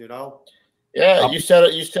ends. Yeah, you said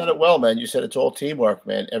it. You said it well, man. You said it's all teamwork,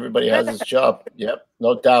 man. Everybody has his job. Yep,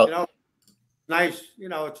 no doubt. Nice.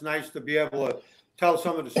 It's nice to be able to tell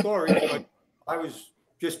some of the stories. But I was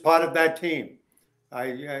just part of that team.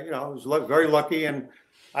 I was very lucky, and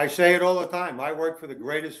I say it all the time. I work for the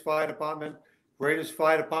greatest fire department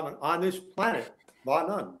on this planet, bar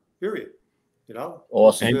none. Period.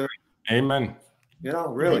 Awesome. Amen.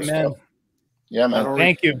 Really. Amen. Yeah,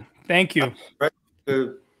 man. Thank you.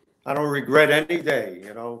 I don't regret any day.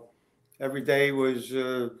 Every day was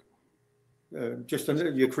you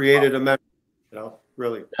created a memory.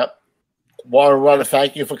 Really. Yep. Warren, want to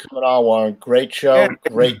thank you for coming on, Warren. Great show. Yeah.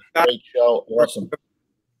 Great show. Awesome.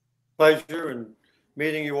 Pleasure and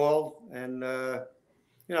meeting you all. And,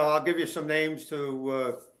 I'll give you some names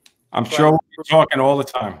to. I'm sure we're talking all the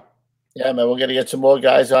time. Yeah, man. We're going to get some more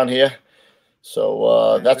guys on here.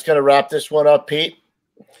 So that's going to wrap this one up, Pete.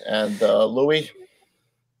 And Louis.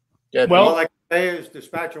 All I can say is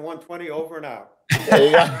dispatcher 120 over and out. There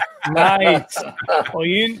you go. Nice. Well,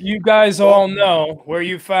 you guys all know where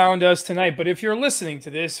you found us tonight, but if you're listening to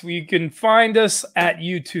this, you can find us at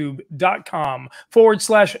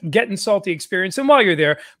youtube.com/Gettin Salty Experience. And while you're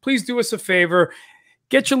there, please do us a favor.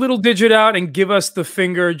 Get your little digit out and give us the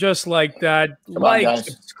finger just like that.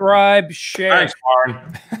 Subscribe, share. Thanks,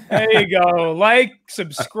 Warren. There you go. Like,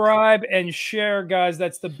 subscribe, and share, guys.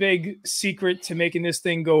 That's the big secret to making this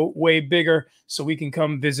thing go way bigger so we can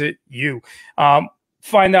come visit you.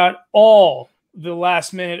 Find out all the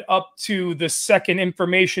last minute up to the second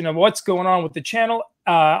information of what's going on with the channel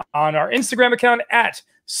on our Instagram account at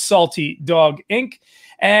Salty Dog Inc.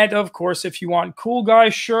 And of course, if you want cool guy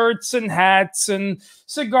shirts and hats and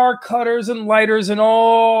cigar cutters and lighters and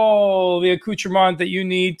all the accoutrement that you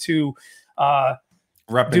need to do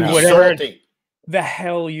whatever the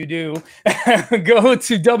hell you do, go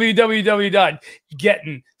to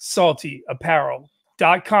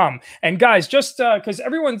www.gettinsaltyapparel.com. And guys, just because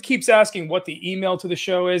everyone keeps asking what the email to the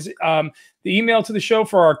show is, the email to the show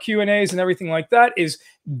for our Q&As and everything like that is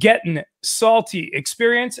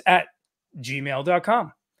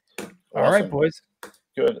gettinsaltyexperience@gmail.com. All right, boys.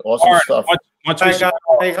 Good. Awesome stuff. Stay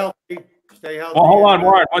healthy. Stay healthy. Well, hold on,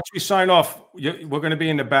 Warren. Once we sign off, we're going to be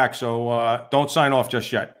in the back, so don't sign off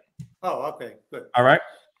just yet. Oh, okay, good. All right?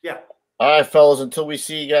 Yeah. All right, fellas, until we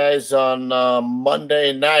see you guys on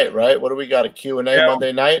Monday night, right? What do we got, a Q&A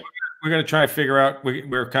Monday night? We're going to try to figure out,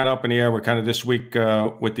 we're kind of up in the air. We're kind of this week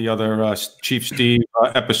with the other Chief Steve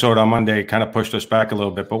episode on Monday kind of pushed us back a little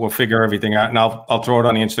bit, but we'll figure everything out, and I'll throw it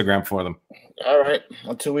on the Instagram for them. All right.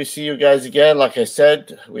 Until we see you guys again, like I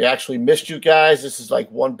said, we actually missed you guys. This is like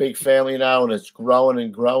one big family now, and it's growing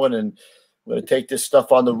and growing, and we're going to take this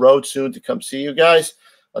stuff on the road soon to come see you guys.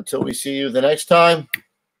 Until we see you the next time,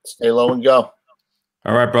 stay low and go.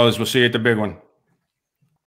 All right, brothers. We'll see you at the big one.